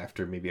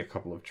after maybe a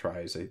couple of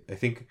tries, I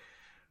think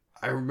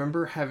I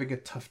remember having a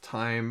tough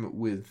time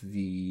with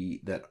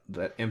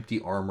that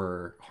empty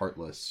armor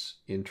Heartless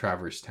in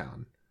Traverse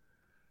Town.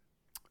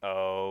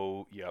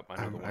 Oh, yep.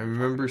 I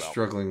remember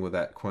struggling with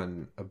that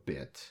one a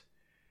bit.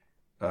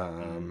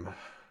 I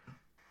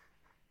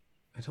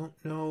don't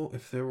know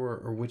if there were,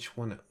 or which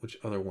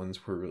other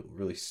ones were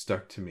really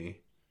stuck to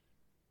me.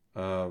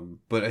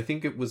 But I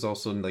think it was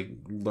also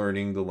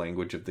learning the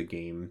language of the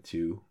game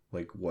too,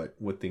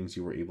 what things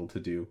you were able to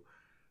do.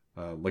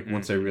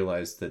 Once I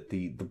realized that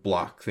the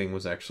block thing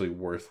was actually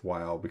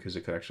worthwhile because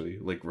it could actually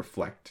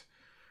reflect,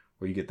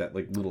 or you get that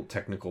little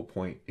technical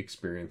point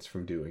experience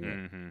from doing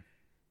it.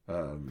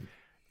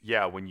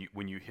 Yeah, when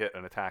you hit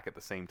an attack at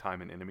the same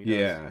time an enemy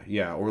does.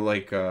 Yeah, or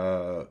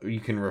you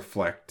can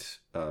reflect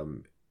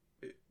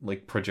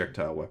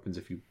projectile weapons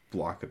if you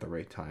block at the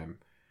right time.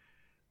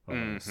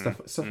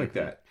 Stuff like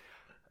that.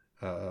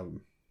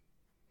 And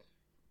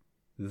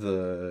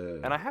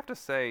I have to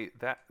say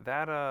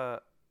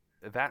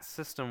that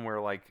system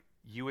where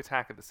you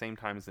attack at the same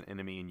time as an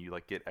enemy and you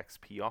get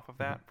XP off of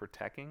that for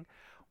teching,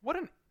 what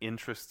an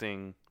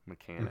interesting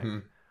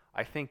mechanic.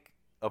 I think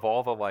of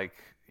all the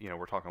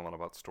we're talking a lot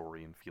about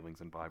story and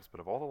feelings and vibes, but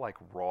of all the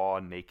raw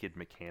naked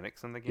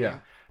mechanics in the game,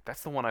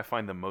 that's the one I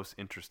find the most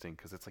interesting,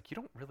 because it's you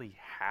don't really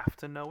have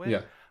to know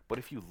it, but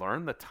if you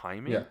learn the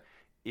timing,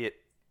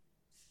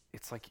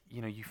 it's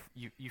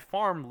you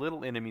farm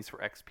little enemies for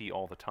XP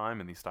all the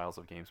time in these styles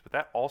of games, but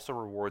that also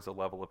rewards a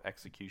level of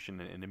execution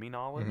and enemy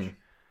knowledge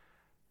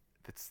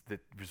that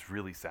was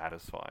really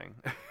satisfying.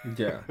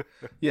 Yeah.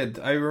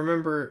 I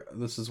remember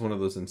this is one of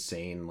those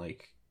insane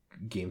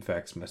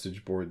GameFAQs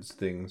message boards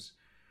things.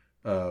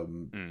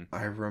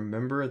 I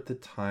remember at the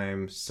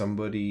time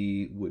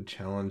somebody would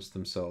challenge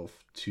themselves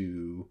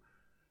to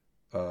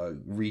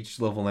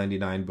reach level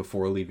 99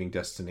 before leaving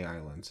Destiny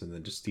Islands, and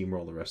then just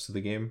steamroll the rest of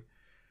the game.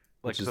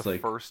 The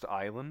first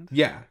island?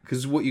 Yeah,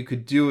 because what you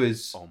could do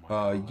is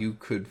you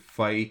could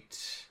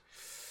fight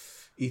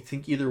you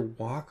think either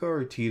Waka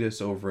or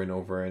Tidus over and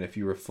over, and if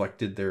you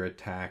reflected their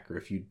attack, or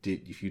if you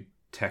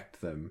teched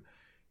them,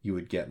 you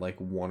would get like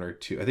 1 or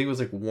 2. I think it was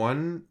like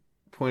 1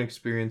 point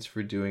experience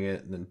for doing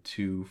it, and then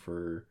 2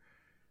 for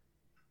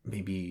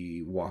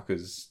maybe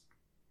Waka's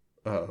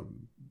the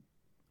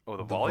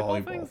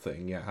volleyball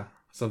thing, yeah,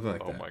 something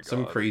like that. My God.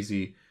 Some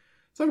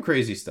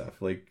crazy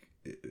stuff. Like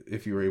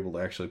if you were able to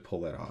actually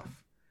pull that off.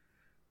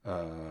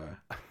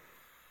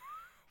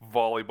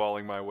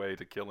 Volleyballing my way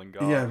to killing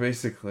God. Yeah,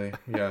 basically.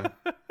 Yeah.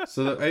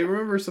 So I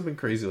remember something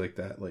crazy like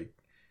that. Like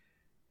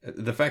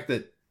the fact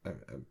that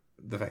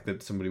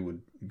somebody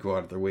would go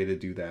out of their way to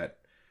do that,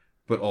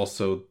 but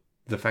also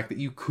the fact that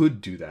you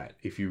could do that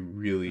if you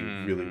really,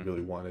 really,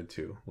 really wanted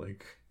to.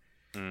 Like,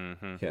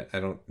 yeah, I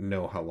don't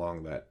know how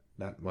long that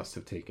must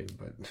have taken,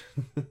 but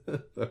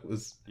that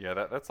was. Yeah,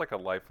 that's like a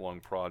lifelong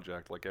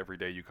project. Like every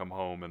day you come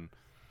home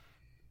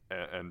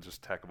and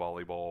just tech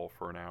volleyball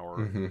for an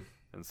hour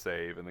and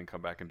save, and then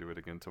come back and do it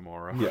again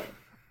tomorrow. Yeah.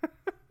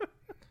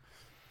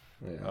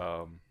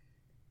 Yeah.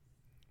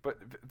 But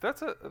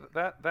that's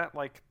that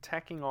like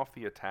tacking off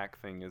the attack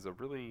thing is a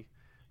really,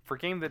 for a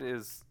game that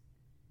is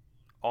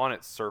on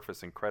its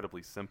surface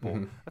incredibly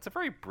simple, that's a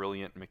very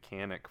brilliant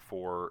mechanic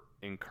for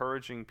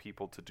encouraging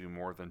people to do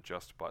more than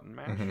just button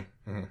mash.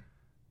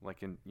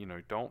 Like,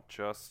 don't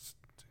just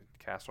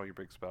cast all your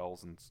big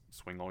spells and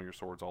swing all your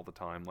swords all the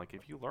time. Like,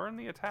 if you learn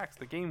the attacks,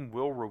 the game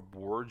will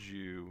reward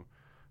you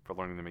for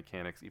learning the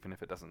mechanics, even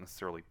if it doesn't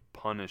necessarily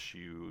punish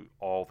you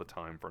all the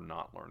time for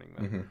not learning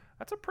them.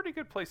 That's a pretty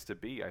good place to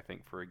be, I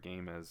think, for a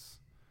game as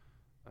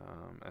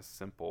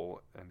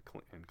simple and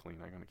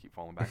clean. I'm going to keep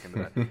falling back into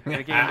that. And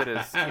a game that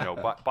is,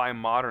 by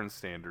modern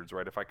standards,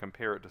 right? If I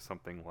compare it to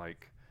something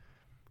like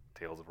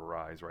Tales of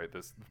Arise, right?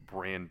 This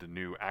brand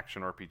new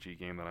action RPG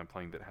game that I'm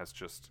playing that has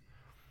just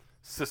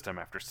system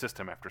after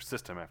system after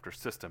system after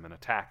system and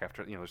attack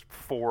after, there's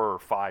 4 or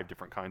 5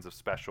 different kinds of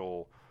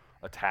special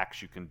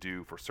attacks you can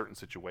do for certain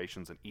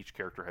situations, and each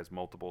character has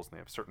multiples and they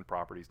have certain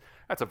properties.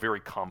 That's a very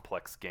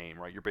complex game,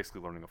 right? You're basically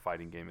learning a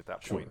fighting game at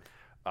that point.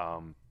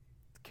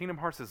 Kingdom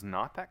Hearts is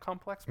not that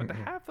complex, but to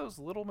have those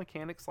little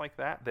mechanics like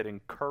that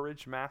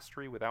encourage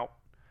mastery without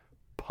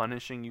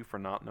punishing you for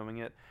not knowing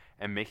it,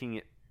 and making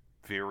it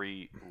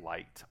very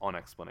light on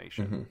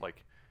explanation.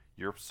 Like,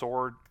 your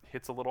sword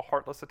hits a little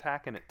Heartless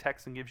attack and it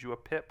techs and gives you a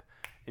pip,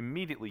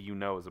 immediately you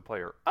know as a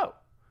player, oh,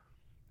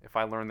 if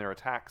I learn their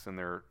attacks and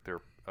their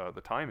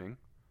the timing,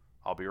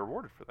 I'll be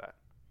rewarded for that.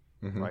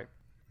 Right?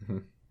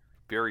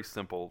 Very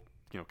simple,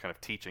 kind of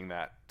teaching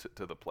that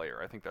to the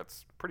player. I think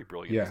that's pretty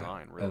brilliant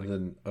design, really.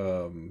 And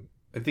then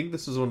I think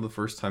this is one of the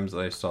first times that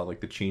I saw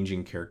like the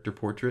changing character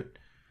portrait.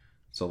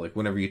 So like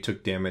whenever you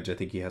took damage, I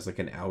think he has like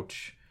an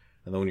ouch,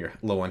 and then when you're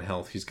low on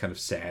health, he's kind of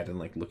sad and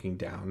like looking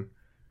down.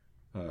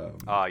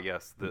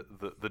 Yes,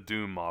 the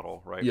Doom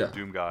model, right? Yeah. The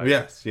Doom guy.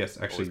 Yes.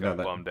 Actually, got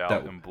bummed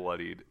out and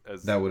bloodied.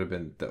 That would have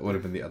been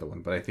the other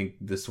one, but I think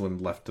this one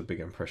left a big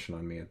impression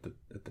on me at the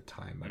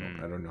time. I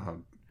don't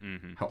know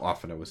how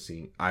often I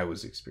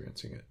was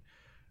experiencing it.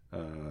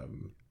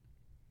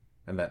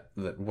 And that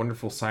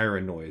wonderful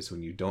siren noise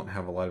when you don't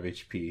have a lot of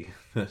HP,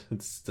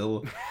 it's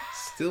still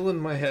in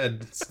my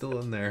head. It's still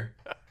in there.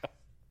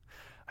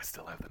 I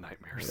still have the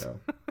nightmares. Yeah.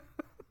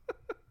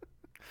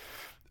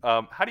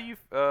 How do you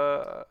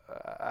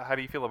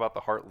feel about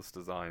the Heartless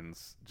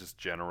designs just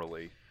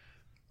generally?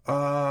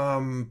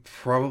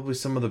 Probably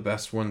some of the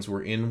best ones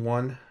were in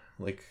 1.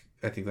 Like,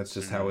 I think that's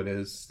just how it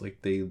is.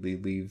 Like, they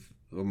leave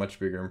a much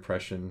bigger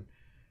impression,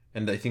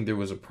 and I think there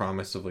was a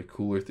promise of like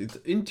cooler things.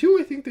 In 2,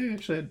 I think they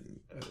actually had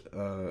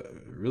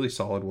really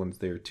solid ones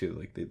there too.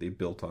 Like they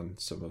built on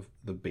some of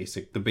the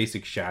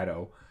basic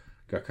shadow,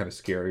 got kind of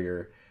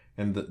scarier,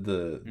 and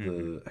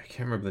the I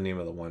can't remember the name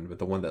of the one, but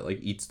the one that like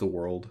eats the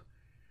world.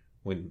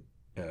 When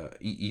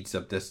eats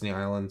up Destiny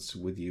Islands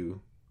with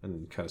you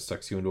and kind of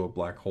sucks you into a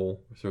black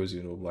hole, or throws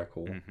you into a black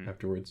hole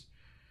afterwards.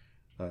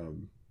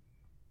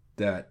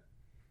 That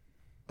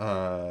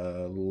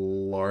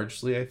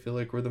largely I feel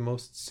like were the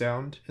most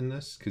sound in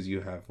this, because you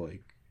have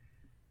like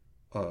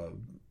the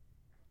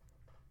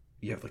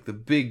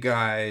big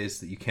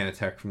guys that you can't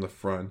attack from the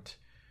front.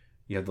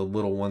 You have the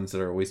little ones that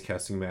are always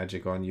casting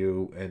magic on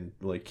you and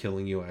like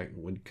killing you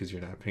because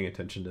you're not paying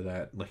attention to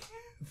that. Like.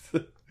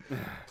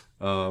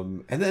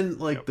 And then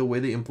like the way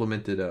they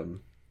implemented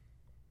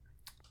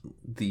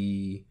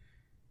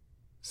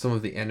some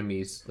of the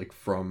enemies, like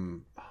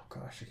from I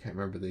can't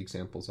remember the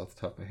examples off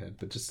the top of my head,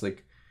 but just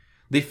like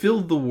they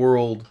filled the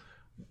worlds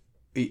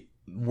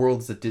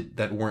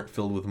that weren't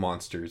filled with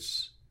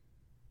monsters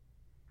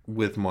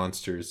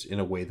in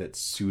a way that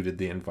suited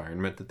the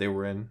environment that they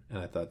were in, and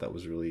I thought that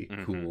was really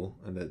cool,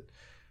 and that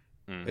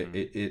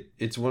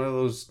it's one of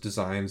those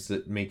designs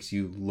that makes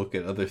you look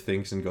at other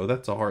things and go,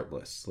 that's a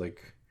Heartless,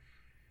 like.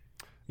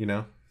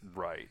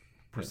 Right,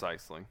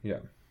 precisely.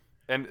 Yeah.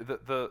 And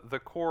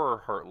the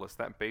core Heartless,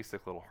 that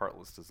basic little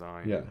Heartless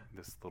design. Yeah.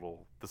 This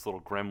little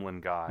gremlin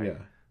guy. Yeah.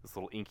 This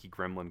little inky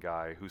gremlin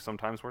guy who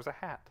sometimes wears a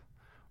hat,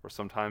 or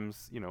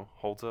sometimes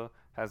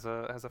has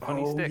a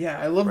funny stick. Yeah,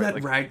 I love right?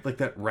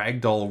 that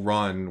ragdoll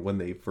run when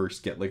they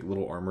first get like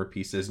little armor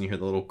pieces and you hear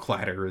the little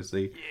clatter as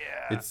they.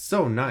 Yeah, it's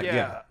so nice.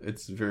 Yeah.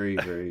 It's very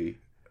very,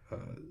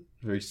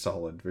 very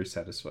solid, very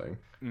satisfying.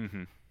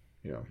 Mm-hmm.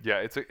 Yeah,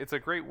 it's a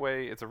great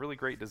way. It's a really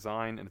great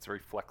design, and it's very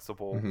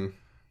flexible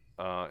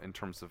in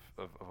terms of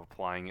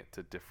applying it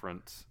to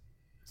different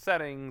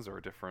settings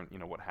or different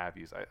what have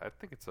yous. I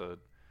think it's a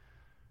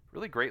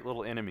really great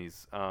little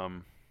enemies.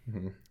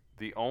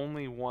 The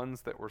only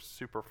ones that were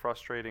super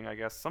frustrating, I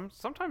guess,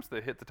 sometimes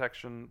the hit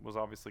detection was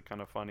obviously kind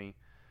of funny,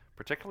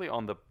 particularly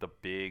on the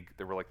big.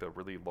 There were like the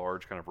really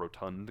large kind of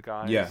rotund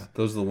guys. Yeah,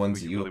 those are the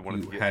ones that you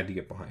had to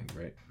get behind,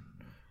 right?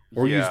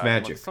 Or use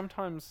magic. Like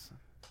sometimes.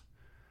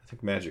 I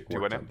think magic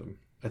worked on them.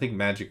 I think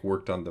magic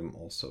worked on them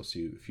also. So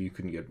if you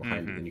couldn't get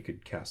behind it, then you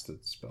could cast a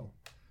spell.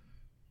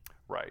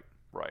 Right.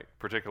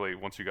 Particularly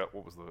once you got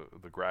what was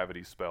the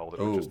gravity spell that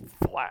would just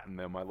flatten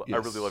them. I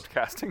really loved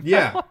casting.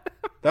 Yeah,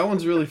 that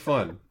one's really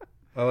fun.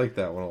 I like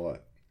that one a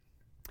lot.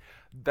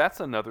 That's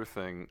another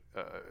thing.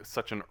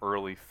 Such an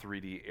early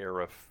 3D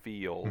era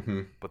feel,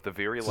 but the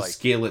very so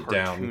scale it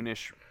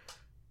cartoonish. Down.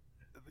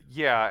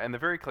 Yeah, and the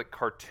very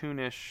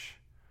cartoonish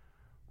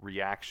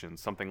reaction,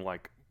 something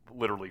like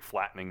literally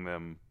flattening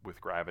them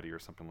with gravity or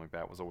something like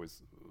that, was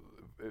always.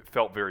 It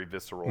felt very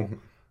visceral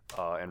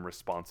and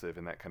responsive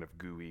in that kind of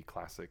gooey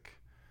classic,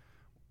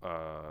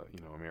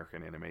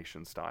 American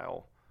animation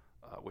style.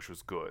 Which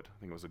was good. I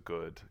think it was a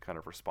good kind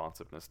of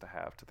responsiveness to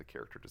have to the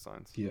character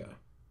designs. Yeah.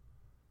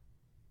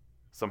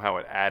 Somehow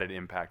it added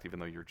impact, even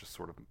though you're just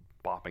sort of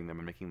bopping them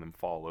and making them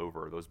fall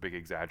over. Those big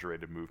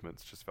exaggerated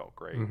movements just felt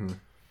great.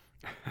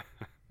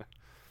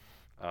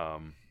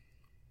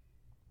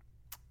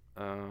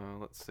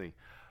 Let's see.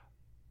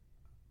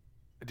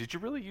 Did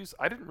you really use...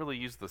 I didn't really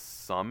use the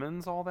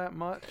summons all that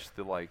much.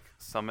 The,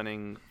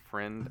 summoning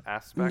friend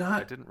aspect.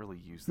 I didn't really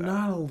use that.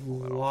 Not a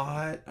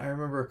lot. I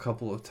remember a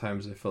couple of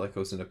times I felt like I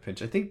was in a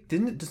pinch. I think,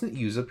 doesn't it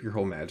use up your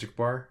whole magic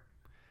bar?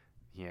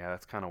 Yeah,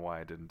 that's kind of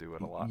why I didn't do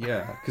it a lot.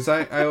 Yeah, because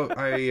I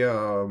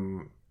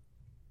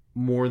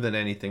more than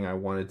anything, I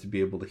wanted to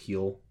be able to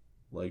heal,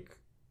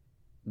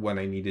 when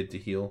I needed to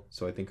heal.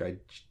 So I think I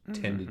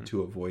tended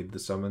to avoid the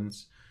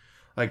summons.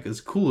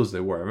 As cool as they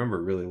were, I remember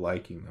really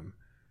liking them.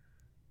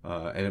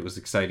 And it was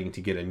exciting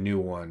to get a new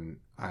one.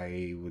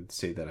 I would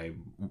say that I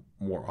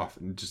more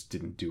often just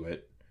didn't do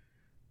it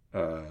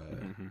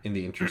in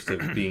the interest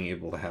of being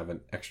able to have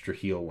an extra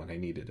heal when I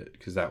needed it,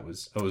 because I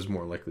was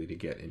more likely to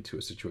get into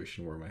a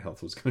situation where my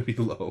health was going to be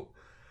low.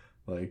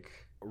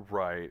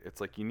 Right.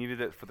 It's like you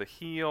needed it for the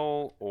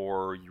heal,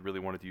 or you really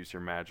wanted to use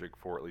your magic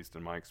for, at least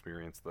in my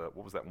experience, what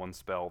was that one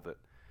spell that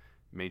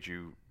made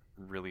you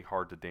really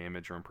hard to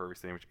damage or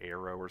impervious damage,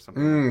 arrow or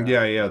something like that.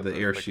 Yeah, the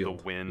air shield.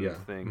 The wind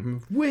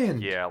thing.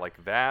 Wind! Yeah,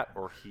 like that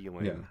or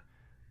healing. Yeah.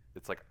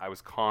 It's like I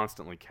was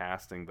constantly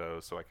casting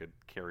those so I could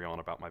carry on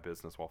about my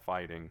business while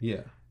fighting.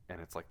 Yeah.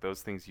 And it's like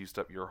those things used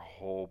up your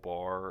whole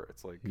bar.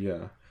 It's like...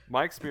 Yeah.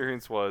 My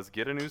experience was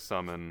get a new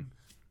summon,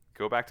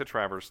 go back to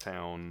Traverse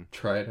Town,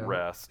 try it out.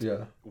 Rest,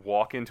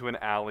 walk into an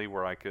alley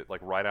where I could,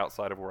 right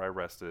outside of where I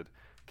rested,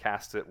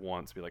 cast it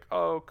once, be like,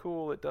 oh,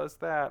 cool, it does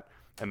that.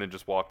 And then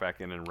just walk back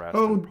in and rest.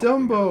 Oh,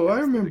 Dumbo! I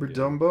remember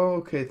Dumbo.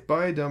 Okay,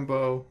 bye,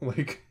 Dumbo.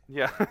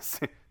 Yeah,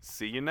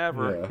 see you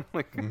never.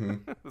 Yeah.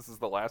 This is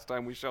the last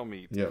time we shall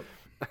meet. Yep.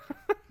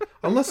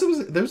 Unless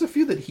there's a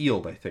few that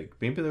healed. I think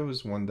maybe there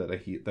was one that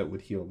that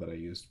would heal that I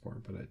used more,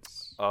 but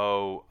it's.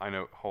 Oh, I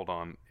know. Hold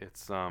on.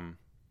 It's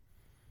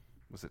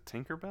was it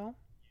Tinkerbell?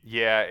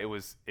 Yeah, it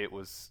was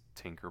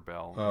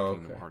Tinkerbell. Oh,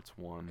 Kingdom Hearts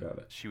 1. Got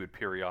it. She would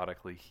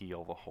periodically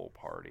heal the whole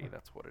party.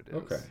 That's what it is.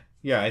 Okay.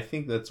 Yeah, I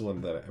think that's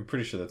one that I'm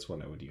pretty sure that's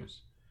one I would use.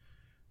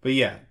 But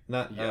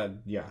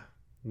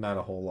not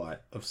a whole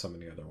lot of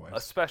summoning otherwise.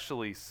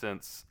 Especially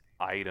since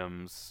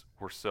items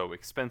were so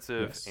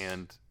expensive,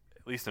 and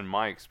at least in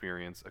my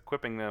experience,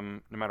 equipping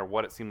them, no matter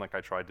what it seemed like I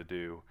tried to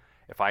do,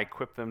 if I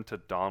equipped them to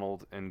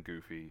Donald and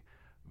Goofy,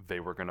 they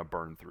were going to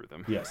burn through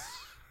them. Yes.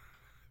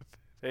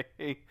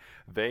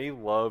 They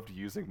loved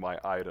using my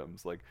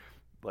items. Like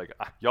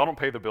y'all don't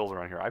pay the bills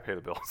around here. I pay the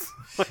bills.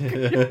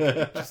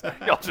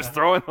 Y'all just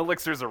throwing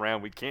elixirs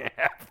around. We can't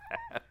have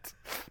that.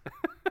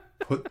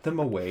 Put them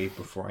away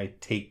before I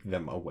take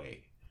them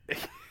away.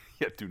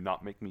 Yeah, do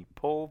not make me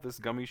pull this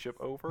gummy ship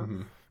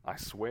over. I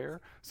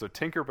swear. So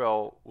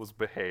Tinkerbell was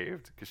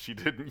behaved because she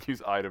didn't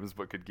use items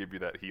but could give you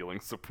that healing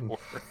support.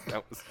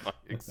 That was my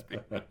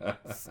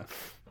experience.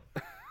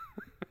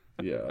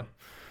 Yeah.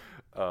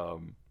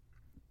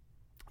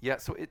 Yeah,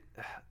 so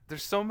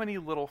there's so many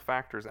little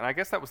factors, and I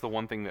guess that was the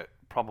one thing that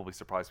probably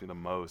surprised me the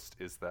most,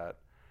 is that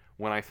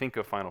when I think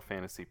of Final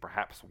Fantasy,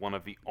 perhaps one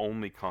of the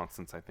only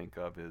constants I think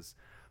of is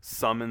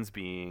summons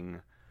being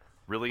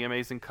really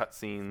amazing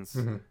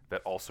cutscenes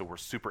that also were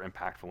super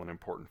impactful and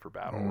important for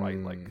battle,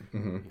 right?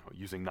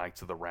 Using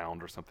Knights of the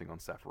Round or something on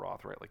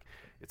Sephiroth, right?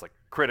 It's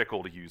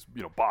critical to use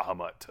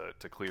Bahamut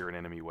to clear an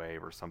enemy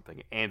wave or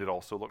something, and it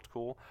also looked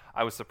cool.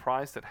 I was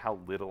surprised at how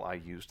little I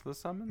used the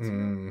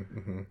summons.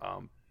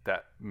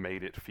 that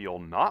made it feel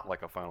not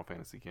like a Final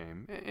Fantasy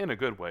game in a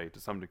good way to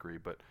some degree.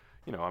 But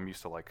I'm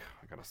used to like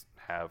I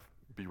gotta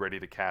be ready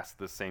to cast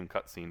the same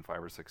cutscene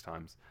 5 or 6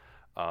 times.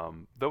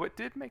 Though it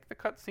did make the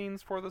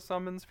cutscenes for the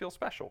summons feel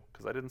special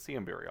because I didn't see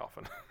them very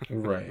often.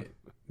 Right.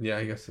 Yeah,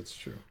 I guess that's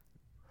true.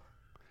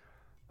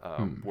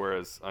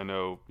 Whereas I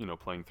know,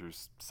 playing through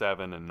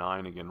 7 and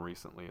 9 again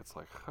recently, it's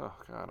like, oh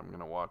god, I'm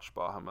gonna watch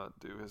Bahamut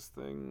do his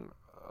thing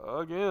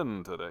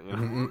again today.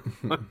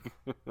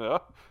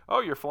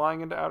 Oh, you're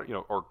flying into outer,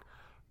 or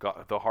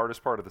god, the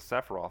hardest part of the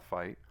Sephiroth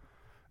fight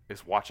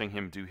is watching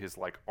him do his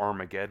like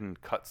Armageddon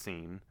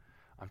cutscene.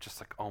 I'm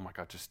just like, oh my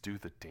god, just do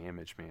the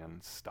damage, man.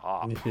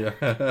 Stop. Yeah.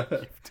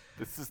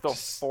 This is the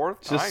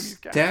 4th time just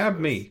you've stab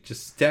me.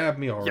 Just stab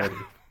me already.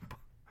 Yeah.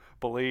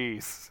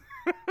 Please.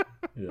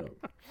 Yeah.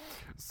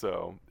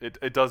 So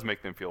it does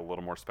make them feel a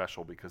little more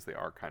special because they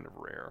are kind of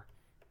rare.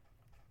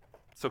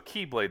 So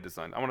Keyblade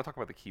design. I want to talk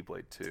about the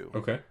Keyblade too.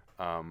 Okay.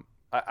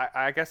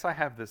 I guess I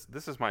have this.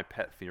 This is my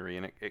pet theory,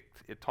 and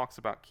it talks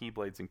about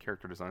Keyblades and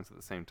character designs at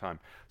the same time.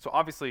 So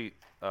obviously,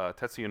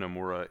 Tetsuya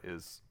Nomura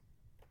is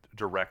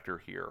director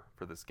here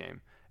for this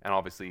game, and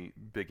obviously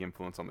big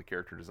influence on the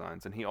character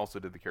designs. And he also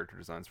did the character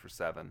designs for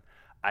 7.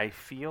 I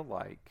feel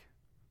like,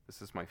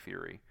 this is my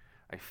theory,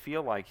 I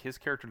feel like his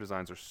character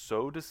designs are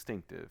so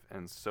distinctive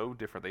and so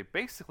different. They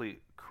basically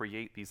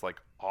create these like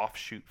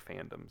offshoot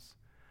fandoms.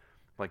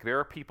 Like there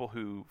are people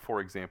who, for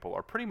example,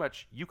 are pretty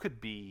much, you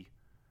could be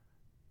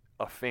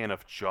a fan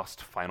of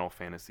just Final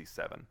Fantasy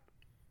VII,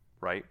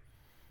 right?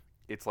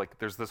 It's like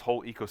there's this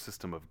whole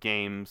ecosystem of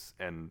games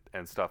and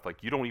stuff.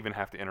 Like you don't even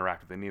have to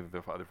interact with any of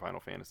the other Final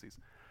Fantasies.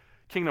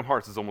 Kingdom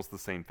Hearts is almost the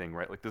same thing,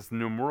 right? Like this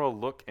Nomura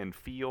look and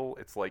feel,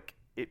 it's like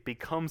it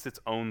becomes its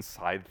own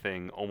side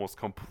thing, almost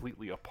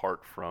completely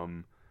apart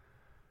from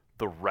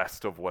the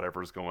rest of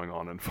whatever's going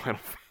on in Final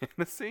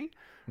Fantasy,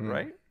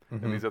 right?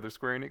 Mm-hmm. And these other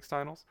Square Enix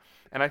titles.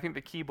 And I think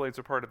the Keyblades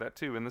are part of that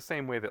too, in the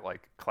same way that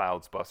like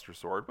Cloud's Buster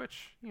Sword,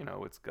 which,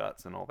 it's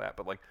guts and all that,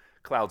 but like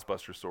Cloud's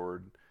Buster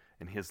Sword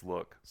and his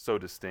look, so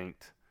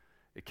distinct,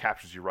 it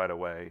captures you right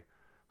away.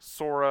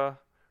 Sora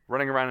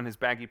running around in his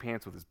baggy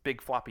pants with his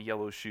big floppy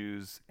yellow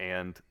shoes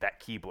and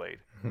that Keyblade.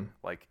 Mm-hmm.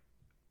 Like,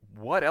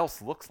 what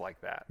else looks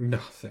like that?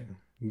 Nothing.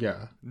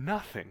 Yeah.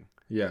 Nothing.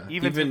 Yeah.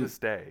 Even to this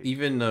day.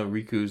 Even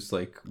Riku's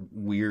like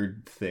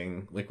weird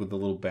thing, like with the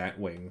little bat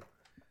wing,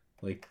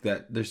 like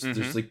that. There's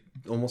like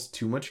almost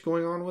too much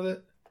going on with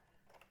it.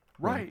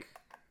 Right. Like,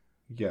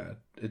 yeah.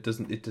 It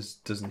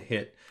just doesn't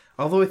hit.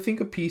 Although I think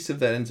a piece of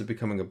that ends up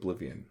becoming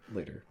Oblivion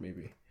later,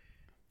 maybe.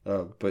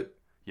 But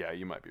yeah,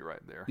 you might be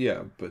right there.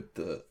 yeah, but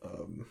the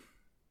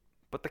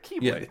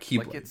Keyblade, yeah, the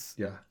Keyblade, like it's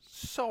yeah,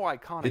 so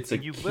iconic. it's a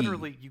you key.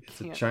 Literally it's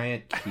can't. a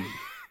giant key.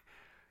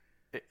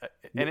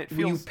 And it feels.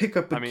 When you pick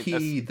up a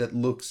key that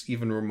looks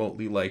even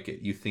remotely like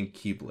it, you think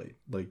Keyblade.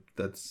 Like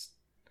that's.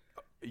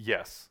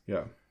 Yes.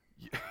 Yeah.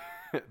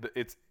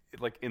 It's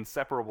like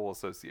inseparable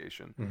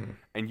association, Mm-hmm.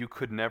 and you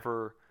could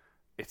never.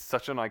 It's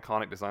such an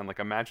iconic design. Like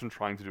imagine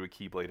trying to do a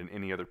Keyblade in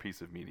any other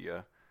piece of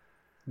media.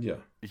 Yeah.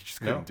 You just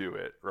couldn't do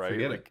it, right?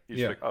 Forget like it.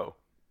 you're just like, oh,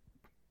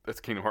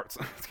 that's Kingdom Hearts.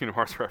 It's Kingdom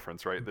Hearts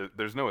reference, right?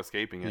 There's no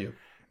escaping it. Yep.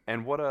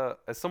 And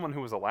as someone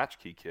who was a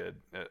latchkey kid,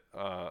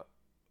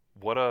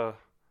 what a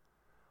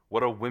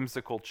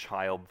whimsical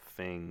child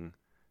thing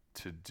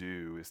to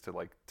do is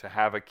to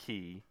have a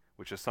key,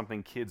 which is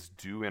something kids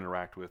do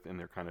interact with in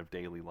their kind of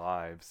daily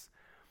lives,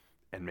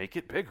 and make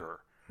it bigger.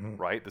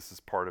 Right? This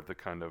is part of the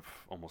kind of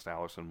almost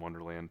Alice in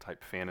Wonderland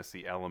type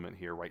fantasy element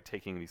here, right?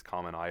 Taking these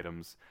common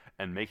items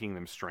and making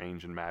them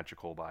strange and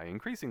magical by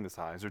increasing the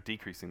size or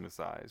decreasing the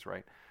size,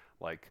 right?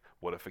 Like,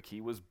 what if a key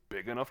was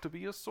big enough to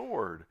be a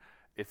sword?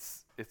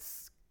 It's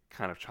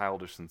kind of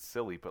childish and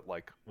silly, but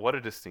like, what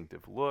a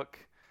distinctive look,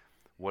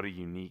 what a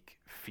unique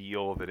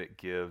feel that it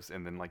gives.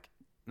 And then like,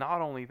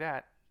 not only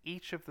that,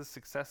 each of the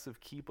successive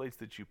Keyblades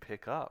that you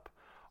pick up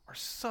are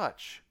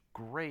such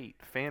great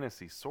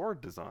fantasy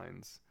sword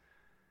designs.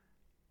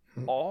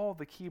 All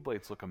the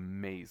Keyblades look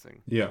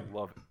amazing. Yeah. I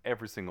love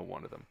every single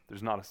one of them.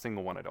 There's not a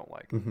single one I don't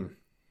like. Mm-hmm.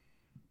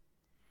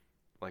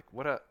 Like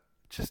what a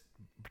just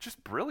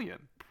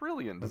brilliant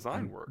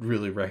design work. I'm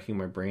really racking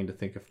my brain to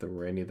think if there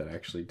were any that I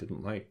actually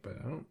didn't like, but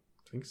I don't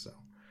think so.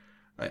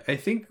 I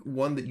think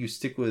one that you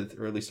stick with,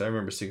 or at least I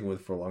remember sticking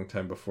with for a long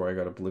time before I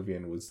got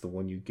Oblivion, was the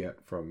one you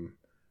get from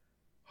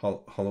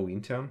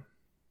Halloween Town.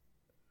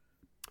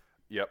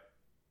 Yep.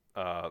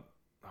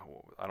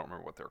 I don't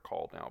remember what they're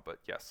called now, but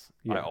yes,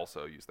 yeah. I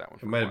also used that one.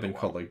 It might have been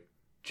called like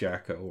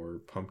Jacko or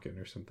Pumpkin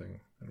or something.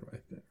 I don't know.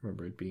 I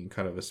remember it being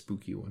kind of a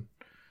spooky one.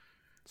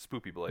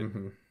 Spoopy Blade.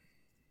 Mm-hmm.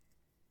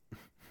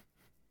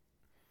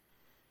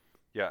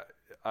 Yeah,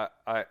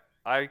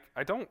 I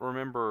don't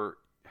remember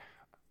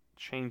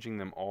changing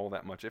them all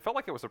that much. It felt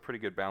like it was a pretty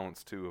good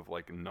balance too of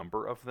like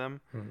number of them.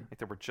 Mm-hmm. Like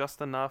there were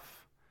just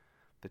enough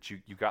that you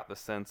got the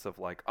sense of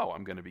like, oh,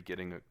 I'm going to be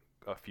getting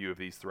a few of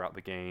these throughout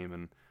the game,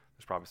 and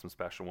there's probably some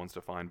special ones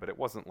to find, but it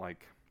wasn't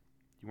like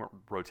you weren't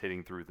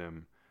rotating through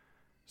them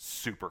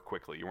super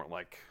quickly. You weren't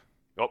like,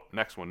 oh,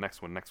 next one.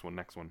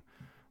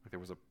 Like there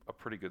was a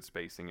pretty good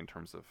spacing in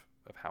terms of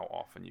how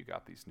often you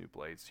got these new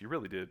blades. You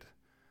really did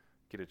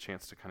get a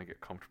chance to kind of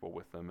get comfortable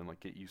with them and like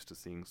get used to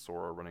seeing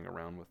Sora running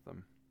around with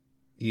them.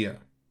 Yeah.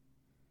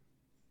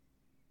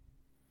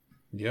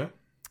 Yeah.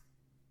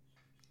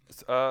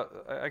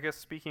 I guess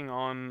speaking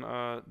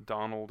on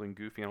Donald and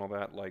Goofy and all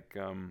that, like,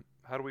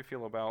 how do we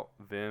feel about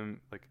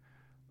them? Like,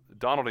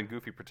 Donald and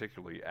Goofy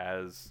particularly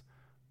as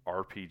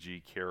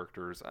RPG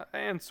characters,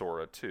 and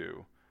Sora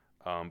too.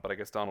 But I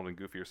guess Donald and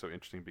Goofy are so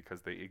interesting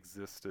because they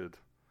existed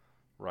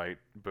right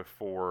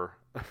before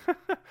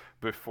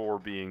before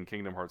being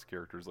Kingdom Hearts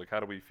characters. Like, how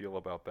do we feel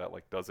about that?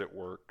 Like, does it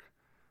work?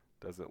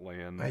 Does it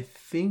land? I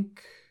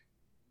think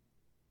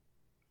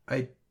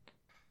I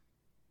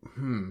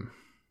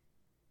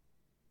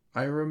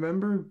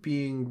remember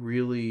being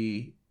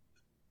really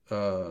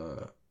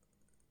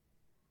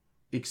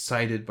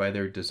excited by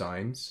their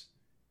designs.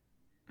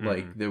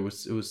 Like it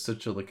was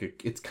such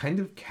a it's kind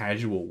of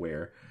casual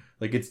wear.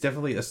 Like it's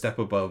definitely a step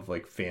above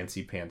like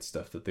fancy pants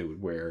stuff that they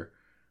would wear.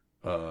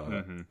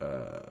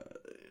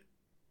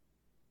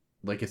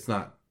 Like it's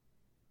not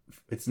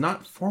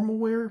formal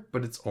wear,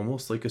 but it's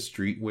almost like a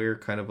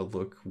streetwear kind of a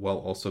look while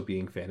also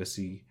being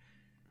fantasy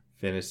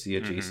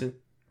adjacent,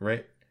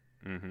 right?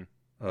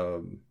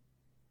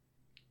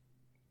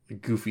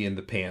 Goofy in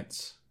the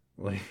pants,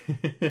 like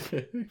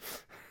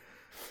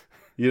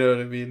you know what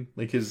I mean?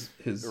 Like his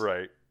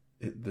right.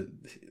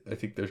 I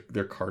think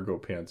they're cargo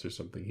pants or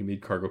something. He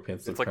made cargo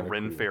pants. It's like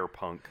Ren cool. Fair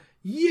punk.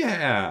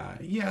 Yeah,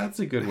 that's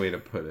a good way to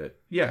put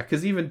it. Yeah,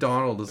 because even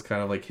Donald is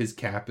kind of like his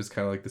cap is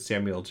kind of like the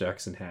Samuel L.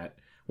 Jackson hat,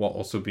 while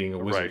also being a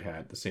wizard hat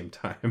at the same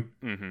time.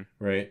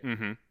 Right.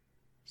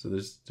 So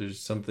there's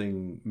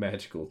something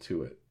magical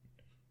to it.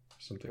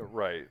 Something.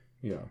 Right.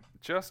 Yeah.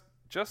 Just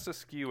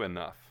askew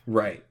enough.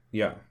 Right.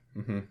 Yeah.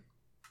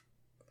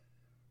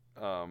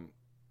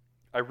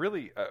 I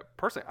really,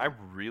 personally, I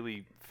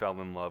really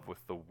fell in love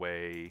with the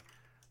way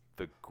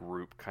the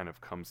group kind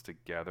of comes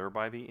together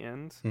by the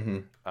end.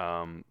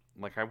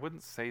 Like, I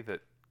wouldn't say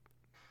that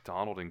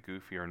Donald and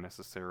Goofy are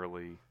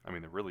necessarily, I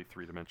mean, they're really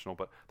three-dimensional,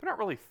 but they're not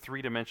really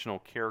three-dimensional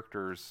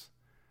characters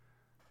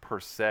per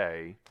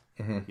se.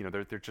 You know,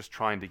 they're just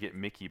trying to get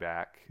Mickey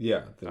back.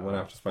 Yeah, they went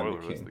out to find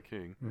the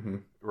king.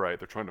 Right,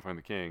 they're trying to find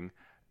the king,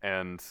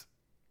 and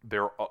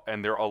they're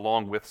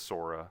along with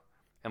Sora,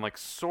 and like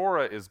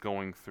Sora is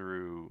going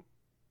through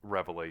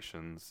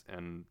revelations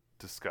and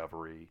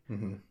discovery,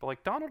 but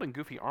like Donald and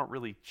Goofy aren't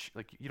really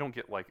like, you don't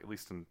get like, at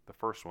least in the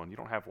first one, you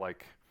don't have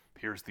like,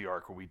 here's the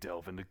arc where we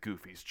delve into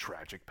Goofy's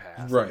tragic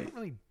past. Right. They don't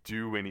really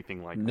do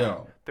anything like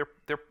that.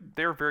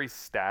 They're very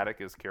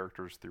static as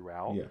characters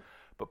throughout. Yeah.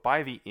 But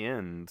by the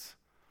end,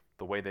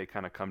 the way they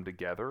kind of come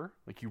together,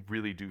 like you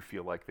really do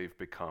feel like they've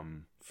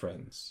become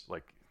friends.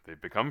 Like they've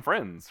become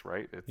friends,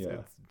 right? It's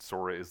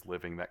Sora is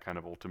living that kind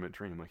of ultimate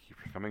dream. Like, you're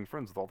becoming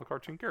friends with all the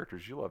cartoon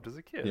characters you loved as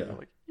a kid. Yeah. You're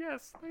like,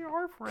 yes, they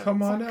are friends.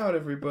 Come on out,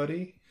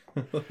 everybody.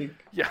 Like,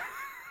 yeah.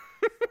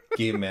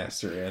 Game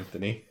Master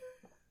Anthony.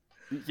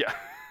 Yeah.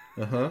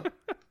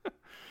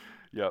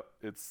 Yeah,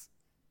 it's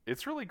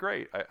really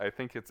great. I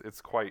think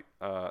it's quite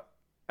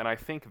and I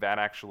think that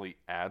actually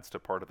adds to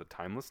part of the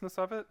timelessness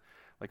of it.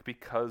 Like,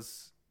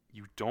 because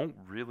you don't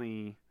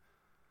really,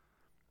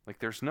 like,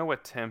 there's no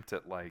attempt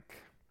at, like,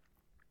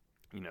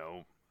 you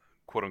know,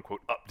 quote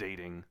unquote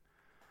updating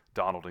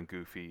Donald and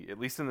Goofy, at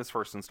least in this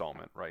first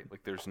installment, right?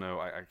 Like, there's no,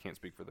 I can't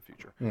speak for the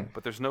future,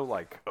 but there's no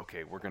like,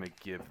 okay, we're gonna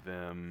give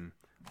them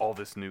all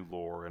this new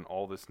lore and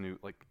all this new,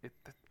 like,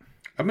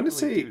 I'm gonna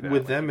say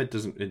with them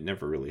it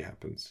never really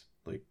happens.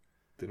 Like,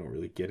 they don't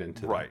really get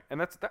into right,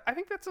 and I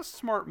think that's a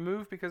smart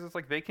move, because it's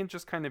like they can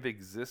just kind of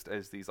exist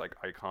as these like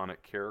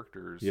iconic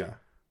characters,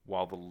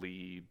 while the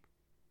lead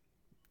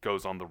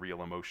goes on the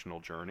real emotional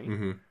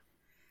journey,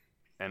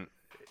 and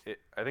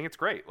I think it's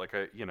great. Like,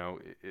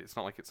 it's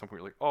not like it's something where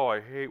you're like, oh,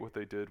 I hate what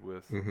they did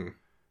with,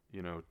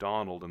 you know,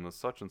 Donald in the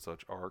such and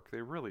such arc.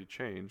 They really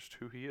changed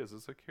who he is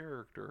as a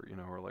character, you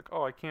know, or like,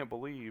 oh, I can't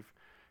believe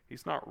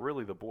he's not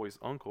really the boy's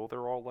uncle.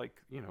 They're all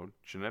like, you know,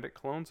 genetic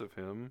clones of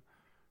him,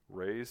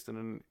 raised in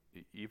an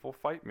evil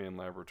fight man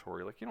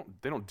laboratory. Like,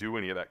 they don't do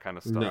any of that kind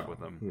of stuff with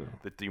them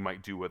that you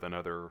might do with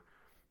another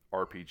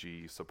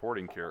RPG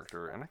supporting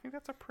character. And I think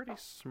that's a pretty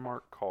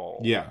smart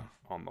call.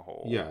 On the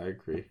whole. Yeah, I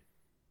agree.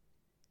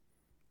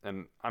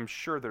 And I'm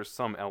sure there's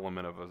some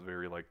element of a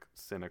very like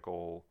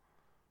cynical,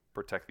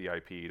 protect the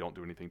IP, don't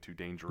do anything too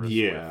dangerous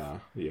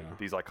with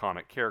these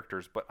iconic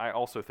characters. But I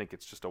also think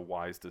it's just a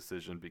wise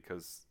decision,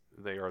 because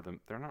they're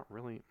not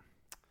really,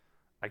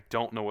 I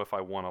don't know if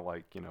I want to,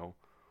 like, you know,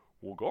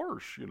 well,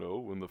 gosh, you know,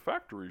 when the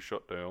factory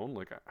shut down,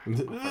 like, I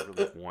don't know if I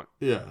really want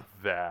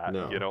that,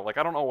 you know, like,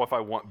 I don't know if I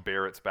want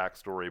Barrett's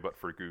backstory, but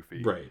for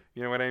Goofy, right?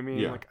 You know what I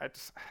mean? Like, I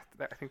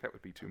think that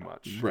would be too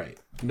much, right?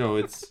 No,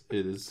 it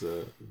is.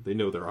 They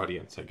know their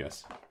audience, I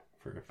guess,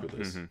 for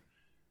this.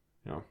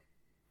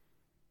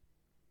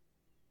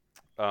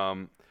 So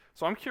I'm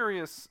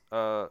curious,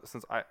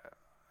 since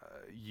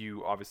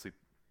you obviously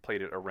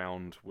played it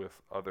around with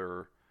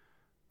other,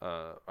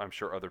 I'm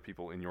sure other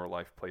people in your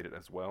life played it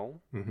as well.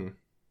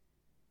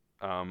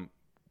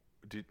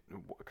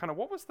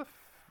 What was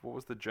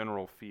was the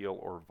general feel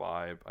or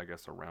vibe, I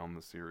guess, around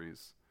the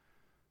series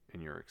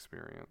in your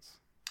experience?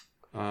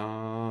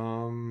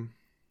 I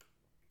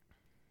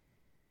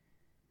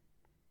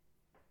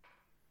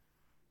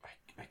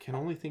can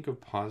only think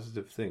of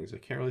positive things. I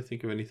can't really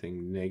think of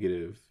anything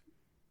negative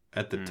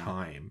at the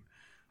time.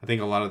 I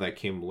think a lot of that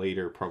came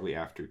later, probably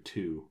after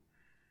 2.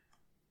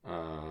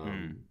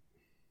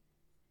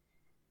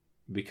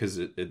 Because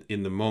it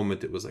in the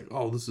moment it was like,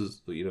 oh, this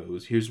is, it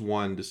was, here's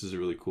 1, this is a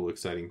really cool,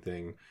 exciting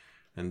thing,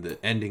 and the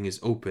ending is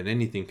open,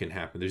 anything can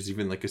happen. There's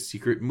even like a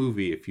secret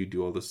movie if you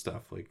do all this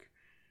stuff, like,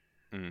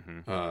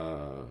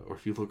 or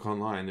if you look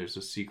online, there's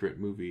a secret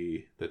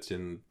movie that's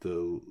in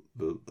the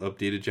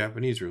updated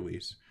Japanese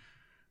release.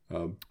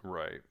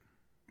 Right.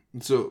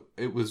 So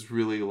it was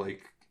really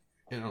like,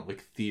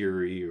 like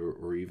theory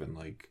or even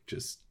like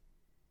just,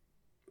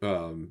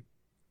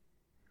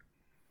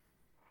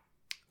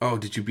 oh,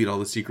 did you beat all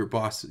the secret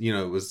bosses?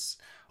 It was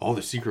all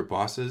the secret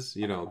bosses.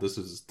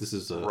 This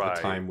is a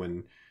time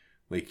when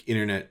like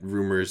internet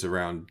rumors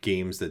around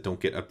games that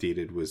don't get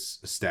updated was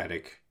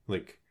static.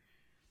 Like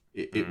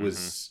it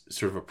was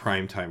sort of a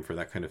prime time for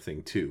that kind of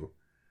thing too.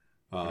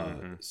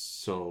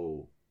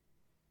 So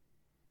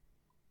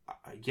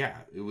yeah,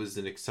 it was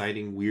an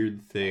exciting,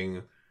 weird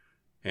thing.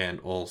 And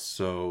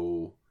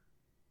also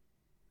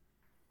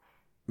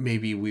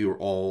maybe we were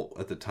all,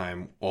 at the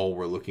time,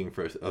 were looking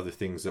for other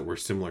things that were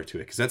similar to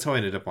it. Because that's how I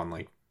ended up on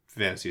like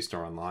Phantasy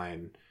Star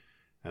Online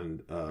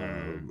and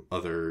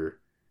other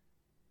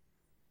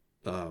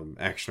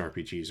action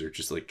RPGs, or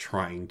just like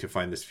trying to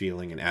find this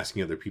feeling and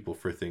asking other people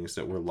for things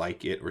that were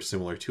like it or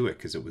similar to it.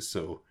 Because it was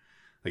so,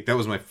 like, that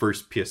was my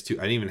first PS2.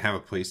 I didn't even have a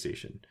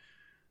PlayStation.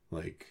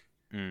 Like,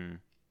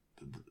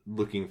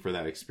 looking for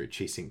that experience,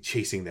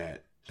 chasing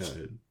that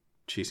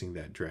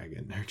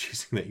dragon or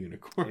chasing that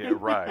unicorn. Yeah,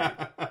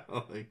 right.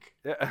 Like,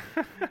 yeah.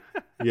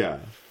 Yeah.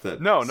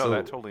 That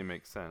totally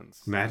makes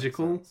sense.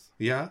 Magical. Makes sense.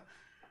 Yeah.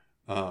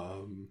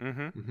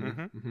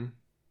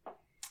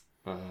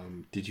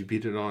 Did you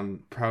beat it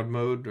on proud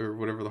mode or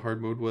whatever the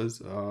hard mode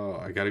was?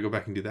 I got to go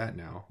back and do that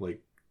now.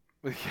 Like,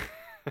 did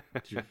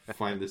you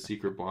find the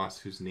secret boss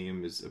whose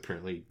name is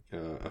apparently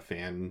a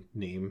fan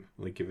name,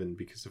 like given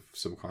because of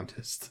some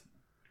contest?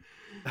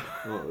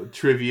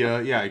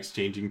 Trivia, yeah,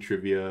 exchanging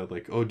trivia.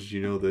 Like, oh, did you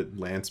know that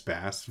Lance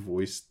Bass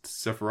voiced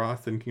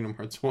Sephiroth in Kingdom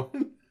Hearts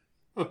 1?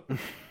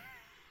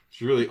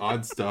 It's really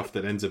odd stuff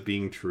that ends up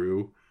being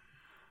true.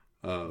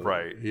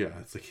 Right. Yeah,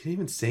 it's like, he didn't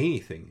even say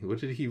anything. What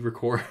did he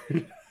record?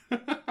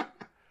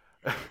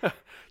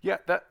 Yeah,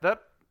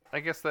 that I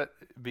guess that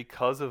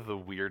because of the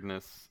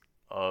weirdness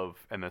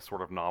of and the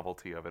sort of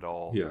novelty of it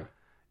all, yeah,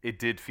 it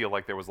did feel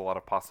like there was a lot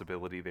of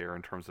possibility there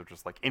in terms of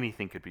just like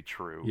anything could be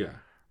true. Yeah.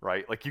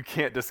 Right? Like, you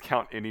can't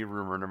discount any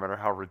rumor, no matter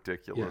how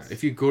ridiculous. Yeah,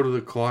 if you go to the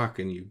clock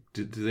and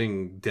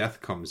death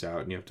comes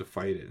out and you have to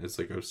fight it, it's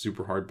like a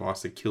super hard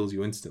boss that kills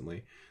you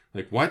instantly.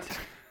 Like, what?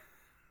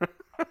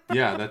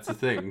 Yeah, that's the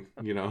thing,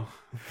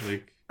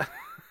 like.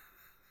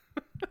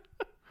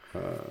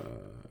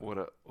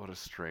 What a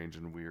strange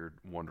and weird,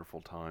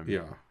 wonderful time.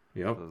 Yeah.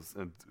 Yep. Those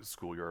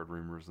schoolyard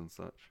rumors and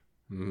such.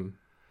 Mm-hmm.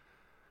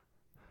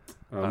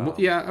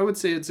 Yeah, I would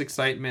say it's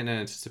excitement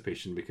and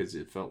anticipation because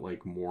it felt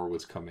like more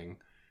was coming.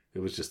 It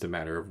was just a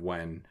matter of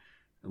when.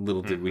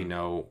 Little did we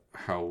know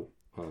how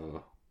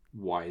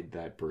wide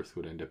that berth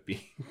would end up being.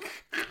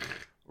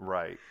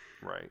 Right.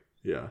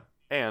 Yeah.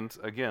 And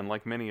again,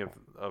 like many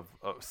of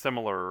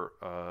similar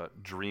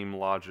dream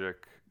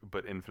logic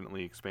but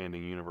infinitely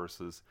expanding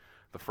universes,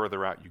 the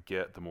further out you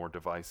get, the more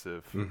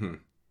divisive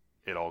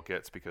it all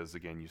gets, because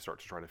again, you start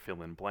to try to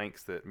fill in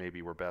blanks that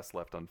maybe were best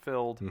left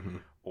unfilled,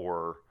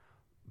 or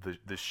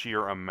the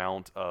sheer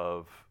amount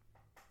of,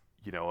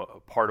 a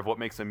part of what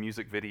makes a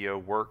music video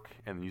work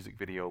and music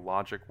video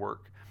logic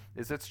work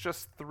is it's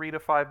just 3 to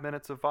 5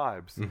 minutes of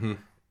vibes.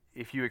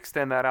 If you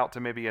extend that out to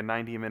maybe a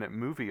 90-minute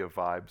movie of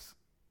vibes,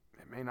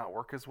 it may not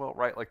work as well,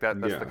 right? Like that's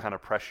the kind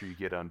of pressure you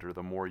get under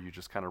the more you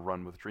just kind of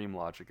run with dream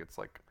logic. It's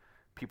like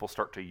people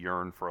start to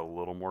yearn for a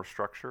little more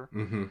structure,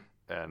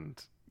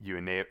 and you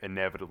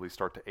inevitably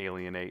start to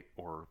alienate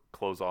or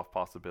close off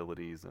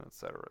possibilities, and et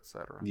cetera, et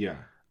cetera. Yeah.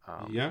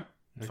 Yeah.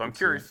 So I'm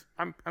curious.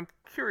 I'm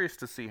curious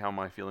to see how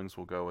my feelings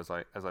will go as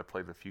I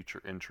play the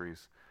future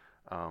entries,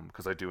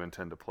 because I do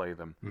intend to play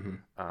them.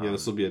 Yeah,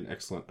 this will be an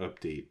excellent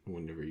update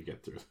whenever you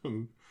get through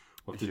them.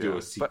 We'll have to do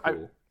a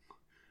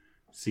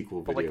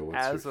sequel video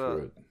once you're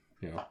through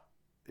it.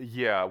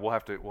 Yeah, we'll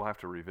have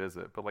to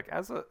revisit. But like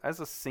as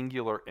a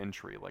singular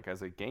entry, like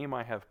as a game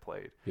I have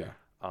played,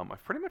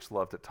 I've pretty much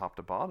loved it top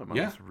to bottom.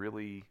 I was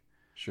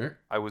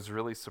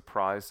really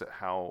surprised at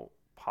how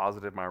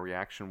positive my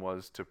reaction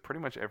was to pretty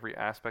much every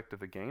aspect of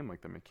the game, like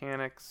the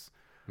mechanics,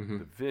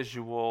 the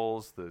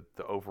visuals, the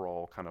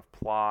overall kind of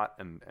plot,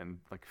 and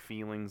like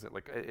feelings.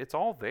 Like it's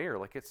all there.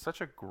 Like it's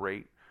such a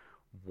great,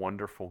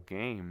 wonderful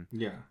game.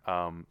 Yeah.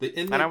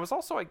 And I was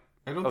also like,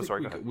 I don't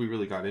think we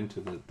really got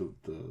into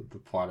the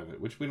plot of it,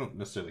 which we don't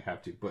necessarily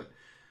have to, but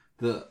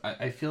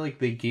I feel like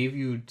they gave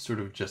you sort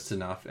of just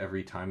enough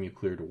every time you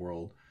cleared a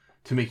world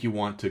to make you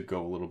want to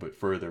go a little bit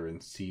further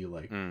and see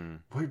like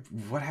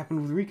what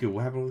happened with Riku,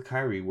 what happened with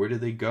Kairi, where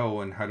did they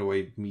go, and how do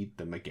I meet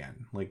them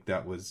again? Like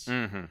that was,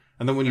 and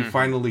then when you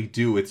finally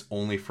do, it's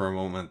only for a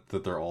moment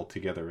that they're all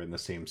together in the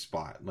same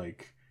spot.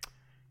 Like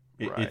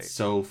it's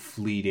so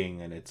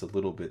fleeting and it's a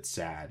little bit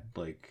sad.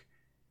 Like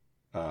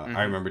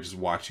I remember just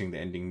watching the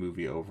ending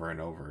movie over and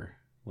over.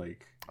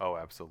 Like oh,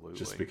 absolutely,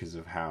 just because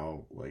of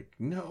how like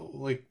no,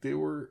 like they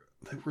were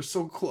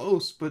so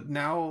close, but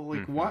now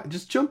like why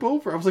just jump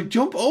over? I was like,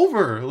 jump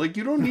over, like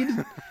you don't need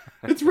to,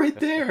 it's right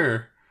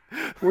there,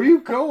 where are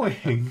you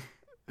going?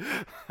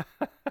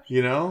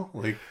 You know,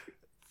 like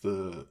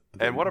the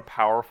and what a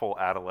powerful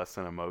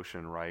adolescent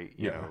emotion, right?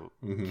 You know,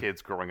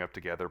 kids growing up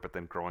together but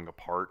then growing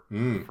apart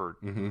for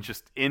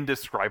just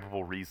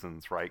indescribable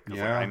reasons, right? Because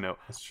like, I know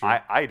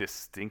I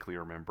distinctly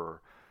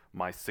remember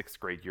my 6th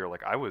grade year.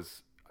 Like I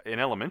was in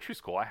elementary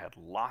school, I had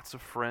lots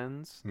of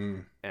friends,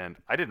 and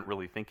I didn't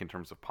really think in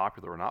terms of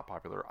popular or not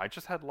popular. I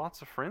just had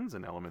lots of friends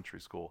in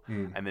elementary school,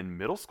 and then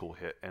middle school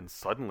hit, and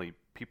suddenly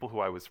people who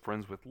I was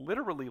friends with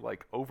literally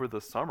like over the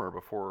summer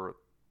before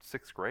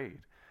 6th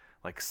grade,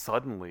 like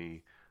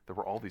suddenly there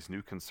were all these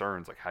new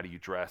concerns, like how do you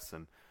dress,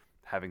 and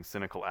having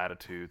cynical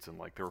attitudes, and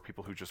like there were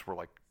people who just were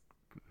like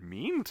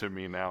mean to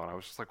me now, and I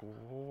was just like,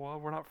 well,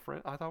 we're not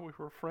friends. I thought we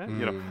were friends.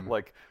 You know,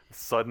 like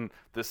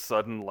this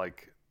sudden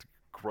like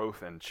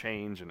growth and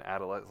change and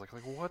adolescence,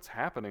 like what's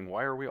happening?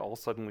 Why are we all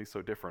suddenly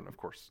so different? Of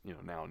course, you know,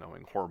 now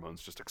knowing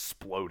hormones just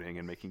exploding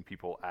and making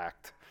people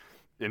act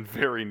in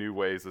very new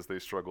ways as they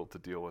struggle to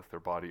deal with their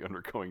body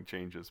undergoing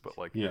changes, but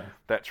like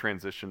that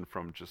transition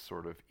from just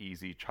sort of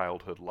easy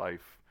childhood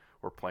life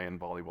or playing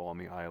volleyball on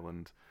the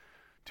island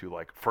to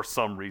like for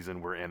some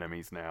reason we're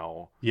enemies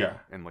now,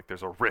 and like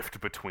there's a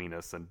rift between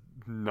us and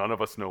none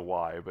of us know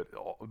why, but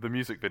the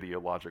music video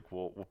logic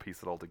will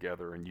piece it all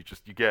together, and you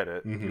get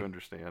it, you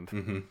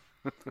understand.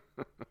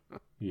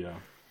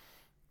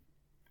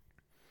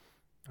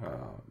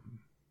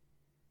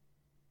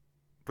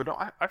 But no,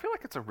 I feel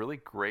like it's a really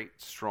great,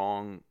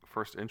 strong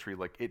first entry.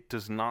 Like it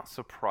does not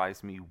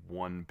surprise me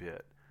one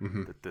bit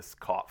that this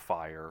caught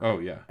fire. Oh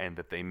yeah, and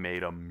that they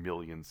made a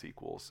million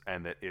sequels,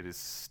 and that it is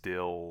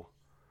still.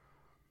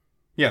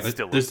 Yeah,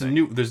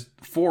 there's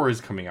 4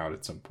 is coming out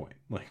at some point.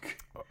 Like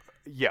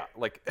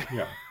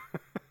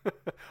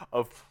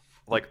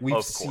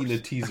we've seen a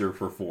teaser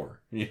for 4.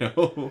 You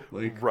know,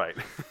 like right.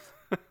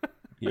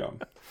 Yeah.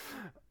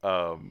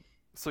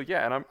 So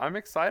yeah, and I'm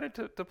excited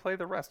to play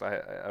the rest. I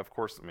of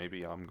course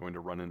maybe I'm going to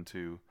run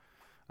into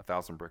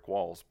 1,000 brick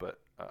walls,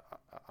 but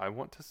I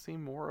want to see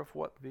more of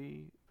what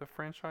the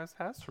franchise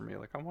has for me.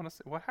 Like I want to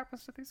see what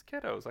happens to these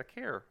kiddos. I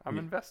care. I'm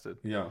invested.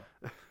 Yeah.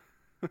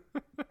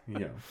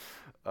 Yeah.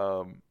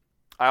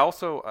 I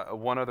also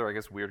one other I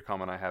guess weird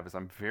comment I have is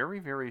I'm very,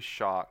 very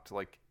shocked.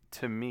 Like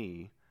to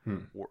me,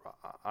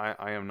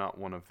 I am not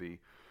one of the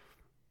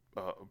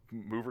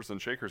movers and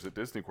shakers at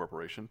Disney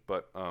Corporation,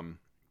 but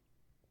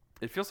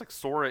it feels like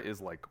Sora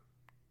is like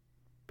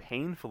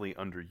painfully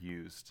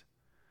underused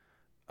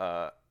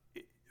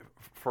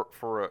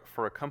for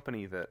a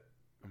company that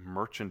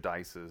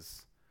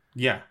merchandises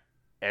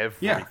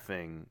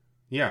everything.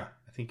 Yeah,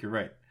 I think you're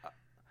right.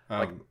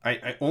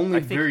 I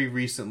only very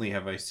recently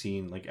have I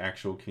seen like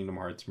actual Kingdom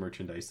Hearts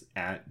merchandise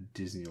at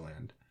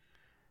Disneyland,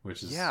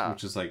 which is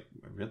like,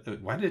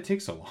 why did it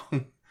take so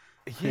long?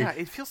 Yeah,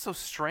 it feels so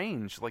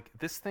strange. Like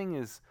this thing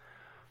is,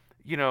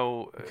 you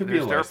know, it could be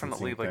a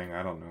licensing thing.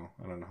 I don't know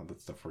how that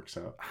stuff works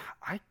out.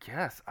 I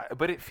guess,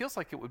 but it feels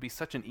like it would be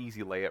such an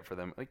easy layup for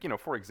them. Like, you know,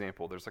 for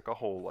example, there's like a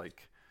whole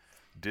like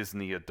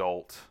Disney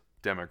adult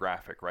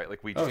demographic, right?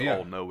 Like we just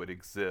all know it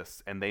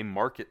exists, and they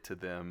market to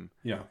them.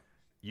 Yeah.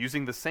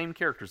 Using the same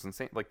characters and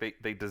same, like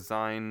they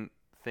design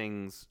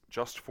things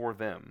just for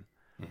them,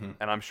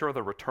 and I'm sure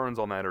the returns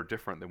on that are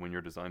different than when you're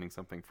designing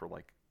something for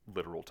like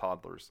literal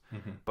toddlers.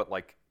 But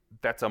like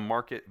that's a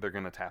market, they're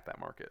gonna tap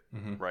that market,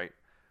 right?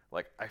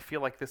 Like I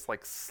feel like this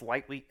like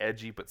slightly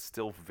edgy but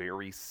still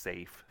very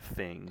safe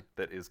thing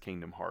that is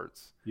Kingdom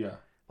Hearts. Yeah,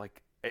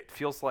 like it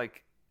feels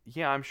like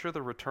I'm sure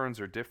the returns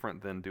are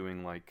different than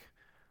doing like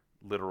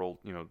literal,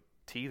 you know,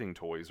 teething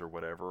toys or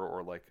whatever,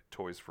 or like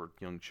toys for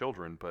young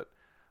children, but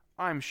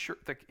I'm sure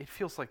that it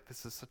feels like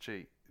this is such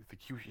a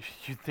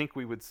you'd think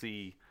we would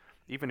see,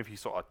 even if you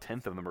saw a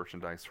tenth of the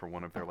merchandise for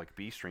one of their like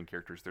B-string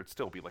characters, there'd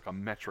still be like a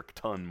metric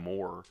ton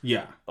more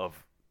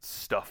of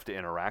stuff to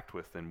interact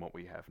with than what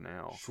we have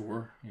now.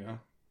 Sure, yeah.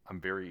 I'm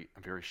very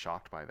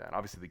shocked by that.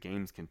 Obviously the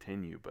games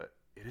continue, but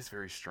it is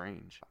very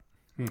strange.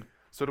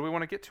 So do we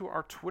want to get to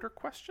our Twitter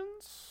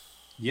questions?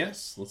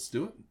 Yes, let's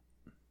do it.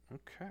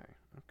 Okay.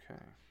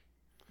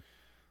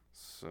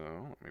 So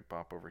let me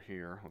bop over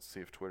here. Let's see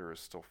if Twitter is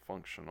still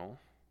functional.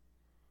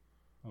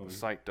 The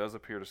site does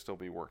appear to still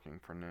be working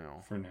for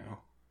now.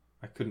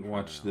 I couldn't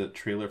watch the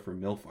trailer for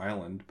MILF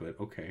Island, but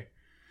okay.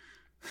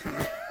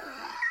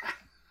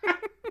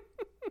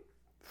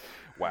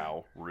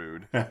 Wow,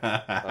 rude.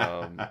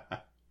 The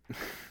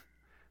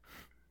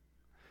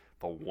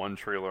one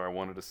trailer I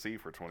wanted to see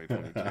for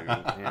 2022,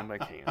 and I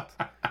can't.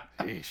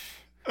 Eesh.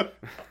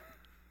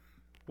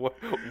 What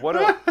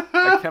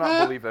I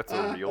cannot believe that's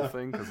a real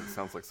thing because it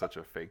sounds like such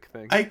a fake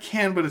thing. I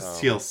can, but it's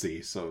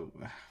TLC, so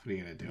what are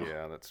you gonna do?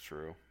 Yeah, that's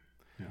true.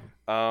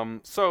 Yeah.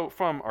 So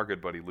from our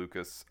good buddy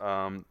Lucas,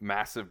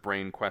 massive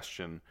brain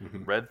question: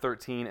 Red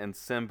 13 and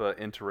Simba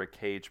enter a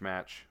cage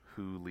match.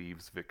 Who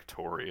leaves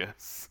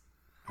victorious?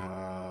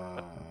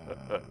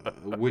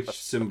 Which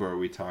Simba are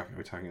we talking? Are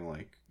we talking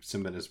like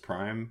Simba in his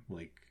prime,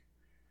 like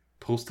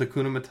post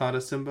Hakuna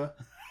Matata Simba?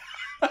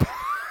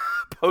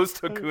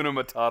 Post Hakuna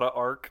Matata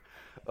arc,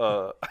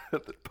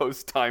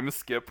 post time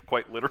skip,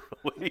 quite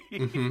literally.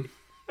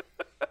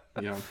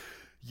 Yeah.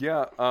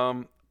 Yeah.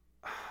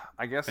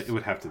 I guess it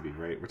would have to be,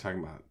 right. We're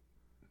talking about.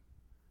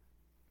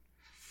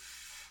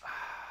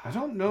 I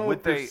don't know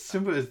if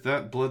Simba is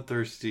that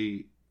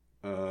bloodthirsty.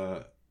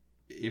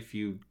 If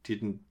you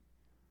didn't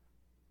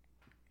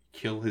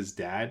kill his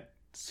dad,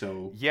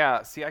 so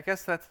yeah. See, I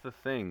guess that's the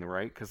thing,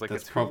 right? Because like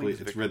that's it's probably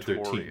it's Red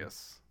 13.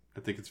 I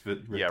think it's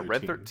Red 13.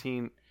 Red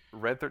 13.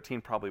 Red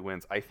 13 probably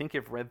wins. I think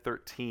if Red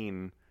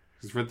 13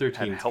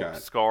 had helped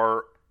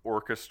Scar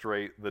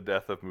orchestrate the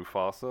death of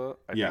Mufasa,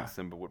 I think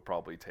Simba would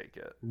probably take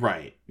it.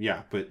 Right.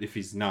 Yeah, but if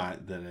he's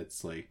not, then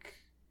it's like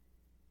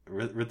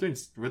Red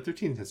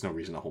 13 has no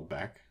reason to hold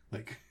back.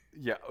 Like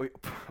yeah.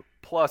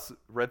 Plus,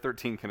 Red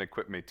 13 can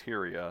equip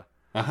Materia.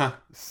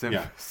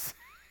 Simba's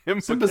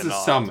a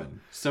summon.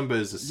 Simba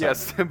is a summon.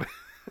 Yes, Simba.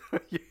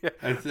 Yeah.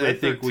 I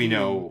think we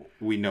know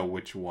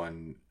which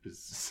one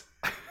is.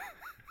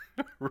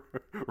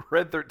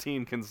 Red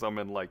 13 can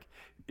summon like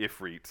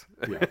Ifrit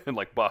and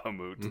like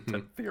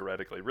Bahamut,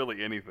 theoretically,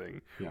 really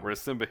anything. Yeah. Whereas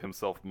Simba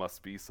himself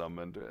must be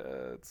summoned.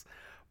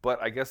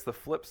 But I guess the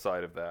flip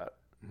side of that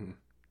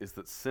is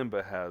that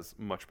Simba has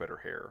much better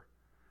hair.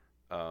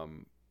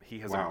 He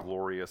has a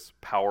glorious,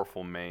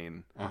 powerful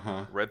mane.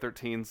 Red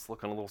 13's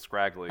looking a little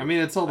scraggly. I mean,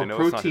 it's all the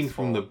protein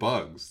from the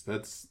bugs.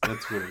 That's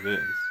what it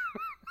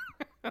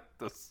is.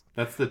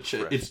 That's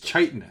it's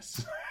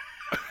chitinous.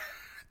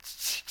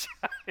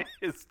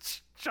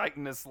 It's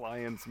chitinous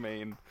lion's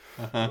mane.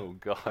 Oh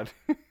God.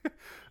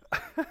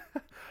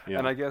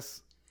 And I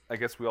guess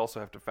we also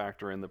have to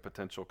factor in the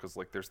potential because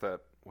like there's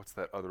what's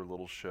that other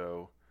little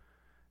show?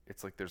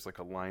 It's like there's like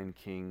a Lion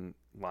King,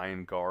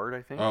 Lion Guard,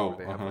 I think. Where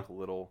they have like a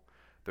little.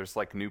 There's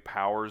like new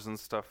powers and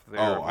stuff there.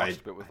 I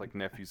watched a bit with like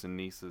nephews and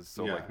nieces,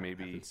 so like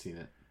maybe I haven't seen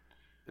it.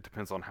 It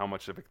depends on how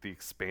much of the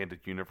expanded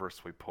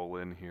universe we pull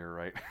in here,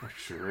 right?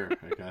 Sure,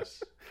 I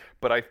guess.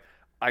 But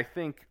I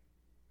think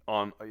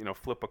on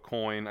flip a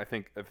coin. I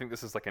think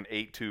this is like an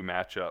 8-2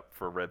 matchup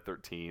for Red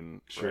 13,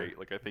 right?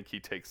 Like I think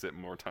he takes it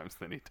more times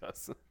than he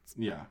does.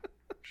 Yeah,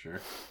 sure.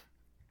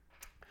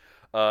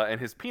 And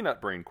his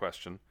peanut brain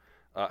question.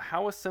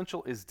 How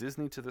essential is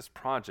Disney to this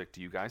project?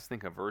 Do you guys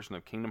think a version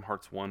of Kingdom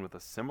Hearts 1 with a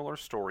similar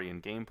story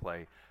and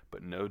gameplay,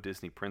 but no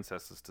Disney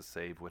princesses to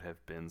save, would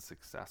have been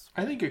successful?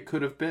 I think it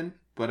could have been,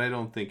 but I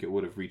don't think it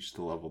would have reached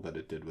the level that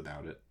it did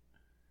without it.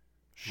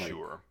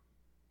 Sure.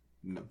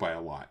 Like, by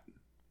a lot.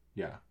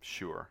 Yeah.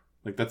 Sure.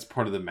 Like, that's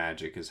part of the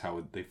magic, is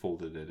how they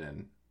folded it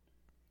in.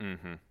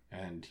 Mm-hmm.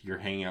 And you're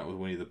hanging out with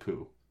Winnie the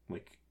Pooh.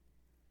 Like,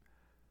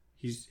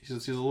 he's a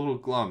little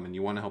glum, and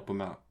you want to help him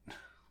out.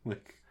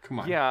 Like, come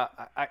on. Yeah,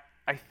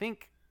 I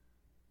think,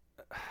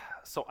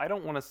 so I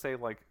don't want to say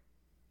like,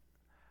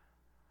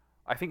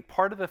 I think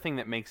part of the thing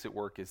that makes it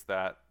work is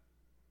that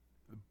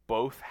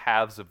both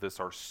halves of this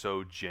are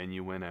so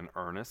genuine and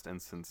earnest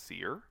and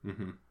sincere.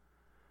 Mm-hmm.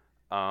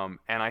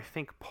 And I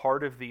think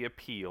part of the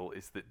appeal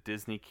is that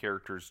Disney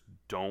characters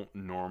don't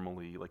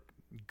normally, like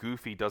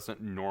Goofy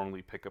doesn't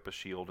normally pick up a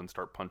shield and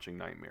start punching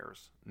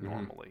nightmares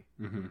normally.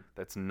 Mm-hmm.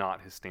 That's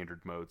not his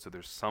standard mode. So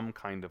there's some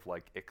kind of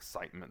like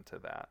excitement to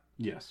that.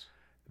 Yes.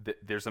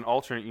 There's an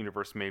alternate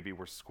universe maybe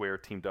where Square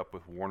teamed up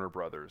with Warner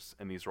Brothers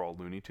and these are all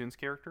Looney Tunes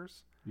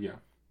characters. Yeah.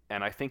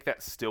 And I think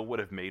that still would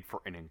have made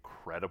for an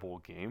incredible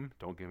game.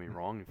 Don't get me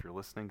wrong. If you're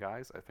listening,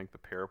 guys, I think the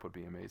pair-up would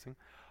be amazing.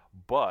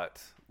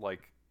 But,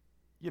 like,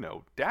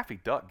 Daffy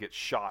Duck gets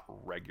shot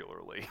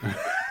regularly.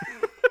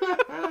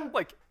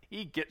 Like,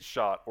 he gets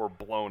shot or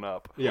blown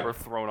up or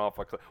thrown off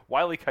a cliff.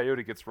 Wile E.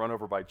 Coyote gets run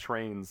over by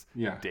trains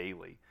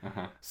daily.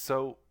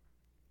 So,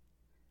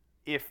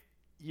 if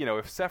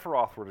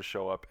Sephiroth were to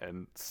show up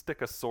and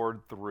stick a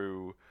sword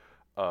through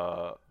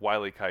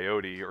Wile E.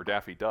 Coyote or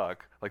Daffy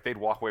Duck, like they'd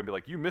walk away and be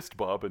like, "You missed,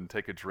 bub," and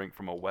take a drink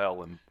from a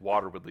well, and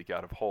water would leak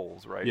out of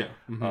holes, right? Yeah.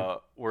 Mm-hmm.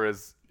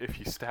 Whereas if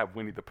you stab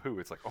Winnie the Pooh,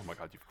 it's like, "Oh my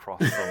God, you've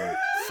crossed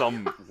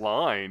some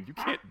line. You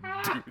can't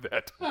do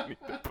that to Winnie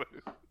the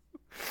Pooh."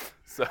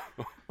 So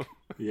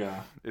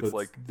yeah, it's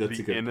like the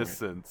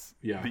innocence.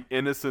 Point. Yeah, the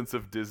innocence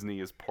of Disney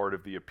is part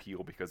of the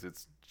appeal because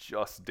it's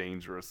just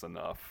dangerous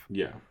enough.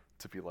 Yeah,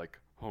 to be like,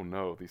 oh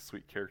no, these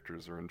sweet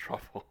characters are in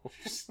trouble. Oh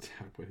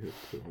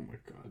my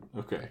God.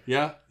 Okay.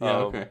 Yeah.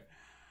 Okay.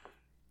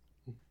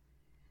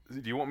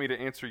 Do you want me to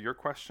answer your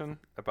question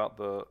about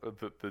the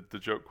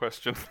joke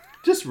question?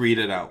 Just read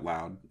it out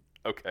loud.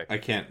 Okay. I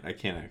can't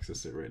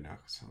access it right now.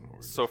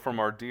 So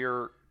from our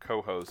dear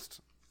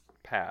co-host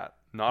Pat,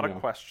 not a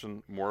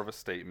question, more of a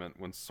statement.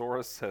 When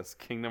Sora says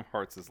Kingdom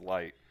Hearts is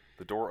light,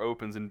 the door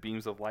opens and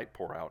beams of light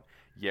pour out.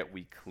 yet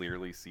we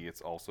clearly see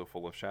it's also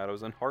full of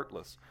shadows and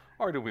heartless?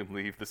 Or do we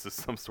believe this is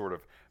some sort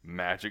of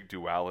magic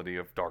duality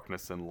of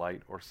darkness and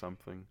light or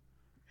something?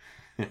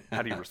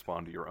 How do you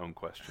respond to your own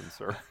question,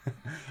 sir?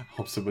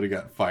 Hope somebody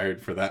got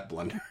fired for that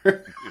blunder.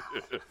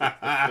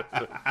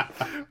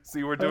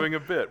 See, we're doing a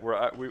bit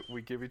where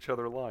we give each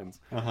other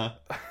lines.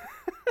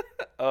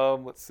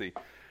 Let's see.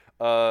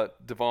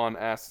 Devon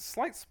asks,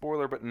 slight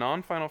spoiler, but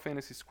non-Final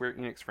Fantasy Square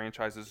Enix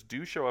franchises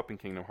do show up in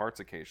Kingdom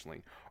Hearts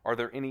occasionally. Are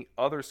there any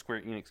other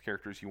Square Enix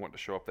characters you want to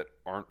show up that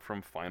aren't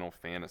from Final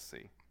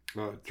Fantasy?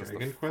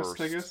 Dragon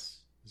Quest, I guess?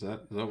 Is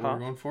that what we're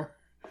going for?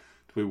 Do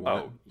we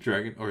want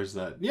Dragon, or is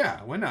that...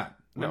 Yeah, why not?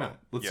 Why not?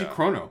 Let's see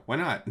Chrono. Why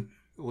not?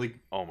 Like,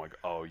 oh my god.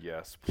 Oh,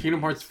 yes. Please.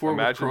 Kingdom Hearts 4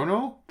 with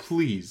Chrono?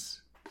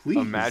 Please.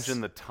 Imagine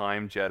the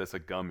Time Jet as a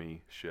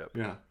gummy ship.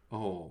 Yeah.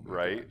 Oh, my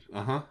right?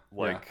 God.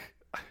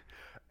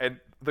 And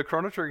the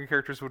Chrono Trigger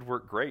characters would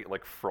work great.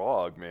 Like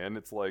Frog, man.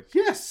 It's like...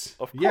 Yes.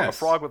 A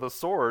frog with a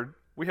sword.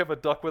 We have a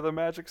duck with a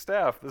magic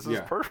staff. This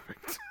is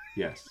perfect.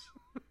 Yes.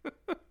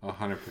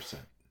 100%.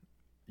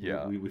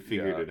 Yeah. We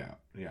figured it out.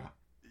 Yeah.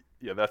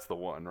 Yeah, that's the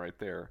one right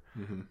there.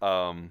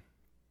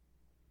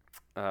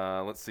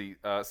 Let's see.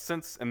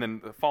 And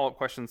then the follow-up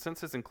question,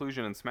 since his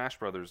inclusion in Smash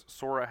Brothers,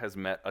 Sora has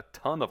met a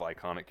ton of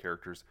iconic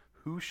characters.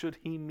 Who should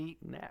he meet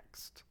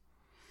next?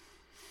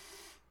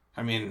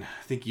 I mean,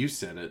 I think you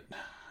said it.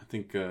 I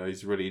think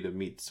he's ready to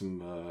meet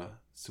some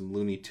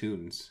Looney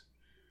Tunes.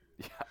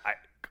 Yeah,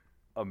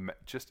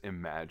 just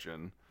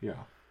imagine.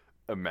 Yeah.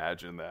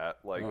 Imagine that.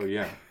 Like, oh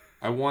yeah.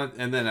 I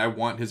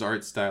want his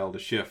art style to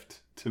shift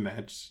to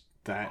match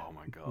that. Oh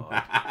my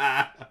god.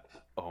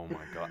 Oh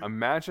my god.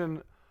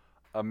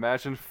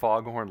 Imagine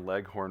Foghorn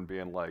Leghorn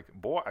being like,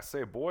 boy,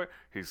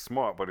 he's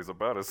smart, but he's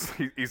about as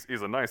he's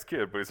a nice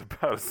kid, but he's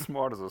about as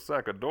smart as a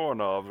sack of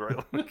doorknobs,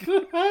 right?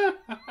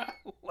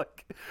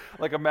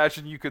 like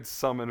imagine you could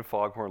summon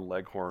Foghorn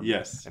Leghorn,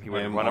 yes, and he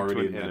would run up to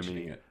an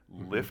enemy,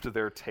 lift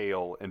their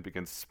tail, and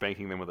begin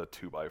spanking them with a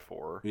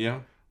 2x4. Yeah,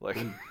 like,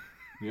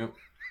 yep,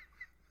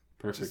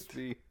 perfect. Just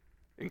be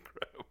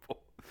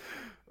incredible.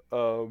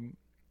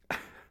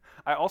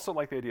 I also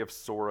like the idea of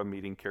Sora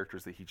meeting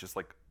characters that he just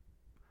like.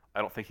 I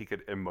don't think he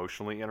could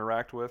emotionally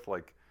interact with.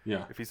 Like,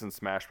 if he's in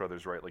Smash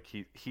Brothers, right? Like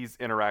he's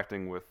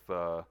interacting with,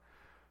 like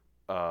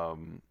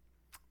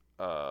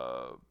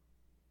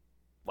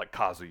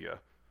Kazuya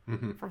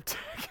from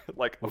Tekken.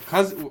 Like,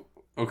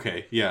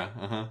 okay,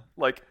 yeah,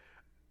 Like,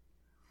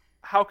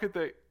 how could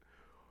they?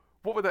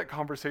 What would that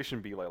conversation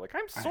be like? Like,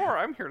 I'm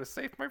Sora. I'm here to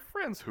save my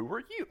friends. Who are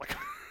you? Like,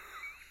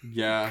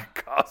 yeah,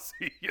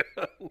 Kazuya.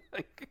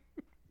 Like,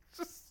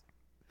 just,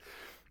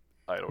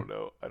 I don't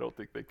know. I don't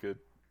think they could.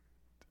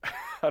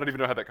 I don't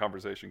even know how that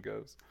conversation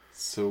goes.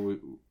 So,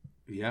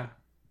 yeah.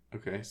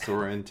 Okay,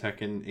 Sora and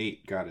Tekken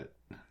 8. Got it.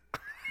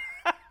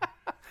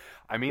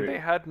 I mean, They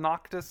had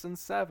Noctis in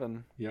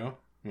 7. Yeah.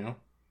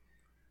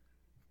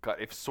 God,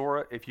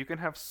 if you can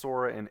have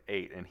Sora in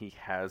 8 and he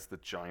has the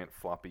giant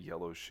floppy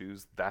yellow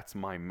shoes, that's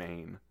my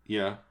main.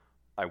 Yeah.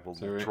 I will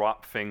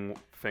drop Feng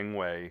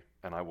Wei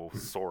and I will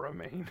Sora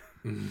main.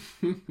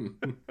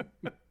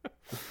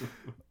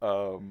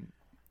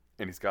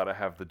 And he's got to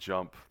have the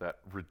jump, that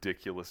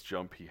ridiculous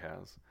jump he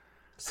has.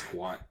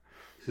 Squat.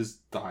 His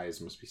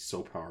thighs must be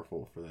so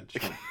powerful for that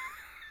jump.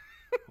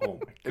 Oh my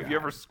god. Have you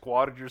ever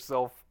squatted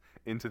yourself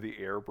into the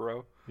air,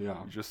 bro?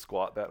 Yeah. You just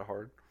squat that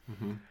hard?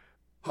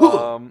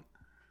 Mm-hmm.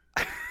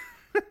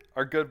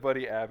 Our good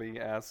buddy Abby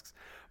asks,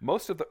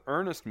 most of the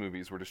Ernest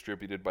movies were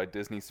distributed by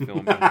Disney's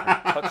film imprint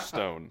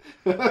Touchstone.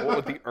 What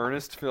would the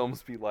Ernest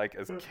films be like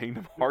as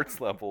Kingdom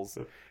Hearts levels?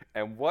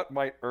 And what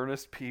might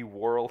Ernest P.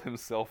 Worrell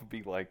himself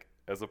be like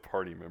as a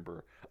party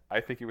member? I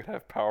think he would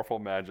have powerful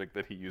magic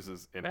that he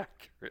uses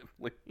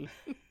inaccurately.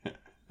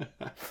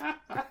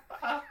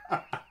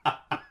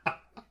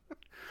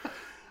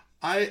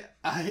 I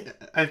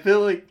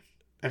feel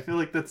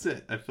like that's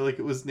it. I feel like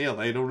it was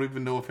nailed. I don't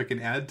even know if I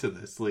can add to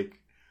this. Like,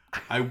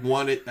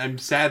 I'm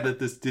sad that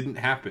this didn't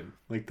happen.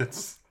 Like,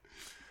 that's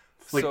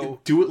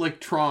like, do it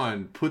like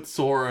Tron. Put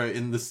Sora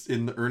in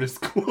the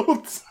Ernest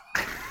clothes.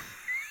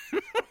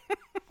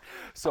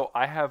 So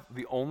I have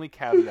the only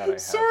caveat I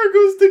have. Sora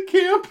goes to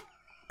camp.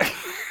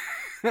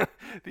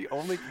 The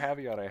only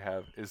caveat I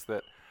have is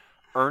that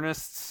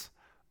Ernest's,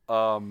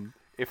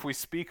 if we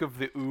speak of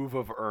the oeuvre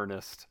of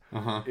Ernest,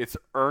 it's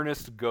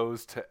Ernest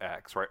goes to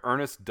X, right?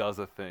 Ernest does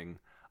a thing.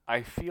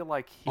 I feel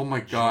like he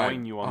would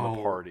join you on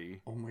the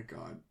party. Oh my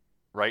god.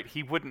 Right?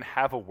 He wouldn't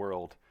have a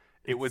world.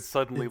 It would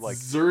suddenly it's like...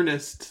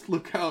 Zernest.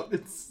 Look out.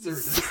 It's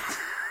Zernest.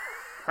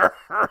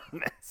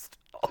 Ernest.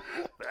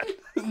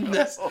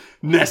 Oh,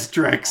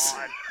 Nestrex.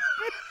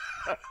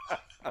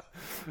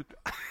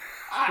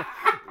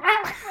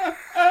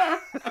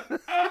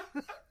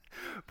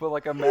 But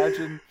like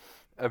imagine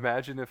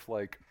if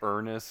like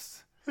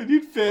Ernest, I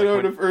need fan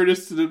art of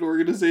Ernest in an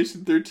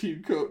Organization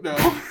 13 coat now.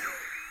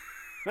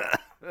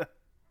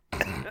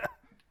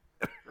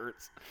 It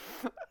hurts.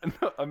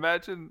 No,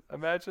 imagine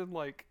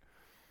like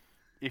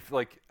if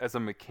like as a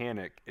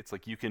mechanic, it's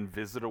like you can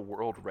visit a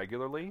world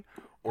regularly,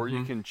 or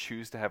you can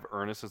choose to have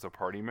Ernest as a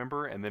party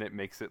member, and then it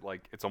makes it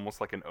like it's almost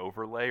like an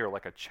overlay or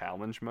like a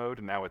challenge mode.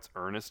 And now it's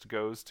Ernest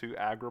goes to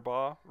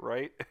Agrabah,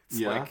 right?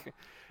 It's like,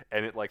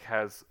 and it like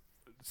has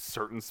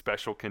certain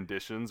special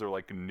conditions or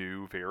like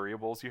new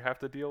variables you have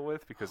to deal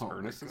with because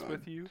Ernest is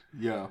with you.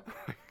 Yeah.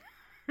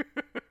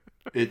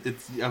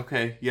 It's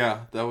okay.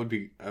 Yeah, that would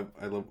be.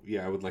 I love.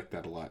 Yeah, I would like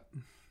that a lot.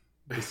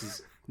 This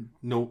is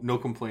no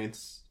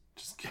complaints.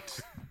 Just get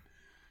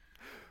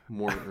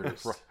more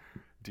Ernest.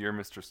 Dear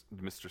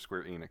Mr.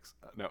 Square Enix.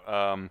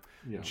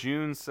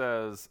 June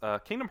says,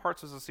 Kingdom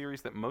Hearts was a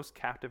series that most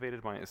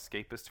captivated my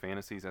escapist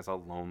fantasies as a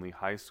lonely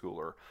high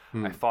schooler.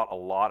 I thought a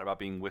lot about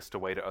being whisked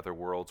away to other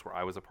worlds where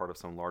I was a part of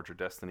some larger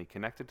destiny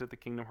connected to the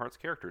Kingdom Hearts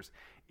characters.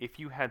 If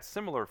you had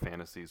similar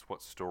fantasies,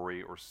 what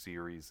story or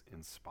series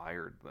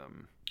inspired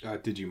them?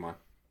 Digimon.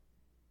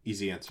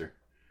 Easy answer.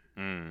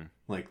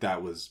 Like,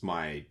 that was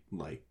my,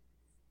 like...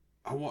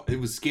 it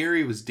was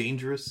scary, it was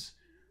dangerous.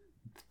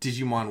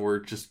 Digimon were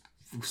just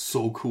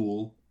so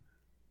cool.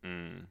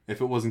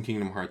 If it wasn't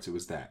Kingdom Hearts, it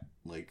was that.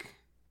 Like,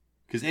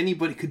 because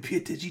anybody could be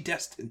a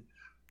Digidestin.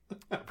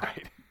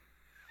 Right.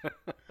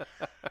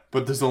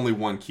 But there's only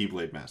one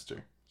Keyblade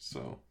Master,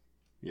 so,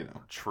 you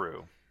know.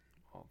 True.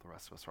 Well, the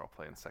rest of us are all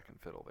playing second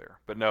fiddle there.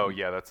 But no,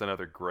 yeah, that's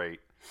another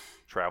great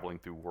traveling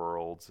through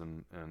worlds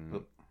and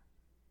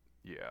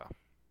yeah.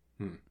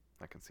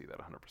 I can see that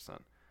 100%.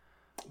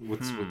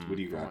 What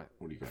do you got?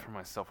 What do you got? For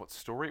myself, what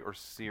story or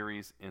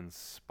series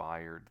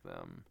inspired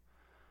them?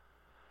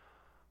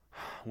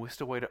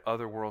 Whisked away to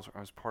other worlds where I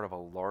was part of a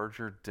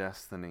larger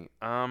destiny.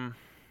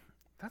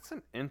 That's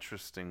an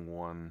interesting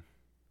one.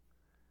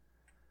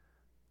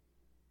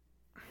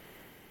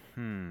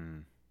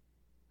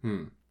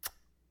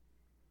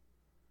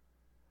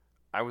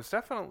 I was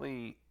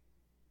definitely...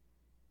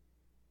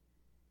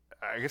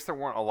 I guess there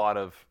weren't a lot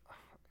of...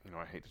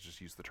 I hate to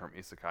just use the term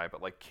isekai,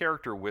 but like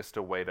character whisked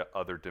away to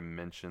other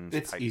dimensions.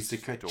 It's type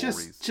isekai.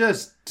 Stories.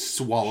 Just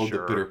swallow the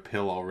bitter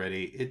pill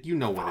already. You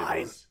know what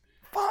it is.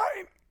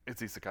 Fine.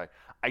 It's isekai.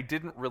 I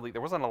didn't really...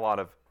 There wasn't a lot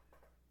of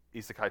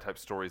isekai type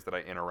stories that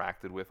I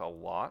interacted with a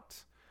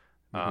lot.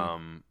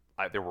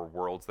 There were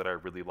worlds that I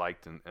really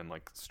liked and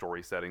like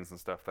story settings and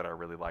stuff that I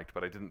really liked,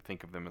 but I didn't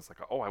think of them as like,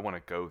 I want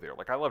to go there.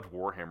 Like, I loved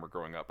Warhammer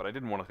growing up, but I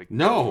didn't want to go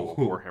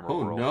to a Warhammer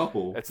world.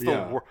 No. It's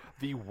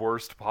the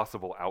worst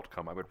possible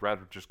outcome. I would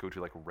rather just go to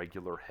like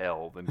regular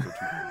hell than go to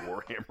the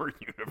Warhammer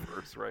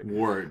universe, right?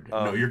 Word.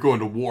 No, you're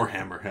going to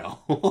Warhammer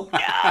hell.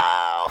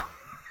 No!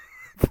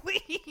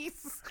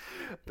 Please!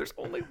 There's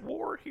only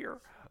war here.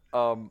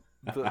 So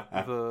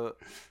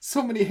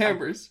many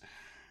hammers.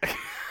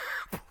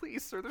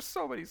 Please, sir, there's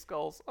so many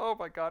skulls. Oh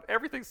my god,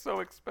 everything's so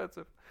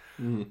expensive.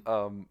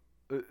 In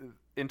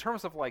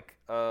terms of like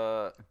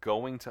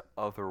going to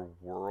other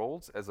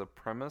worlds as a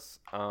premise,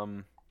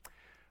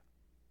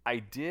 I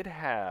did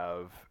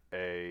have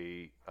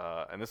and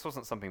this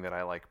wasn't something that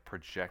I like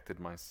projected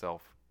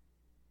myself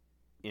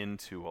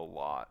into a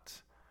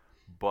lot,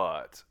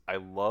 but I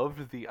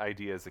loved the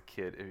idea as a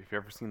kid. If you've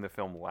ever seen the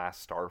film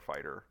Last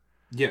Starfighter,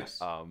 yes.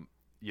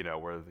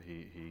 Where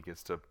he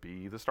gets to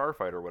be the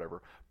starfighter or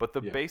whatever. But the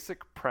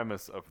basic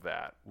premise of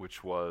that,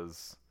 which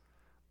was,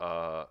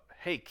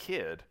 hey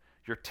kid,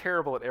 you're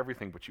terrible at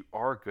everything, but you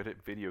are good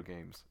at video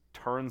games.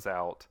 Turns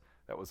out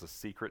that was a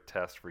secret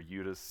test for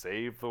you to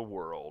save the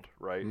world,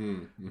 right?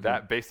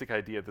 That basic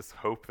idea, this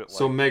hope that...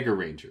 So Mega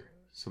Ranger.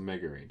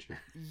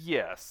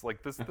 Yes,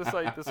 like this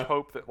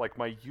hope that like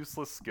my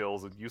useless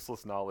skills and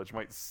useless knowledge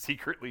might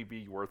secretly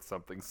be worth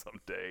something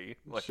someday.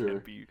 Like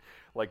it'd be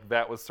like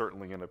that was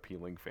certainly an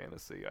appealing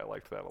fantasy. I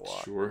liked that a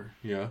lot. Sure,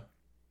 yeah.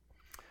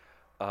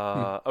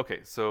 Okay,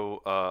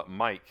 so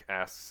Mike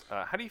asks,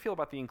 how do you feel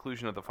about the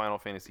inclusion of the Final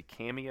Fantasy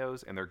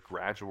cameos and their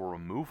gradual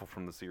removal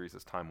from the series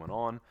as time went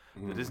on?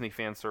 The Disney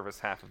fan service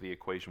half of the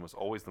equation was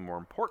always the more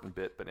important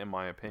bit, but in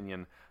my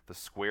opinion, the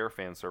Square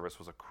fan service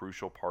was a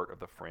crucial part of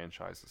the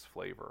franchise's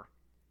flavor.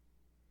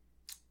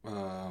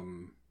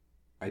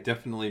 I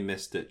definitely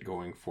missed it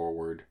going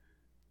forward.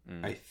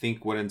 I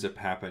think what ends up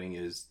happening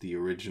is the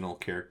original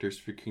characters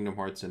for Kingdom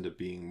Hearts end up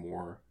being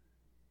more...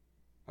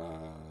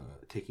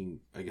 taking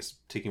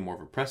more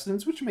of a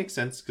precedence, which makes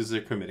sense because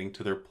they're committing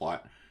to their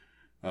plot,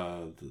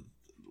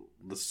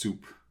 the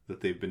soup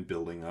that they've been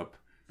building up,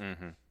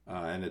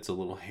 and it's a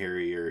little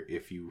hairier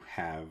if you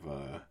have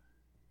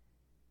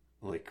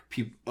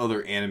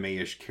other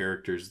anime-ish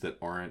characters that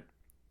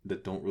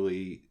don't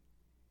really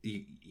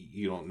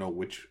you don't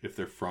know if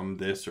they're from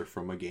this or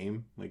from a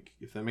game, like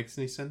if that makes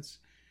any sense.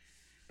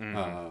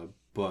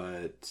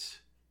 But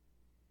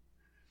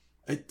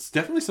it's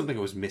definitely something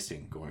I was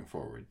missing going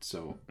forward.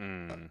 So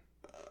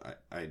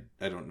I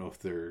don't know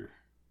if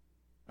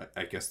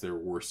I guess they're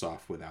worse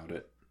off without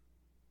it.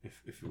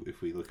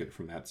 If we look at it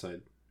from that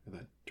side, or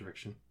that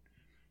direction.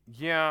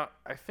 Yeah,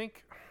 I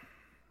think.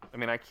 I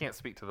mean, I can't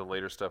speak to the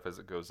later stuff as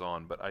it goes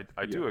on, but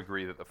I do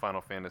agree that the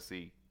Final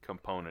Fantasy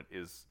component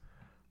is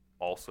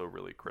also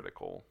really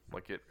critical.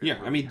 Like it yeah,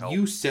 really I mean, helps.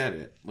 you said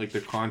it. Like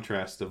the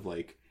contrast of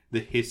like the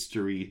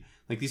history.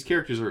 Like, these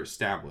characters are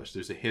established.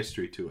 There's a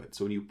history to it.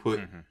 So when you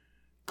put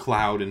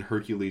Cloud in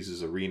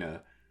Hercules'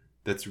 arena,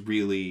 that's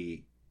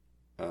really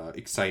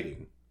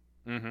exciting.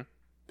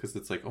 Because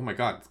it's like, oh my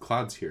god,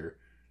 Cloud's here.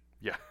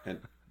 Yeah. And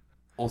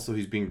also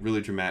he's being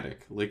really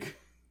dramatic. Like,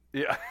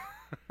 yeah.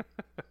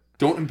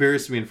 Don't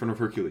embarrass me in front of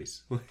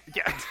Hercules.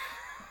 Yeah.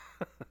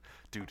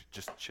 Dude,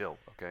 just chill,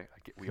 okay?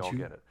 We all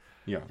get it.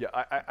 Yeah. Yeah,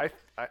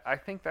 I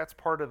think that's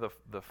part of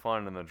the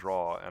fun and the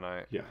draw, and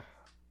I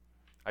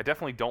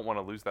definitely don't want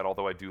to lose that,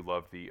 although I do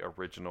love the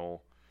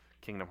original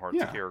Kingdom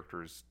Hearts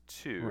characters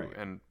too. Right.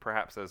 And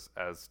perhaps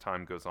as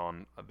time goes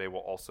on, they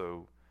will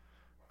also...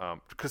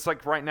 because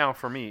like right now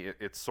for me,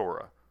 it's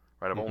Sora.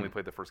 Right, I've only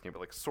played the first game, but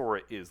like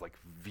Sora is like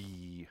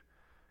the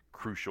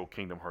crucial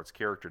Kingdom Hearts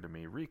character to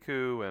me.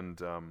 Riku and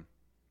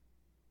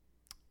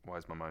why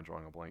is my mind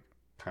drawing a blank?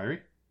 Kairi?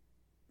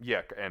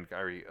 Yeah, and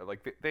Kairi.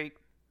 Like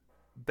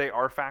they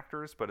are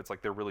factors, but it's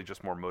like they're really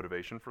just more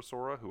motivation for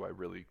Sora, who I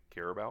really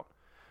care about.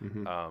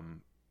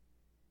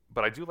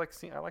 But I do like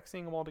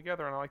seeing them all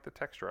together, and I like the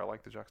texture. I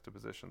like the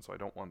juxtaposition, so I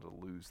don't want to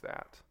lose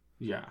that.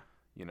 Yeah.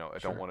 You know, I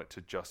don't want it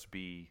to just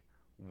be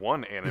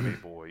one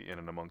anime boy in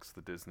and amongst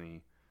the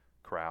Disney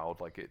crowd.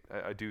 Like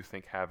I do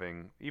think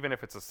having, even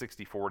if it's a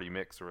 60-40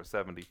 mix or a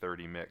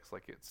 70-30 mix,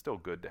 like it's still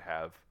good to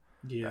have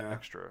that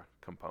extra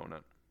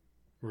component.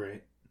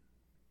 Right.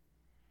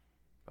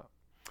 But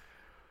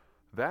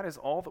that is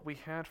all that we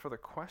had for the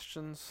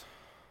questions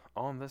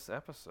on this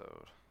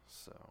episode.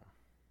 So,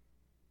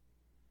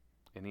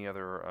 any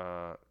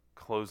other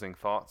closing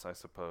thoughts, I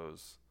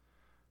suppose,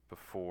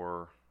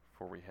 before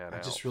we head out?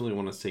 I just really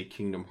want to say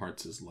Kingdom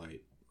Hearts is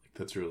light.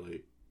 Like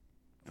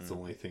that's the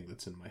only thing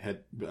that's in my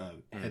head.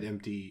 Head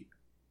empty.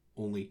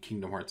 Only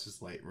Kingdom Hearts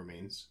is light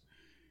remains.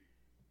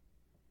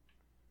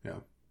 Yeah.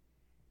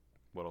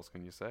 What else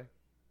can you say?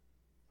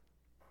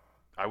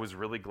 I was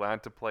really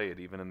glad to play it,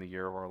 even in the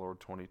year of our Lord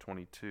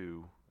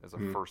 2022, as a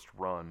first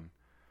run.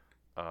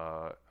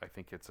 I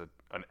think it's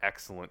an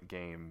excellent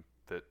game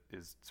that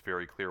it's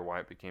very clear why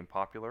it became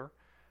popular.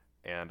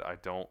 And I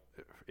don't,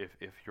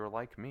 if you're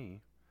like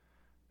me,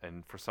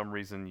 and for some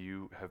reason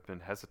you have been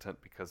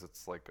hesitant because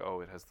it's like,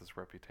 oh, it has this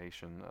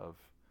reputation of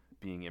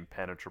being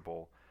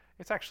impenetrable,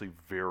 it's actually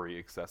very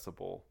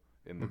accessible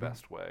in the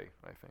best way,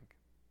 I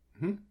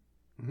think.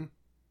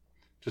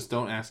 Just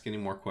don't ask any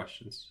more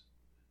questions.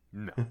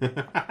 No.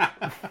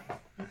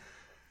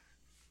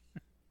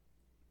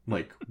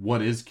 Like,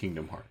 what is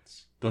Kingdom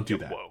Hearts? Don't do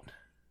that. Whoa.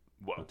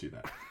 Don't do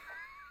that.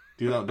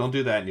 Don't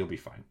do that, and you'll be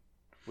fine.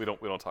 We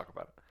don't talk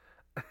about it.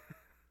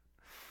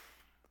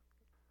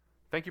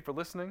 Thank you for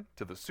listening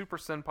to the Super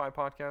Senpai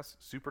Podcast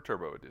Super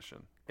Turbo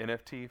Edition.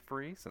 NFT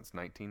free since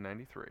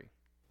 1993.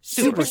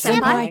 Super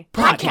Senpai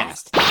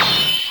Podcast.